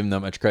I could give him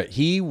that much credit.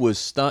 He was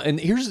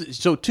stunned. And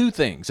so two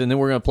things, and then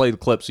we're going to play the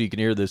clip so you can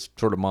hear this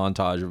sort of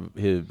montage of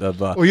his.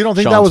 Well, you don't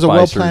think Sean that was a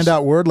well Spicer's planned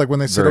out word? Like when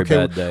they said,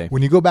 okay,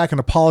 when you go back and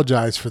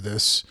apologize for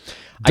this,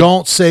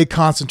 don't say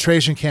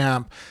concentration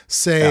camp,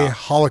 say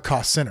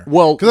Holocaust center.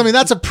 Well, because I mean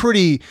that's a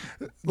pretty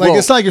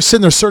it's not like you're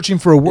sitting there searching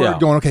for a word,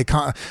 going, okay,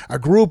 a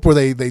group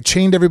where they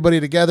chained everybody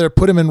together,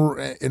 put them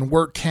in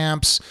work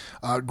camps,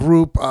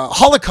 group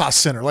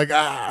Holocaust center. Like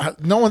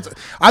no one's.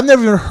 I've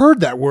never even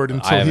heard that word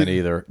until I haven't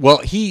either.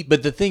 Well,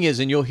 but the thing is,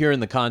 and you'll hear in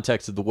the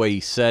context of the way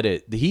he said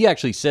it, he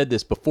actually said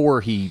this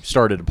before he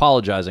started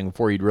apologizing,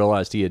 before he'd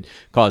realized he had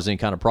caused any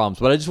kind of problems.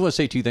 But I just want to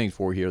say two things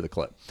before we hear the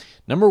clip.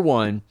 Number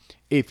one,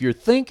 if you're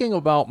thinking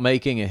about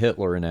making a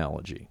Hitler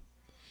analogy,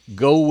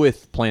 go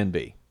with Plan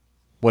B.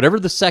 Whatever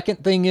the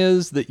second thing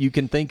is that you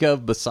can think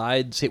of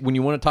besides when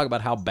you want to talk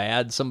about how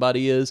bad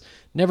somebody is,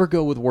 never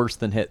go with worse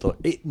than Hitler.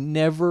 It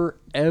never,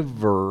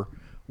 ever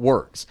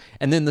works.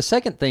 And then the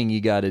second thing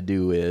you got to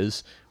do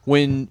is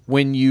when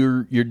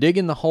you're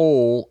digging the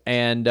hole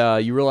and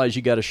you realize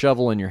you got a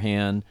shovel in your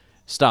hand,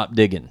 stop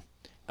digging.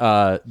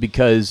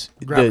 Because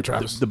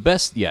the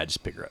best,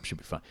 just pick her up, she'll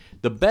be fine.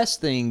 The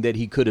best thing that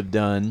he could have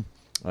done.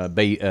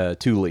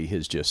 Thule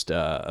has just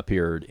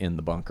appeared in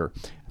the bunker.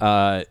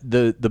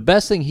 The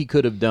best thing he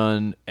could have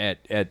done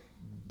at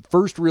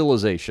first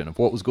realization of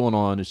what was going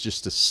on is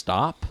just to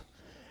stop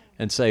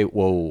and say,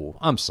 "Whoa,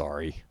 I'm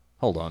sorry.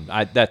 Hold on.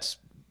 That's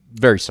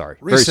very sorry.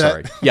 Reset. Very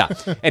sorry."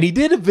 Yeah, and he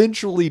did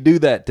eventually do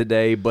that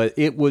today, but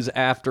it was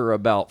after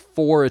about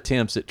 4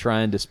 attempts at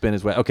trying to spin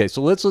his way. Okay,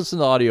 so let's listen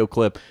to the audio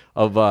clip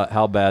of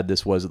how bad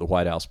this was at the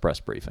White House press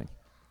briefing.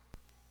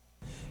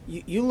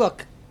 You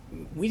look.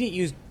 We didn't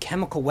use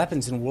chemical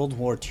weapons in World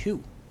War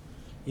II.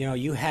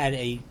 You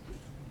had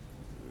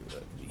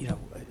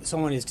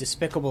someone as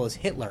despicable as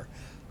Hitler,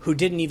 who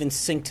didn't even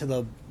sink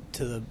to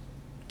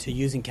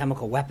using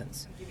chemical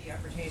weapons. I'll give you the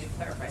opportunity to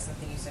clarify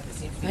something you said that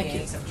seems to be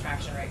gaining some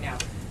traction right now.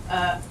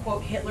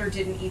 Quote, Hitler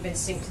didn't even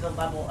sink to the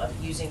level of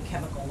using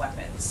chemical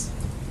weapons.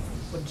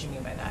 What did you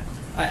mean by that?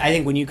 I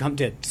think when you come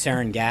to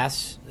sarin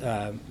gas,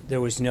 he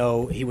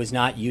was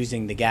not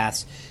using the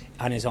gas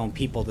on his own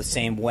people the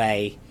same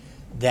way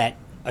that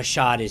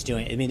Assad is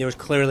doing. I mean, there was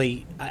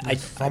clearly. I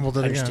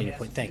understand your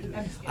point. Thank you.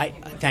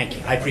 Thank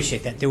you. I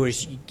appreciate that. There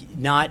was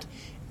not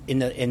in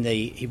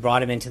the. He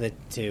brought him into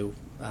the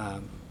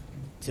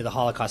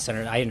Holocaust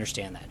Center. I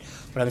understand that,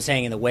 but I'm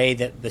saying in the way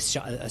that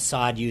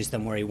Assad used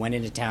them, where he went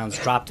into towns,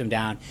 dropped them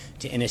down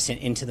to innocent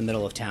into the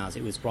middle of towns.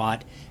 It was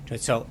brought to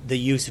it. So the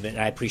use of it. And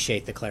I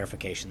appreciate the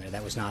clarification there.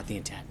 That was not the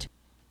intent.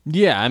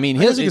 Yeah, I mean,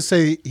 I guess you could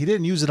say he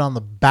didn't use it on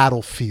the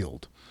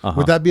battlefield.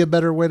 Would that be a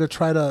better way to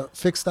try to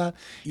fix that?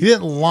 He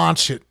didn't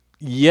launch it.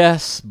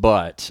 Yes,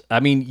 but I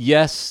mean,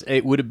 yes,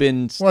 it would have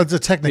been. Well, it's a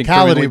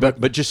technicality,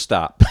 but just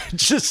stop.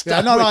 Just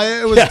stop. Yeah, no,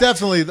 it was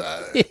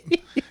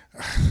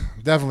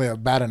definitely a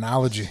bad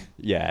analogy.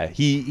 Yeah,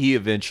 he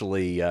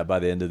eventually, by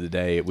the end of the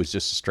day, it was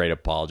just a straight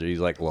apology. He's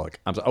like,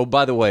 "Look,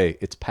 by the way,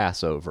 it's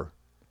Passover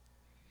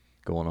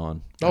going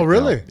on." Oh,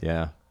 really?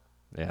 Now.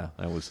 Yeah,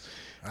 that was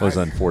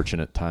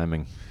unfortunate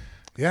timing.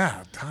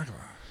 Yeah, talk about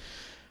it.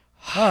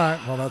 All right.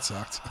 Well, that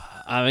sucked.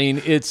 I mean,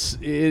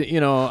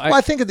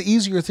 I think the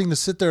easier thing to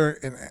sit there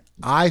and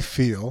I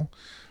feel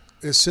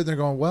is sitting there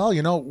going, well,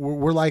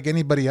 we're like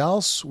anybody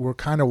else. We're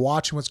kind of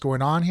watching what's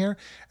going on here.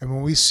 And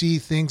when we see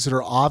things that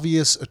are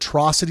obvious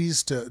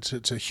atrocities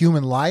to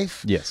human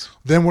life, yes,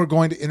 then we're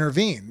going to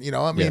intervene.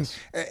 Yes.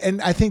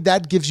 And I think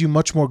that gives you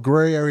much more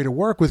gray area to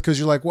work with because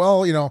you're like,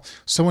 well,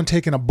 someone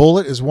taking a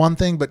bullet is one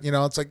thing, but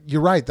it's like,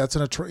 you're right. That's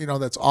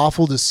that's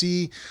awful to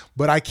see,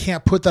 but I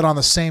can't put that on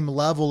the same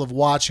level of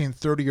watching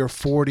 30 or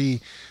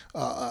 40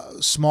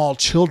 small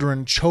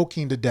children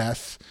choking to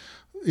death.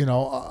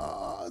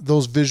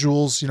 Those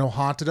visuals,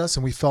 haunted us,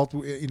 and we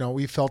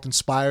felt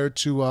inspired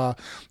to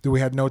that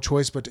we had no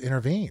choice but to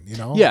intervene.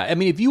 Yeah, I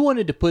mean, if you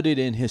wanted to put it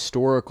in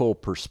historical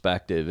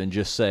perspective and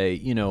just say,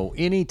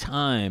 any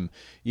time,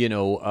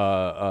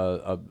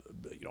 a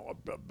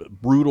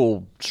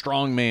brutal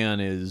strongman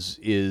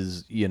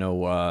is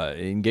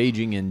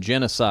engaging in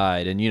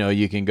genocide, and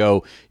you can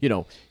go,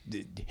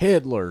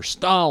 Hitler,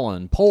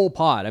 Stalin, Pol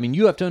Pot. I mean,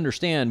 you have to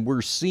understand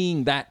we're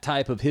seeing that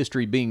type of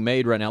history being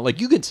made right now. Like,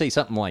 you could say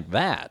something like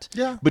that,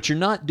 but you're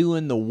not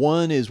doing the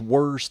one is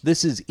worse.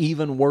 This is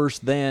even worse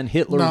than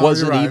Hitler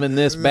wasn't even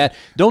this bad.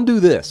 Don't do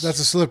this. That's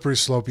a slippery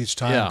slope each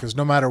time because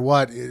no matter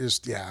what, it is.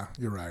 Yeah,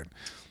 you're right.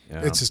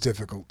 Yeah. It's just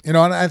difficult, and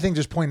I think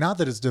just pointing out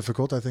that it's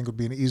difficult, I think would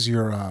be an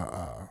easier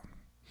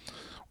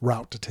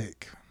route to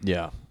take.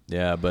 Yeah,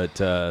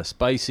 but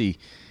Spicy,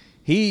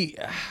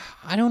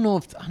 I don't know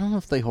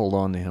if they hold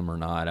on to him or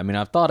not. I mean,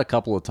 I've thought a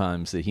couple of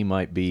times that he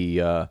might be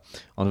on,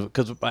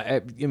 because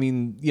I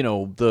mean,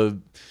 the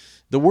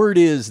word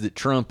is that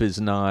Trump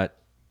is not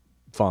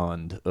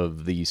fond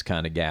of these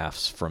kind of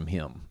gaffes from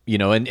him,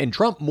 and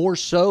Trump more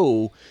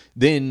so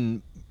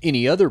than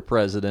any other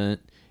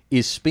president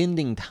is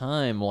spending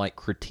time like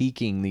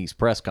critiquing these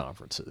press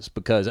conferences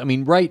because,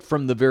 right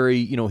from the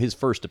very, his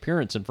first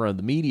appearance in front of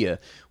the media,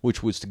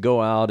 which was to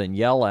go out and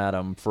yell at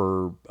him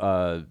for,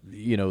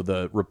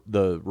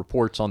 the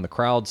reports on the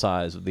crowd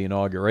size of the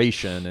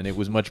inauguration, and it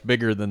was much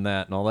bigger than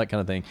that and all that kind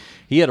of thing.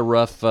 He had a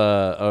rough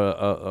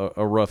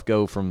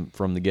go from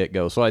the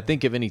get-go. So I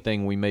think if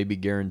anything, we may be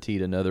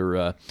guaranteed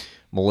another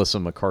Melissa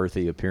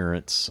McCarthy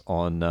appearance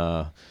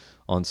on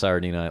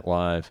Saturday Night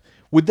Live.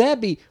 Would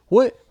that be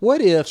what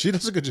if she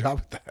does a good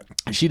job at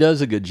that? She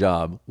does a good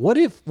job. What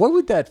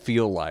would that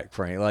feel like,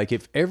 Frank? Like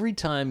if every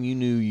time you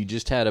knew you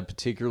just had a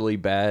particularly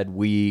bad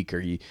week,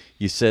 or you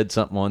said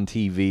something on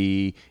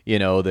TV,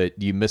 that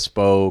you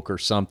misspoke or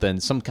something,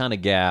 some kind of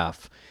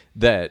gaffe,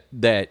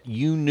 that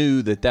you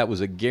knew that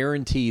was a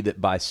guarantee that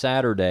by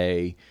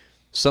Saturday,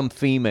 some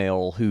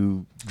female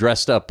who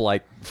dressed up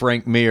like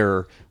Frank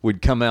Mir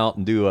would come out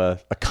and do a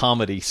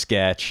comedy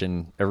sketch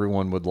and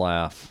everyone would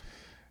laugh.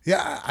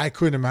 Yeah, I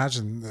couldn't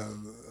imagine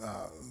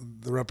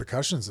the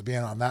repercussions of being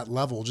on that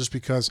level, just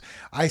because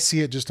I see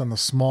it just on the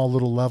small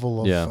little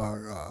level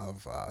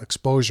of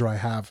exposure I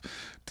have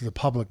to the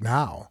public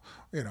now.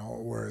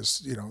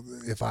 Whereas,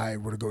 if I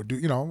were to go do,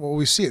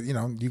 we see it,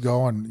 you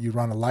go and you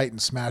run a light and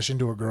smash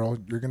into a girl,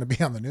 you're going to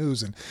be on the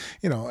news. And,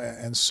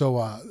 and so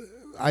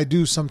I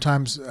do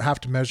sometimes have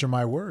to measure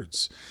my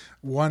words,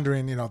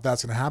 wondering, if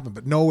that's going to happen,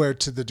 but nowhere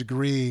to the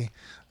degree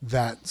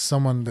that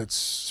someone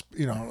that's,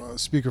 a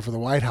speaker for the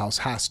White House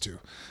has to.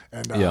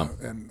 And,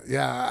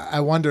 I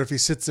wonder if he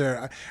sits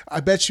there, I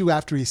bet you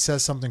after he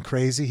says something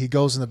crazy, he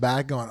goes in the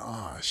back going,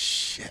 oh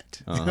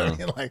shit. You know what I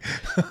mean? Like,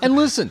 and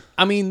listen,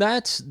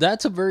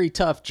 that's a very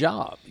tough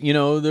job.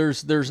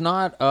 There's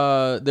not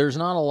a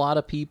lot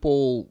of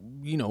people,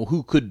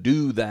 who could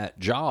do that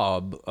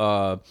job.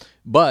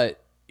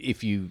 But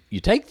if you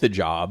take the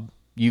job,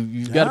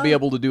 You've got to be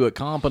able to do it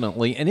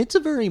competently, and it's a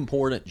very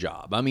important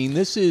job.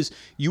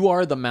 You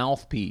are the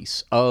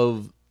mouthpiece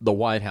of the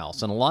White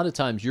House, and a lot of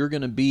times you're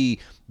going to be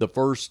the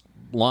first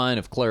line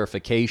of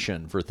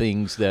clarification for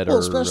things that are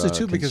especially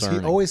too because he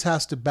always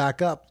has to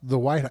back up the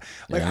White House.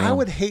 Like I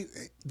would hate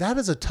that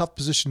is a tough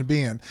position to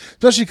be in,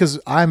 especially because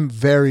I'm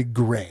very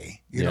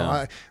gray.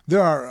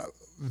 There are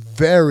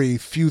very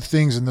few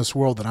things in this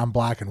world that I'm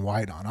black and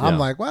white on. I'm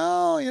like,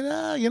 well,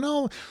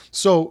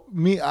 So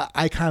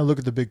I kind of look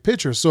at the big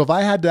picture. So if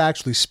I had to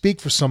actually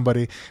speak for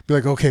somebody, be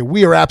like, okay,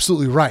 we are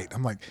absolutely right.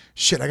 I'm like,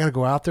 shit, I got to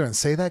go out there and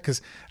say that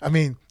because, I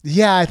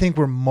think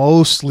we're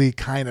mostly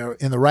kind of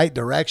in the right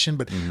direction,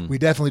 but we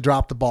definitely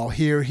dropped the ball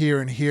here, here,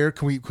 and here.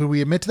 Could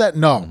we admit to that?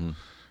 No. Mm-hmm.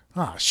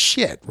 Oh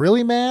shit!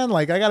 Really, man?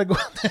 Like I gotta go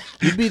out there.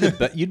 You'd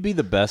be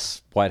the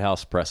best White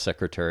House press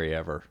secretary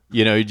ever.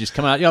 You just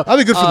come out. I'd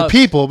be good for the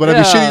people, but I'd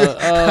be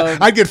shitty.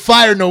 I'd get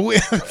fired.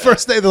 The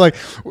first day, they're like,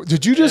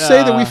 "Did you just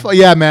say that we?"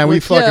 Yeah, man,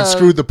 we fucking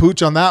screwed the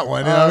pooch on that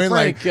one. You know what I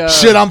mean? Frank,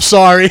 shit. I'm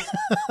sorry.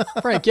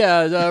 Frank,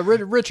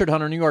 Richard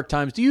Hunter, New York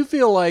Times. Do you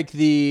feel like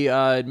the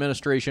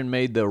administration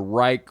made the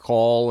right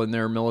call in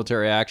their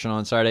military action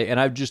on Saturday? And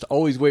I just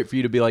always wait for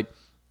you to be like,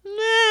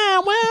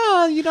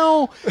 well,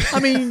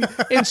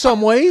 in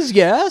some ways,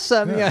 yes.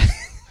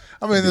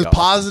 There's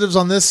positives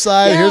on this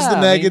side. Here's the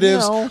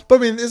negatives.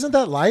 But isn't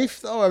that life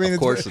though? Of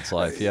course it's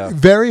life. Yeah.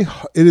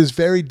 It is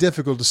very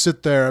difficult to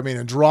sit there.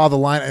 And draw the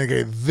line and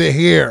go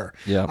here.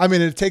 Yeah.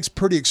 It takes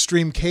pretty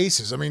extreme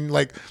cases.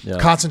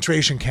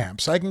 Concentration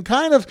camps. I can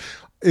kind of.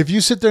 If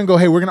you sit there and go,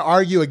 hey, we're going to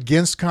argue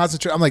against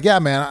concentration, I'm like, yeah,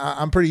 man,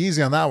 I'm pretty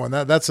easy on that one.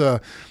 That's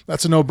a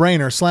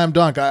no-brainer, slam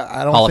dunk.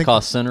 I don't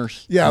Holocaust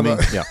centers. Yeah,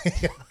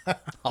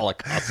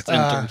 Holocaust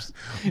centers.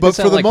 But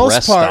for the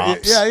most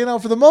part,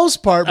 for the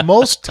most part,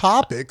 most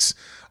topics,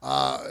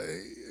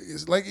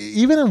 like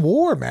even in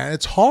war, man,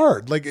 it's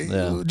hard.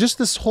 Just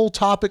this whole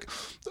topic.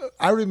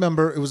 I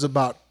remember it was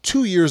about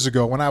 2 years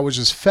ago when I was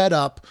just fed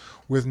up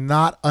with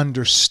not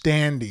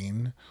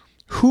understanding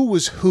who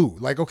was who.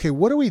 Like, okay,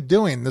 what are we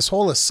doing? This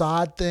whole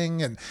Assad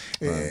thing and,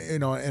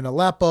 in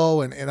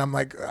Aleppo. And I'm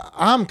like,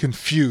 I'm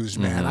confused,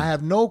 man. I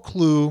have no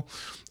clue.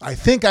 I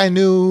think I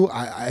knew.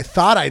 I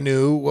thought I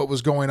knew what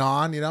was going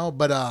on,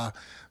 But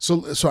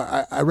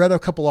so I read a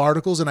couple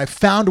articles and I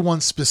found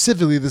one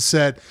specifically that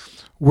said,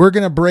 we're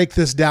going to break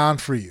this down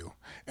for you.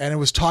 And it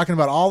was talking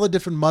about all the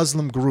different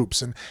Muslim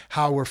groups and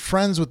how we're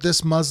friends with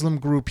this Muslim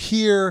group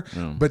here,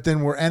 but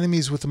then we're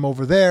enemies with them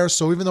over there.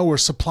 So even though we're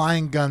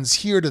supplying guns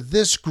here to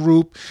this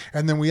group,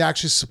 and then we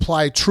actually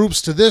supply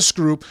troops to this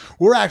group,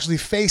 we're actually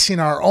facing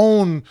our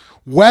own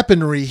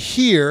weaponry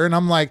here. And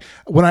I'm like,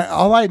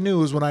 all I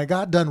knew is when I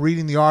got done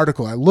reading the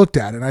article, I looked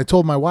at it and I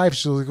told my wife,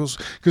 she goes,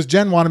 because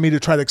Jen wanted me to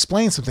try to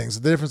explain some things,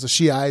 the difference of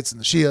Shiites and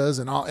the Shias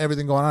and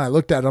everything going on. I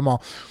looked at it, I'm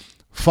all,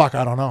 fuck,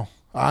 I don't know.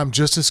 I'm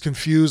just as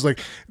confused.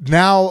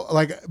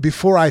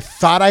 Before I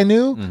thought I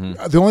knew,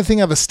 the only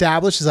thing I've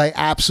established is I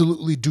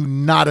absolutely do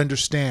not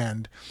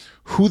understand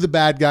who the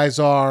bad guys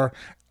are,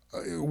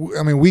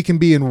 I mean, we can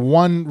be in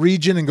one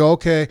region and go,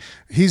 okay,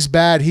 he's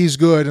bad, he's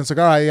good. And it's like,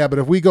 all right, yeah, but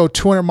if we go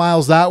 200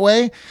 miles that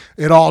way,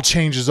 it all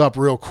changes up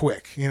real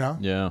quick, you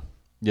know?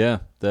 Yeah,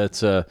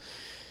 that's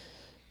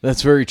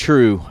very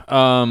true.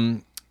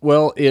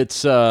 Well,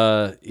 it's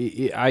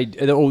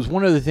it was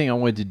one other thing I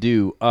wanted to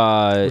do.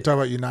 We're talking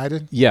about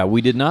United? Yeah,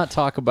 we did not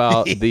talk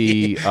about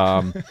the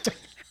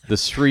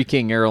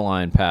streaking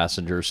airline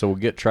passenger, so we'll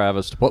get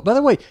Travis to put. By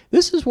the way,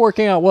 this is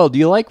working out well. Do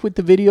you like with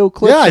the video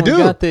clips? Yeah, I do.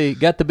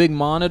 Got the big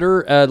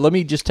monitor. Let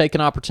me just take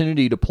an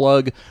opportunity to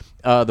plug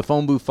the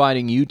Phone Booth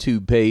Fighting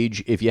YouTube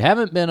page. If you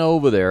haven't been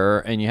over there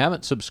and you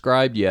haven't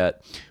subscribed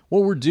yet,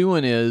 what we're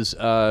doing is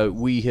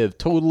we have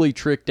totally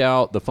tricked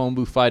out the Phone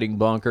Booth Fighting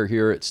bunker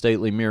here at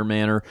Stately Mere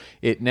Manor.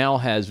 It now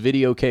has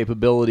video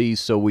capabilities,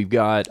 so we've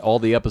got all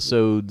the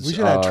episodes. We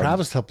should have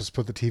Travis help us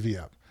put the TV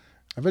up.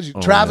 I bet you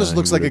Travis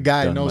looks like a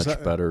guy who knows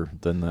much better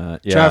than that.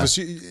 Yeah. Travis,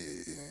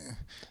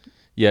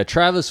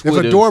 Travis. If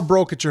a door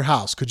broke at your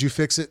house, could you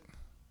fix it?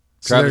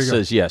 Travis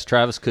says yes.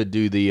 Travis could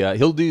do the.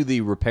 He'll do the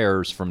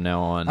repairs from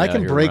now on. I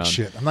can break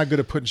shit. I'm not good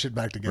at putting shit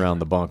back together. Around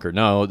the bunker.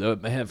 No,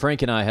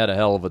 Frank and I had a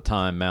hell of a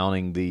time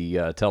mounting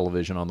the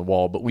television on the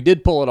wall, but we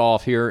did pull it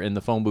off here in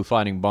the Phone Booth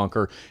Fighting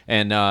bunker.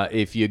 And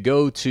if you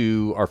go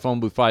to our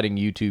Phone Booth Fighting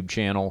YouTube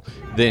channel,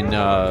 then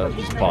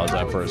just pause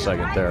that for a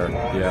second there.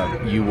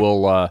 Yeah, you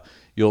will.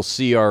 You'll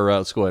see our.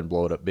 Let's go ahead and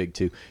blow it up big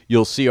too.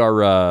 You'll see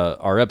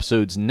our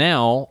episodes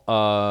now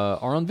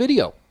are on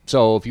video.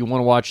 So if you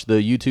want to watch the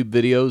YouTube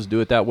videos, do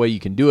it that way. You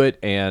can do it,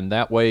 and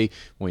that way,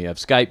 when you have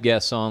Skype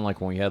guests on,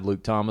 like when we had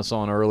Luke Thomas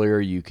on earlier,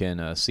 you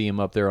can see him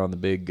up there on the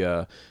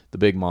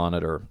big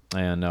monitor.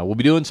 And we'll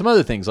be doing some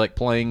other things like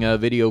playing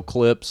video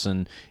clips.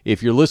 And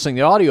if you're listening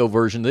to the audio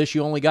version of this,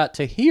 you only got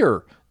to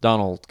hear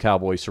Donald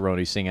Cowboy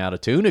Cerrone sing out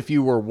of tune. If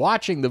you were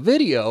watching the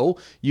video,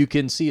 you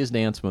can see his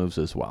dance moves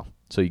as well.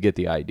 So you get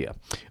the idea.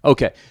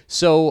 Okay,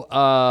 so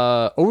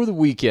over the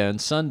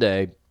weekend,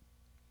 Sunday,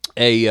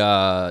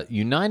 a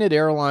United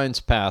Airlines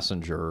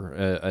passenger,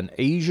 an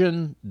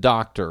Asian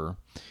doctor,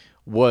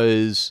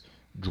 was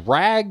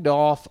dragged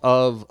off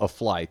of a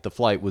flight. The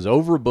flight was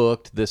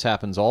overbooked. This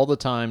happens all the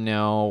time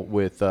now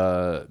with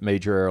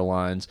major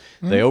airlines.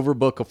 They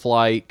overbook a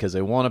flight because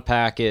they want to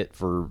pack it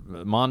for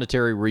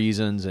monetary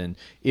reasons, and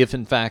if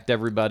in fact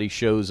everybody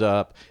shows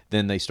up,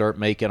 then they start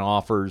making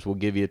offers. We'll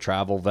give you a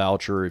travel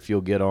voucher if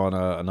you'll get on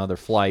another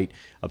flight.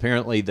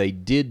 Apparently they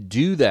did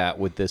do that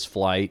with this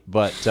flight,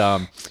 but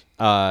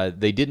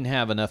they didn't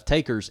have enough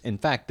takers. In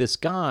fact, this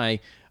guy,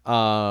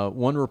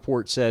 one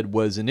report said,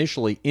 was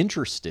initially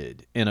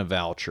interested in a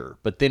voucher,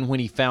 but then when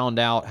he found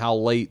out how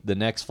late the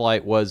next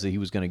flight was that he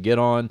was going to get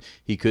on,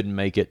 he couldn't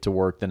make it to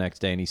work the next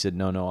day, and he said,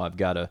 no, I've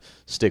got to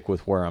stick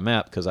with where I'm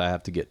at because I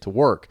have to get to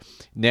work.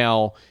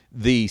 Now,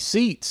 the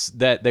seats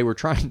that they were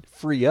trying to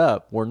free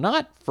up were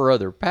not for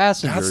other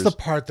passengers. That's the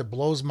part that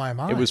blows my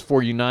mind. It was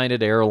for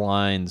United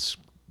Airlines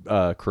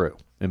crew,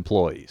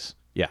 employees.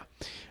 Yeah.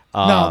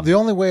 Now, the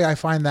only way I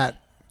find that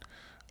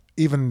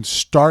even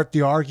start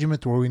the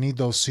argument where we need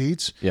those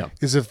seats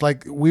is if,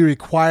 like, we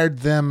required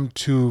them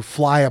to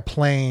fly a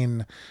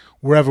plane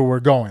wherever we're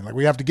going. Like,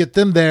 we have to get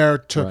them there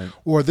to,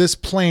 or this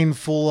plane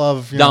full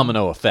of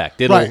domino effect.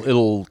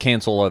 It'll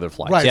cancel other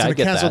flights. Right, yeah, it's I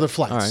get cancel that. other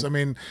flights. Right. I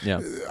mean,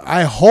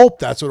 I hope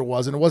that's what it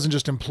was, and it wasn't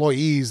just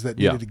employees that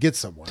needed to get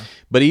somewhere.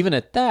 But even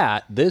at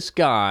that, this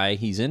guy,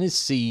 he's in his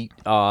seat.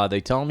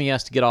 They tell him he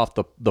has to get off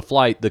the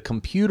flight. The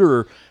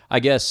computer,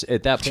 I guess,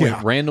 at that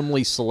point,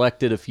 randomly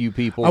selected a few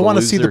people. I want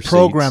to see the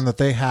program seats that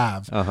they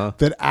have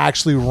that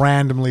actually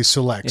randomly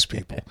selects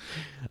people.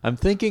 I'm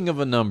thinking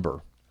of a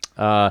number.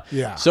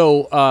 Yeah.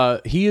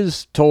 So he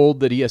is told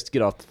that he has to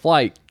get off the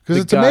flight. Because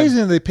it's amazing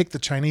that they picked the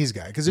Chinese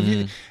guy. Because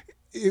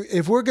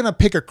if we're going to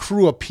pick a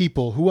crew of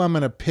people, who I'm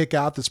going to pick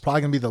out that's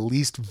probably going to be the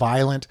least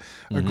violent,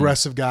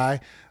 aggressive guy,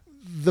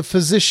 the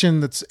physician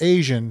that's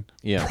Asian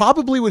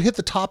probably would hit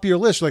the top of your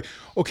list. Like,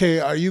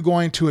 okay, are you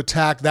going to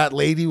attack that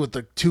lady with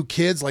the 2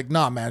 kids? Like,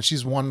 nah, man,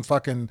 she's one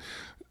fucking...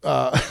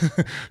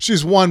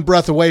 she's one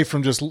breath away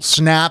from just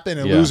snapping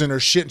and losing her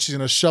shit, and she's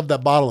gonna shove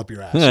that bottle up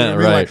your ass. You know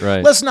what I mean?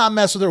 Right. Let's not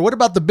mess with her. What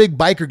about the big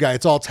biker guy?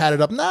 It's all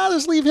tatted up. Nah,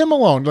 just leave him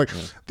alone. Like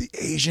the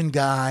Asian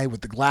guy with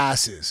the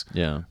glasses.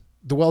 Yeah.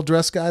 The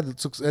well-dressed guy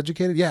that looks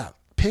educated. Yeah.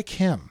 Pick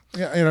him.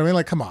 Yeah, you know what I mean?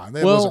 Like, come on.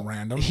 That wasn't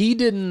random. He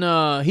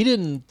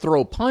didn't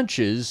throw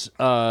punches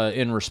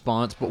in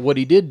response, but what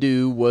he did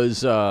do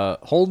was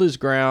hold his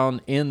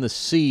ground in the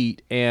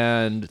seat,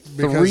 and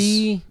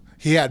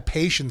he had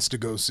patients to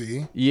go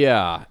see.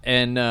 Yeah,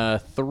 and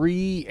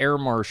 3 air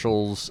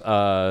marshals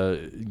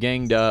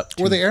ganged up.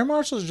 Were they air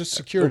marshals or just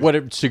security?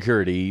 Whatever,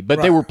 security,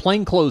 but they were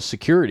plainclothes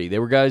security. They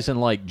were guys in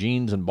like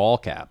jeans and ball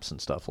caps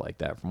and stuff like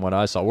that, from what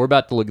I saw. We're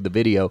about to look at the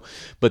video,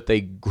 but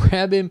they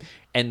grab him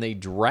and they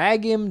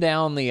drag him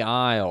down the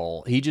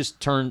aisle. He just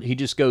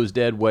goes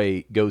dead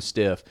weight, goes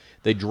stiff.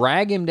 They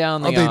drag him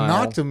down the aisle. They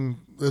knocked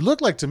him. It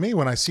looked like to me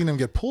when I seen him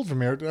get pulled from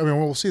here. I mean,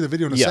 we'll see the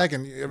video in a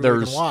second.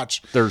 Everybody can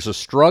watch. There's a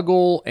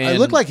struggle. And it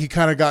looked like he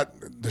kind of got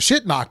the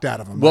shit knocked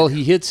out of him. Well,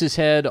 he hits his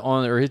head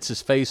or hits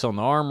his face on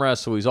the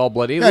armrest, so he's all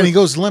bloody. And he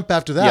goes limp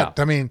after that.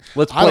 Yeah. I mean,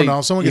 I don't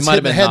know. Someone gets hit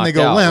in the head and they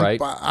go limp. Right?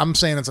 I'm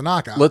saying it's a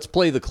knockout. Let's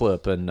play the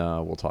clip and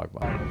we'll talk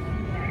about it.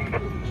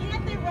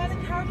 Can't they run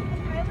a car with the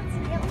pilots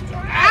and yell at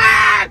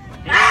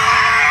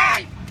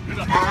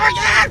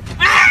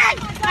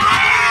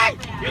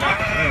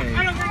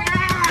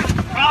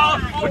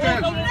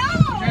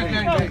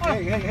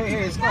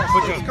Hey,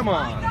 come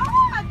on.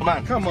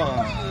 Come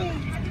on.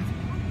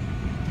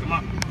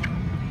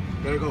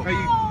 There you go.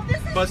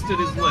 Busted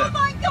his lip. Oh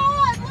my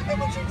God, look at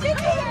what you did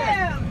to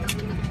him.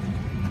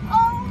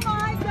 Oh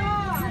my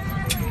God.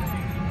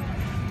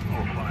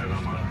 Oh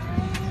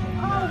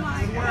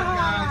my Good work,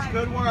 God. guys.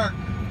 Good work.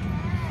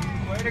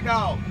 Way to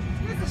go.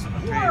 This is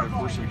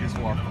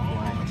horrible.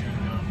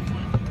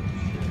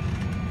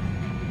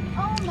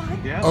 Oh my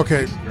God.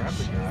 Okay,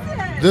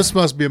 this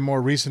must be a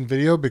more recent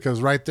video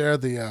because right there,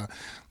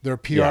 their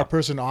PR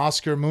person,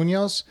 Oscar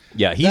Munoz.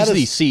 Yeah, he's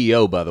the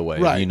CEO, by the way,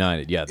 of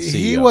United. Yeah, the CEO.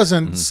 He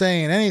wasn't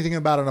saying anything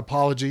about an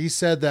apology. He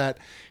said that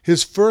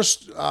his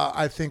first,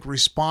 I think,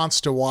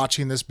 response to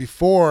watching this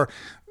before,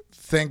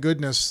 thank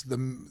goodness,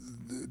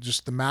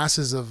 just the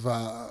masses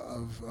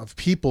of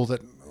people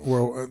that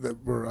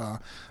were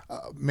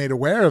made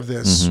aware of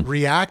this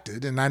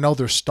reacted, and I know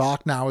their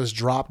stock now has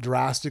dropped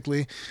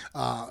drastically.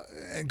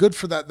 And good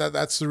for that.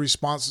 That's the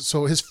response.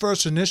 So his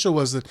first initial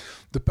was that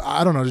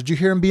I don't know. Did you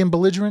hear him being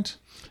belligerent?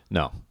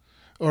 No.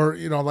 Or,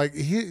 like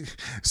he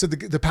said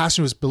the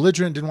passenger was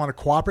belligerent, didn't want to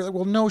cooperate. Like,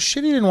 well, no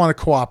shit, he didn't want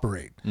to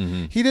cooperate.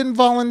 He didn't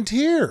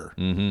volunteer.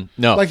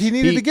 No. Like he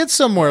needed to get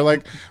somewhere.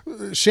 Like,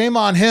 shame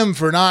on him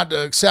for not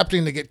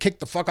accepting to get kicked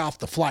the fuck off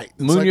the flight.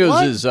 It's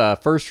Munoz's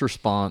first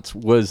response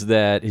was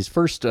that his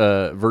first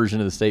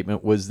version of the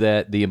statement was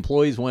that the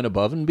employees went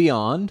above and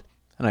beyond.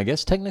 And I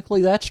guess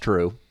technically that's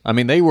true. I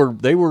mean, they were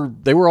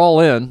all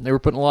in. They were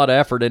putting a lot of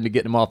effort into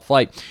getting him off the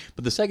flight.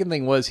 But the second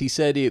thing was he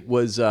said it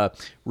was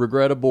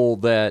regrettable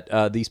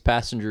that these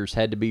passengers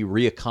had to be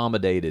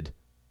reaccommodated.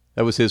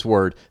 That was his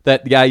word.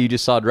 That guy you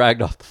just saw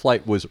dragged off the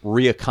flight was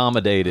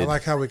reaccommodated. I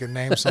like how we can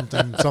name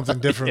something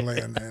differently,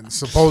 and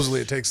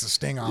supposedly it takes the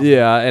sting off.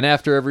 Yeah, and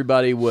after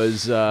everybody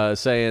was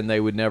saying they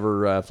would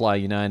never fly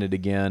United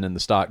again, and the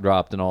stock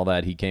dropped and all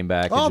that, he came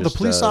back. Oh, and just, the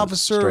police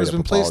officer has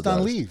been placed on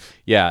apologized. leave.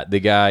 Yeah,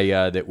 the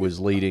guy that was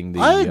leading the.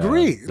 I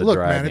agree. The Look,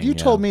 dragging, man, if you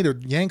told me to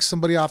yank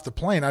somebody off the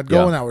plane, I'd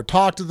go and I would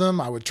talk to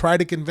them. I would try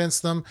to convince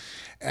them,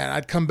 and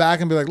I'd come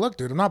back and be like, "Look,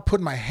 dude, I'm not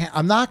putting my hand.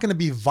 I'm not going to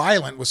be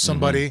violent with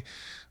somebody."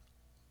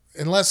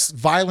 Unless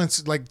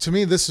violence, like, to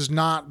me, this is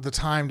not the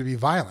time to be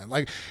violent.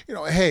 Like,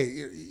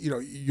 hey,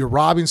 you're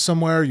robbing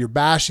somewhere, you're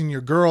bashing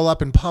your girl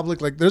up in public.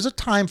 Like, there's a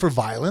time for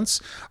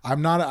violence.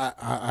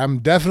 I'm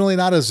definitely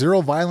not a zero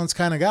violence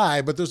kind of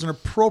guy, but there's an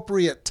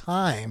appropriate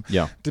time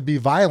to be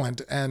violent.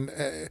 And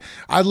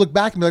I'd look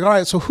back and be like, all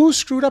right, so who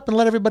screwed up and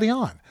let everybody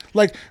on?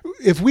 Like,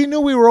 if we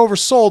knew we were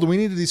oversold and we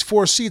needed these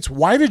 4 seats,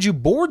 why did you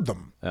board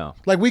them? Yeah.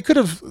 Like,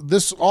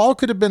 this all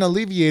could have been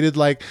alleviated,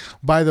 like,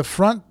 by the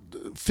front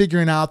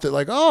figuring out that,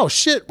 like, oh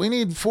shit, we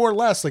need 4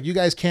 less. Like, you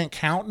guys can't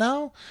count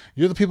now.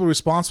 You're the people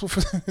responsible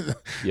for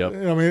that. Yep.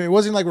 I mean, it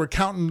wasn't like we're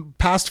counting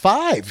past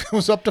 5. It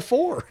was up to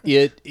 4.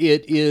 It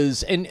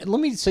is, and let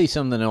me say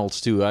something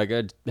else too. I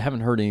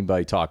haven't heard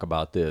anybody talk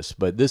about this,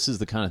 but this is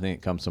the kind of thing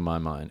that comes to my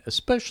mind,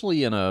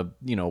 especially in a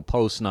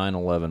post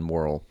 9/11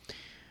 world.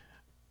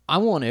 I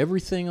want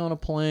everything on a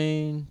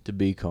plane to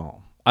be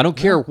calm. I don't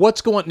care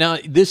what's going. Now,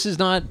 this is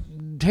not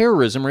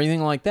terrorism or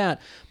anything like that,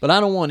 but I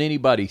don't want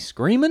anybody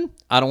screaming.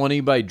 I don't want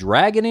anybody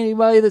dragging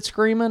anybody that's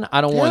screaming.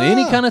 I don't want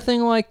any kind of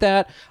thing like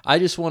that. I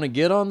just want to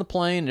get on the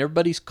plane and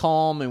everybody's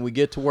calm and we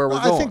get to where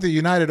we're going. I think that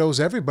United owes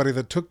everybody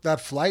that took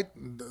that flight,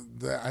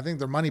 I think,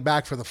 their money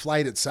back for the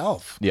flight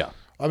itself. Yeah.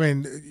 I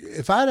mean,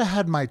 if I'd have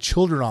had my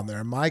children on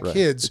there, my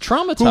kids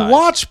traumatized, who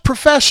watch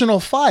professional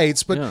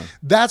fights, but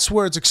that's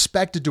where it's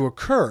expected to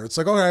occur. It's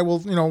like, all right,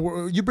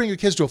 well, you bring your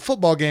kids to a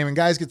football game and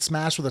guys get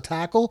smashed with a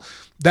tackle,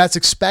 that's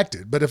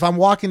expected. But if I'm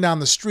walking down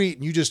the street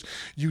and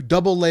you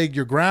double leg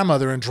your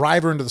grandmother and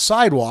drive her into the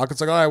sidewalk, it's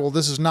like, all right, well,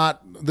 this is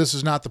not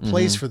the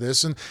place for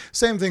this. And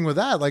same thing with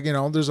that. Like,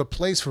 there's a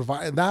place for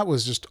violence. That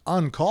was just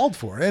uncalled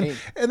for. And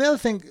the other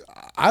thing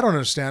I don't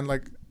understand,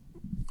 like,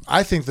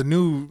 I think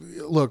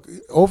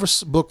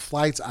overbooked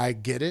flights, I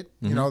get it.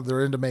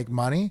 They're in to make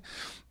money.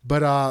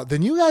 But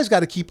then you guys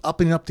got to keep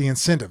upping up the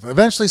incentive.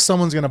 Eventually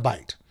someone's going to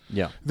bite.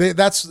 Yeah.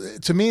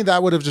 To me,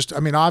 that would have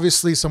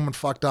obviously someone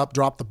fucked up,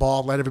 dropped the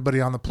ball, let everybody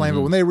on the plane.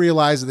 But when they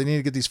realized that they needed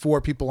to get these 4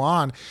 people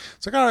on,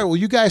 it's like, all right, well,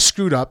 you guys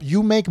screwed up.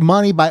 You make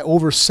money by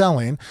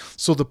overselling.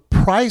 So the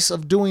price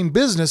of doing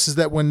business is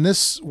that when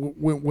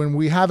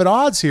we have at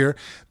odds here,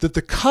 that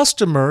the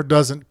customer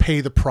doesn't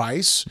pay the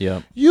price.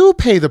 Yeah. You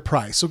pay the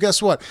price. So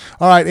guess what?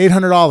 All right,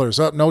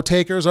 $800. No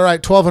takers. All right,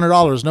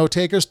 $1,200. No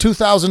takers.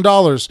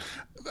 $2,000.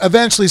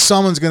 eventually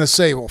someone's going to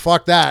say, well,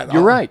 fuck that.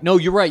 You're right. No,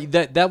 you're right.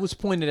 That was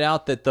pointed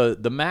out that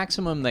the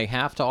maximum they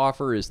have to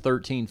offer is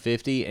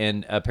 $1,350,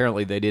 and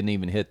apparently they didn't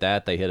even hit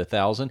that. They hit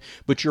 $1,000.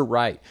 But you're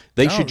right.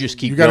 They should just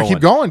keep going. You got to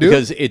keep going, dude.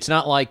 Because it's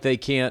not like they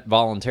can't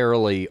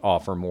voluntarily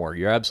offer more.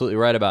 You're absolutely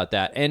right about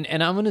that. And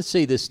I'm going to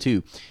say this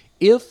too.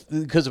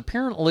 Because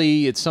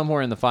apparently it's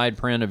somewhere in the fine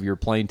print of your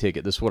plane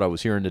ticket, this is what I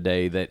was hearing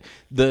today, that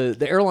the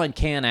airline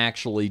can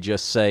actually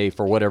just say,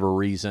 for whatever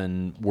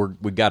reason,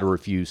 we've got to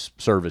refuse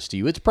service to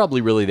you. It's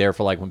probably really there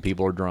for like when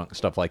people are drunk and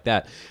stuff like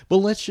that. But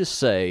let's just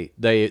say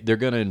they're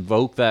going to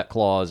invoke that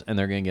clause and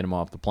they're going to get them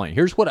off the plane.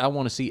 Here's what I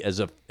want to see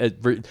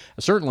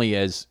certainly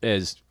as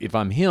if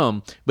I'm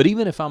him, but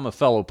even if I'm a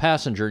fellow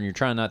passenger and you're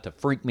trying not to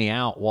freak me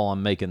out while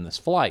I'm making this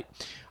flight,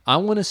 I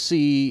want to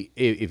see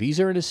if he's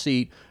there in his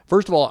seat.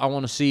 First of all, I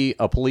want to see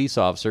a police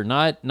officer,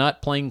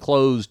 not plain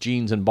clothes,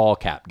 jeans, and ball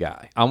cap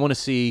guy. I want to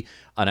see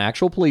an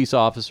actual police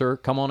officer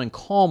come on and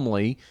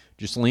calmly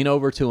just lean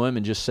over to him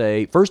and just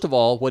say, first of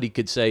all, what he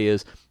could say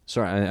is,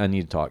 sorry, I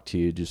need to talk to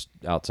you just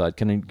outside.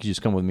 Can you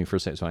just come with me for a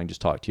second so I can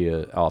just talk to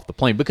you off the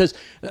plane? Because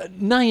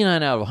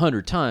 99 out of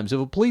 100 times, if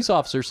a police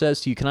officer says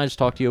to you, can I just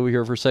talk to you over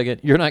here for a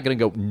second? You're not going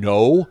to go,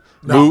 no,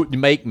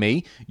 make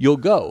me. You'll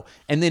go.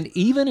 And then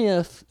even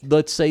if,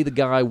 let's say the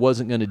guy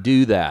wasn't going to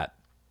do that,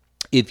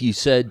 if you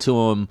said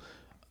to him,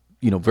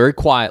 very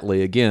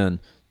quietly, again,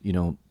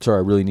 sorry,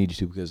 I really need you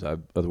to because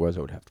otherwise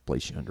I would have to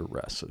place you under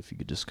arrest. So if you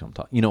could just come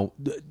talk,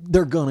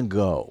 they're going to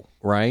go,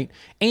 right?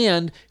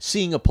 And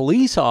seeing a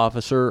police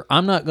officer,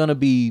 I'm not going to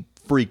be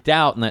freaked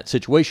out in that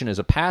situation as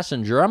a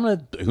passenger.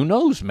 Who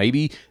knows,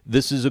 maybe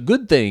this is a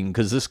good thing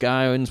because this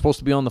guy isn't supposed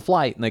to be on the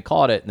flight and they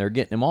caught it and they're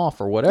getting him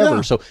off or whatever.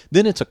 Yeah. So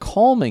then it's a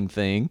calming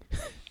thing.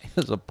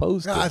 As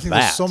opposed to I think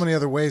that. There's so many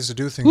other ways to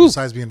do things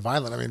besides being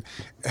violent. I mean,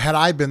 had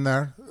I been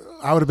there,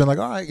 I would have been like,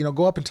 all right,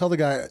 go up and tell the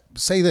guy,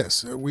 say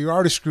this. We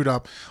already screwed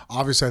up.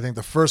 Obviously, I think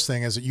the first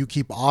thing is that you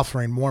keep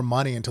offering more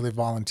money until they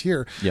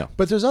volunteer. Yeah.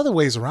 But there's other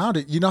ways around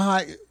it. You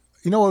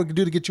know what we can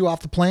do to get you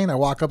off the plane? I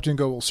walk up to you and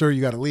go, well, sir, you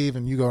got to leave.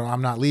 And you go,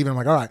 I'm not leaving. I'm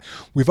like, all right,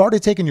 we've already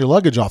taken your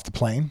luggage off the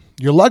plane.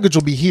 Your luggage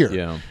will be here.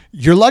 Yeah.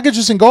 Your luggage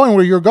isn't going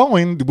where you're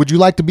going. Would you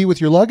like to be with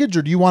your luggage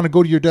or do you want to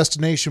go to your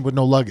destination with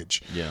no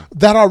luggage? Yeah.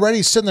 That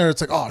already sitting there, it's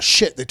like, oh,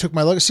 shit, they took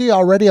my luggage. See,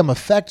 already I'm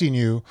affecting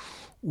you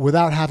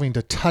without having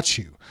to touch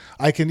you.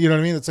 I can, you know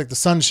what I mean? It's like the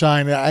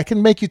sunshine. I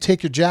can make you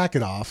take your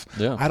jacket off.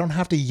 Yeah. I don't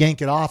have to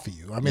yank it off of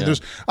you. I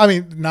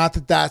mean, not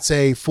that that's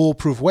a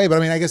foolproof way,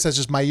 but I guess that's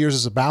just my years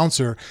as a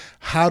bouncer.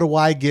 How do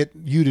I get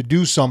you to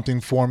do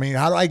something for me?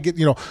 How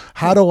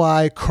do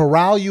I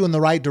corral you in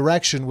the right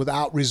direction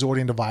without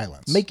resorting to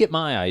violence? Make it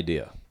my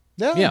idea.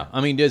 Yeah.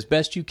 As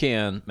best you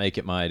can, make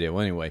it my idea.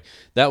 Well, anyway,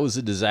 that was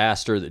a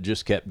disaster that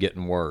just kept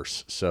getting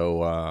worse.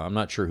 So I'm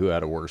not sure who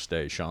had a worse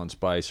day, Sean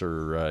Spice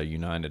or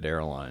United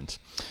Airlines.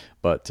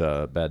 But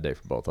bad day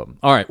for both of them.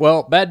 All right,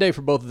 well, bad day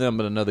for both of them,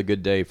 but another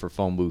good day for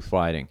phone booth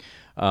fighting.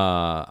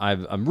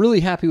 I'm really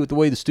happy with the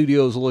way the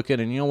studio's looking,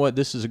 and you know what?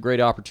 This is a great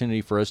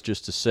opportunity for us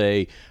just to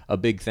say a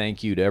big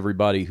thank you to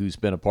everybody who's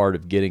been a part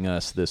of getting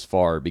us this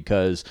far,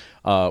 because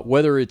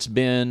whether it's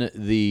been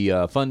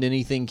the Fund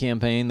Anything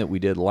campaign that we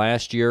did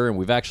last year, and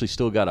we've actually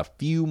still got a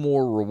few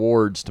more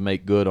rewards to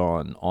make good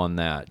on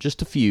that,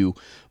 just a few.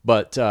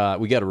 But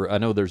we got to. I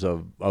know there's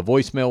a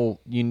voicemail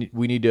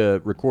we need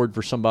to record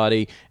for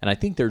somebody, and I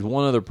think there's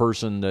one other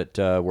person that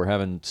we're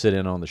having sit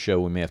in on the show.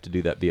 We may have to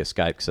do that via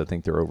Skype because I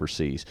think they're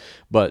overseas.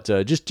 But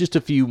just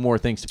a few more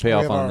things to pay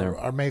off on there.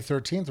 Our May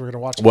 13th, we're going to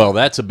watch. Well,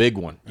 that's a big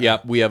one. Yeah,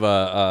 we have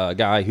a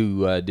guy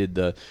who did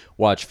the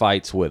watch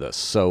fights with us,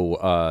 so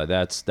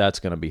that's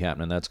going to be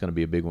happening. That's going to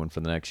be a big one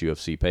for the next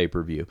UFC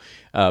pay-per-view.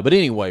 But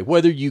anyway,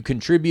 whether you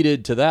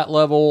contributed to that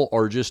level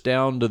or just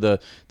down to the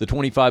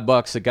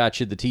 $25 that got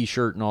you the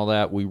T-shirt and all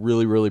that, we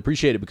really, really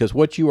appreciate it, because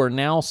what you are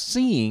now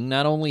seeing,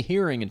 not only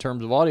hearing in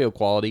terms of audio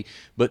quality,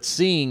 but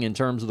seeing in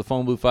terms of the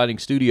Phone Booth Fighting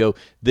Studio,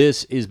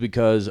 this is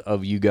because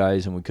of you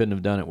guys, and we couldn't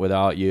have done it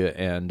without you.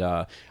 And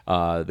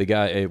the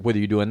guy, whether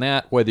you're doing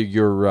that, whether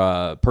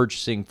you're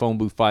purchasing Phone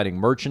Booth Fighting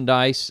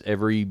merchandise,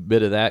 every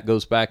bit of that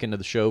goes back into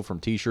the show from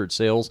T-shirt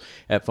sales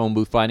at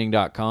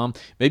phoneboothfighting.com.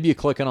 Maybe you're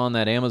clicking on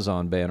that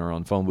Amazon banner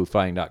on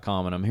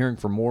phoneboothfighting.com, and I'm hearing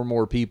from more and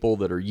more people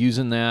that are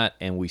using that,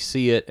 and we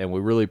see it, and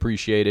we really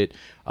appreciate it.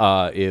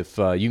 If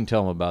you can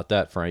tell them about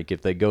that, Frank,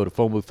 if they go to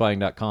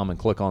phoneboothfighting.com and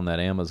click on that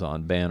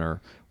Amazon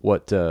banner,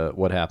 what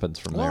happens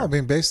from there?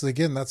 Well, basically,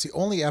 again, that's the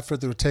only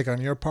effort that would take on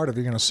your part. If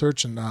you're going to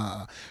search and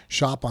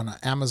shop on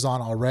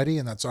Amazon already,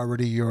 and that's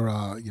already your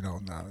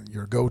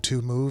your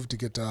go-to move to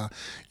get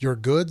your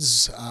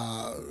goods.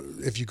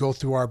 If you go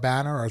through our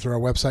banner or through our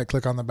website,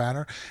 click on the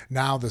banner.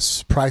 Now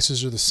the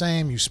prices are the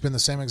same. You spend the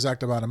same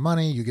exact amount of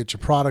money. You get your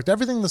product.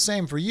 Everything the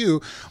same for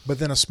you, but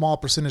then a small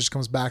percentage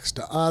comes back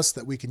to us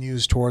that we can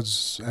use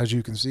towards, as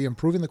you can see,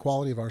 improving the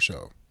quality of our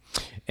show.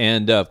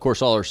 And, of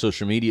course, all our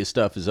social media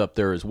stuff is up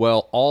there as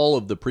well. All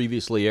of the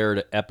previously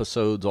aired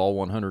episodes, all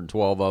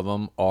 112 of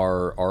them,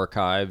 are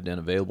archived and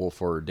available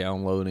for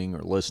downloading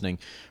or listening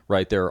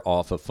right there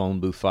off of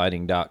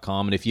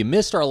phoneboothfighting.com. And if you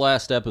missed our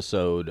last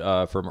episode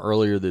from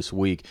earlier this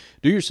week,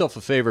 do yourself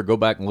a favor, go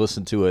back and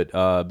listen to it.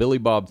 Billy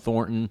Bob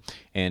Thornton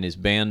and his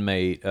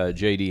bandmate,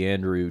 J.D.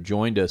 Andrew,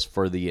 joined us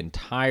for the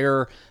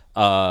entire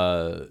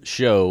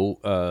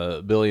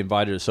show. Billy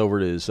invited us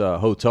over to his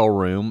hotel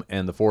room,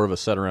 and the four of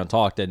us sat around and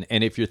talked. And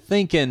if you're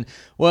thinking,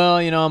 well,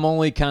 I'm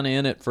only kind of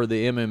in it for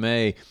the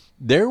MMA,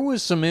 there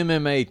was some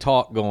MMA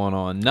talk going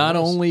on. Not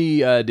only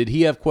did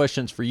he have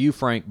questions for you,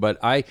 Frank, but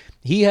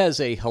he has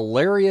a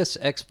hilarious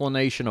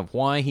explanation of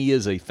why he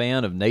is a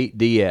fan of Nate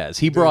Diaz.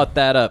 He brought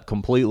that up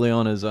completely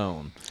on his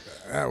own.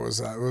 It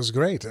was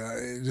great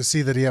to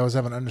see that he was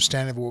having an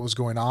understanding of what was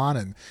going on,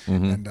 and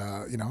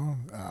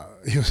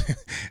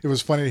it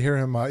was funny to hear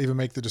him even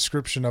make the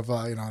description of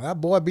that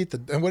boy beat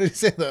the, what did he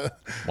say,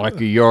 like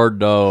a yard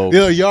dog.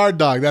 Yard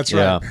dog. That's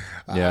right.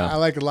 Yeah. I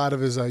like a lot of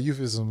his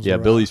euphemisms. Yeah,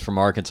 Billy's from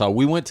Arkansas.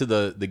 We went to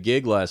the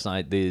gig last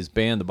night. His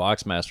band, the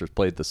Boxmasters,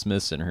 played at the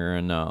Smith Center here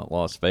in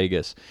Las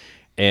Vegas.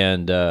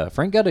 And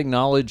Frank got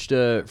acknowledged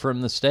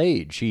from the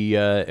stage. He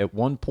at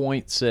one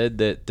point said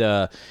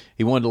that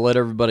he wanted to let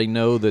everybody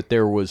know that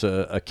there was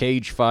a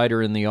cage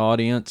fighter in the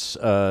audience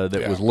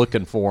that was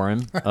looking for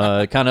him,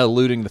 kind of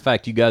alluding to the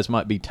fact you guys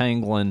might be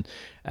tangling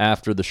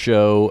after the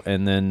show.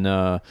 And then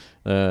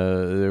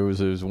there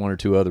was one or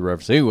two other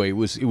references. Anyway,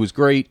 it was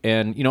great.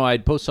 And, I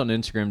had posted on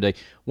Instagram today,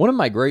 one of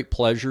my great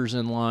pleasures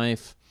in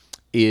life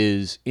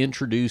is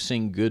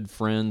introducing good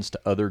friends to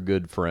other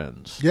good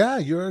friends. Yeah,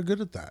 you're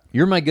good at that.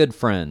 You're my good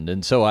friend.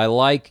 And so I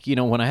like,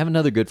 when I have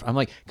another good friend, I'm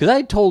like, because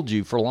I told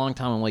you for a long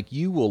time, I'm like,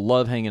 you will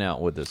love hanging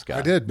out with this guy.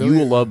 I did. Billy. You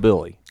will love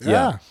Billy.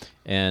 Yeah.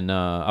 And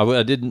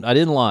I didn't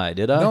lie,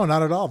 did I? No,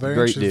 not at all. Very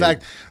Great interesting. dude. In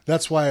fact,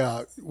 that's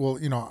why,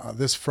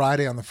 this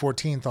Friday on the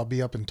 14th, I'll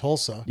be up in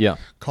Tulsa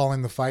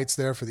calling the fights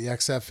there for the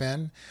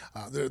XFN.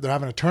 They're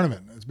having a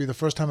tournament. It'll be the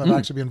first time I've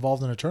actually been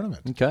involved in a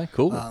tournament. Okay,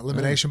 cool.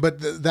 Elimination.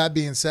 But that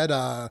being said,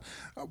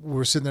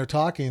 we're sitting there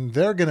talking.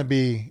 They're going to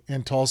be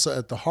in Tulsa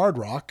at the Hard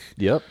Rock.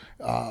 Yep.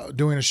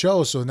 Doing a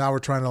show. So now we're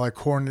trying to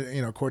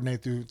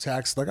coordinate through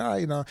text. Like, all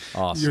right,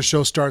 awesome. Your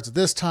show starts at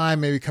this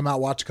time. Maybe come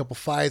out, watch a couple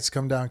fights,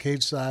 come down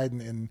cage side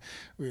and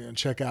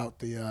check out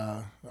the.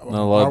 I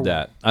love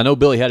that. I know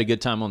Billy had a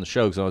good time on the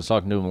show because I was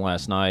talking to him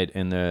last night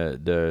in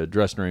the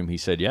dressing room. He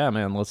said, "Yeah,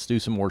 man, let's do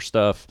some more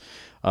stuff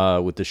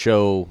with the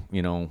show.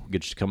 Get you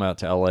to come out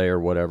to LA or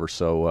whatever."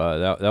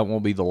 So that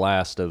won't be the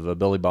last of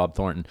Billy Bob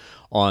Thornton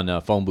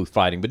on Phone Booth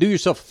Fighting. But do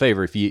yourself a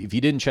favor, if you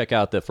didn't check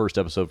out the first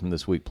episode from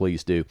this week,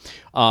 please do.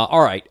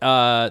 All right.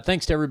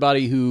 Thanks to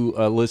everybody who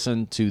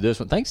listened to this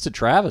one. Thanks to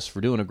Travis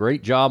for doing a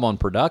great job on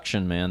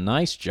production, man.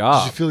 Nice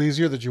job. Did you feel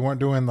easier that you weren't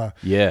doing the?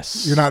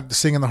 Yes. You're not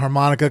singing the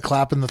harmonica,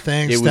 clapping the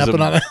thing,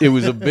 stepping on it. It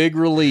was a big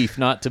relief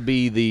not to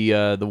be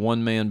the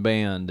one-man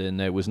band,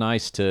 and it was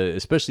nice to,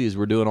 especially as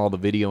we're doing all the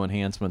video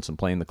enhancements and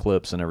playing the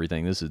clips and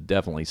everything. This is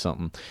definitely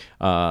something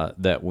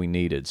that we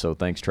needed. So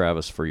thanks,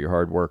 Travis, for your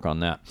hard work on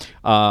that.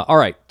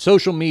 All right,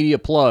 social media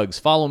plugs.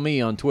 Follow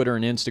me on Twitter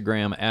and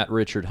Instagram at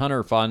Richard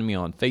Hunter. Find me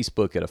on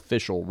Facebook at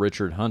Official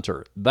Richard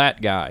Hunter.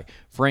 That guy,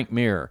 Frank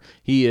Mir,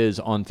 he is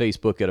on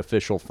Facebook at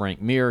Official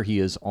Frank Mir. He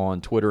is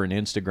on Twitter and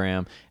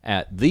Instagram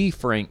at The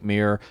Frank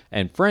Mir.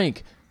 And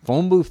Frank,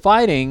 Phone Booth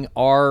Fighting,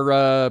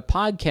 our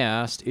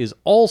podcast, is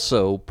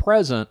also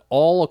present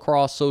all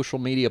across social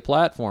media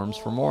platforms.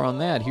 For more on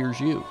that, here's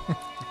you.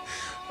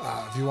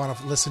 If you want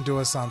to listen to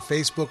us on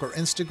Facebook or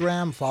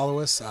Instagram, follow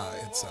us.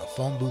 It's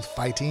Phone Booth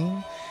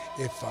Fighting.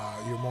 If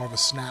you're more of a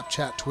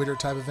Snapchat, Twitter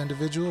type of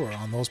individual, or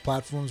on those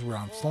platforms, we're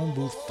on Phone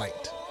Booth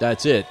Fight.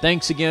 That's it.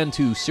 Thanks again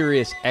to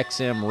Sirius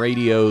XM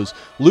Radio's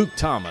Luke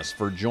Thomas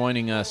for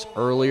joining us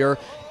earlier.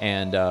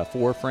 And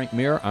for Frank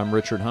Mir, I'm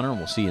Richard Hunter, and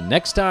we'll see you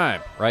next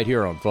time right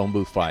here on Phone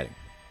Booth Fighting.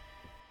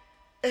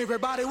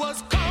 Everybody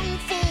was kung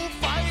fu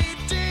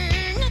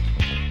fighting.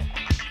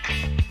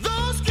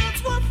 Those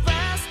kids were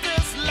fast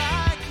as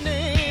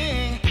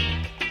lightning.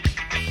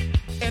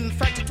 In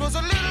fact, it was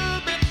a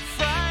little bit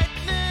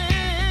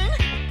frightening,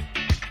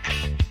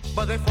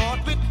 but they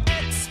fought with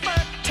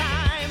expert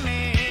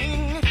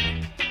timing.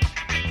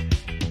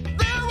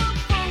 They were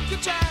funky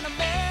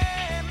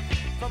Chinamen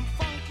from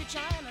funky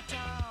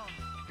Chinatown.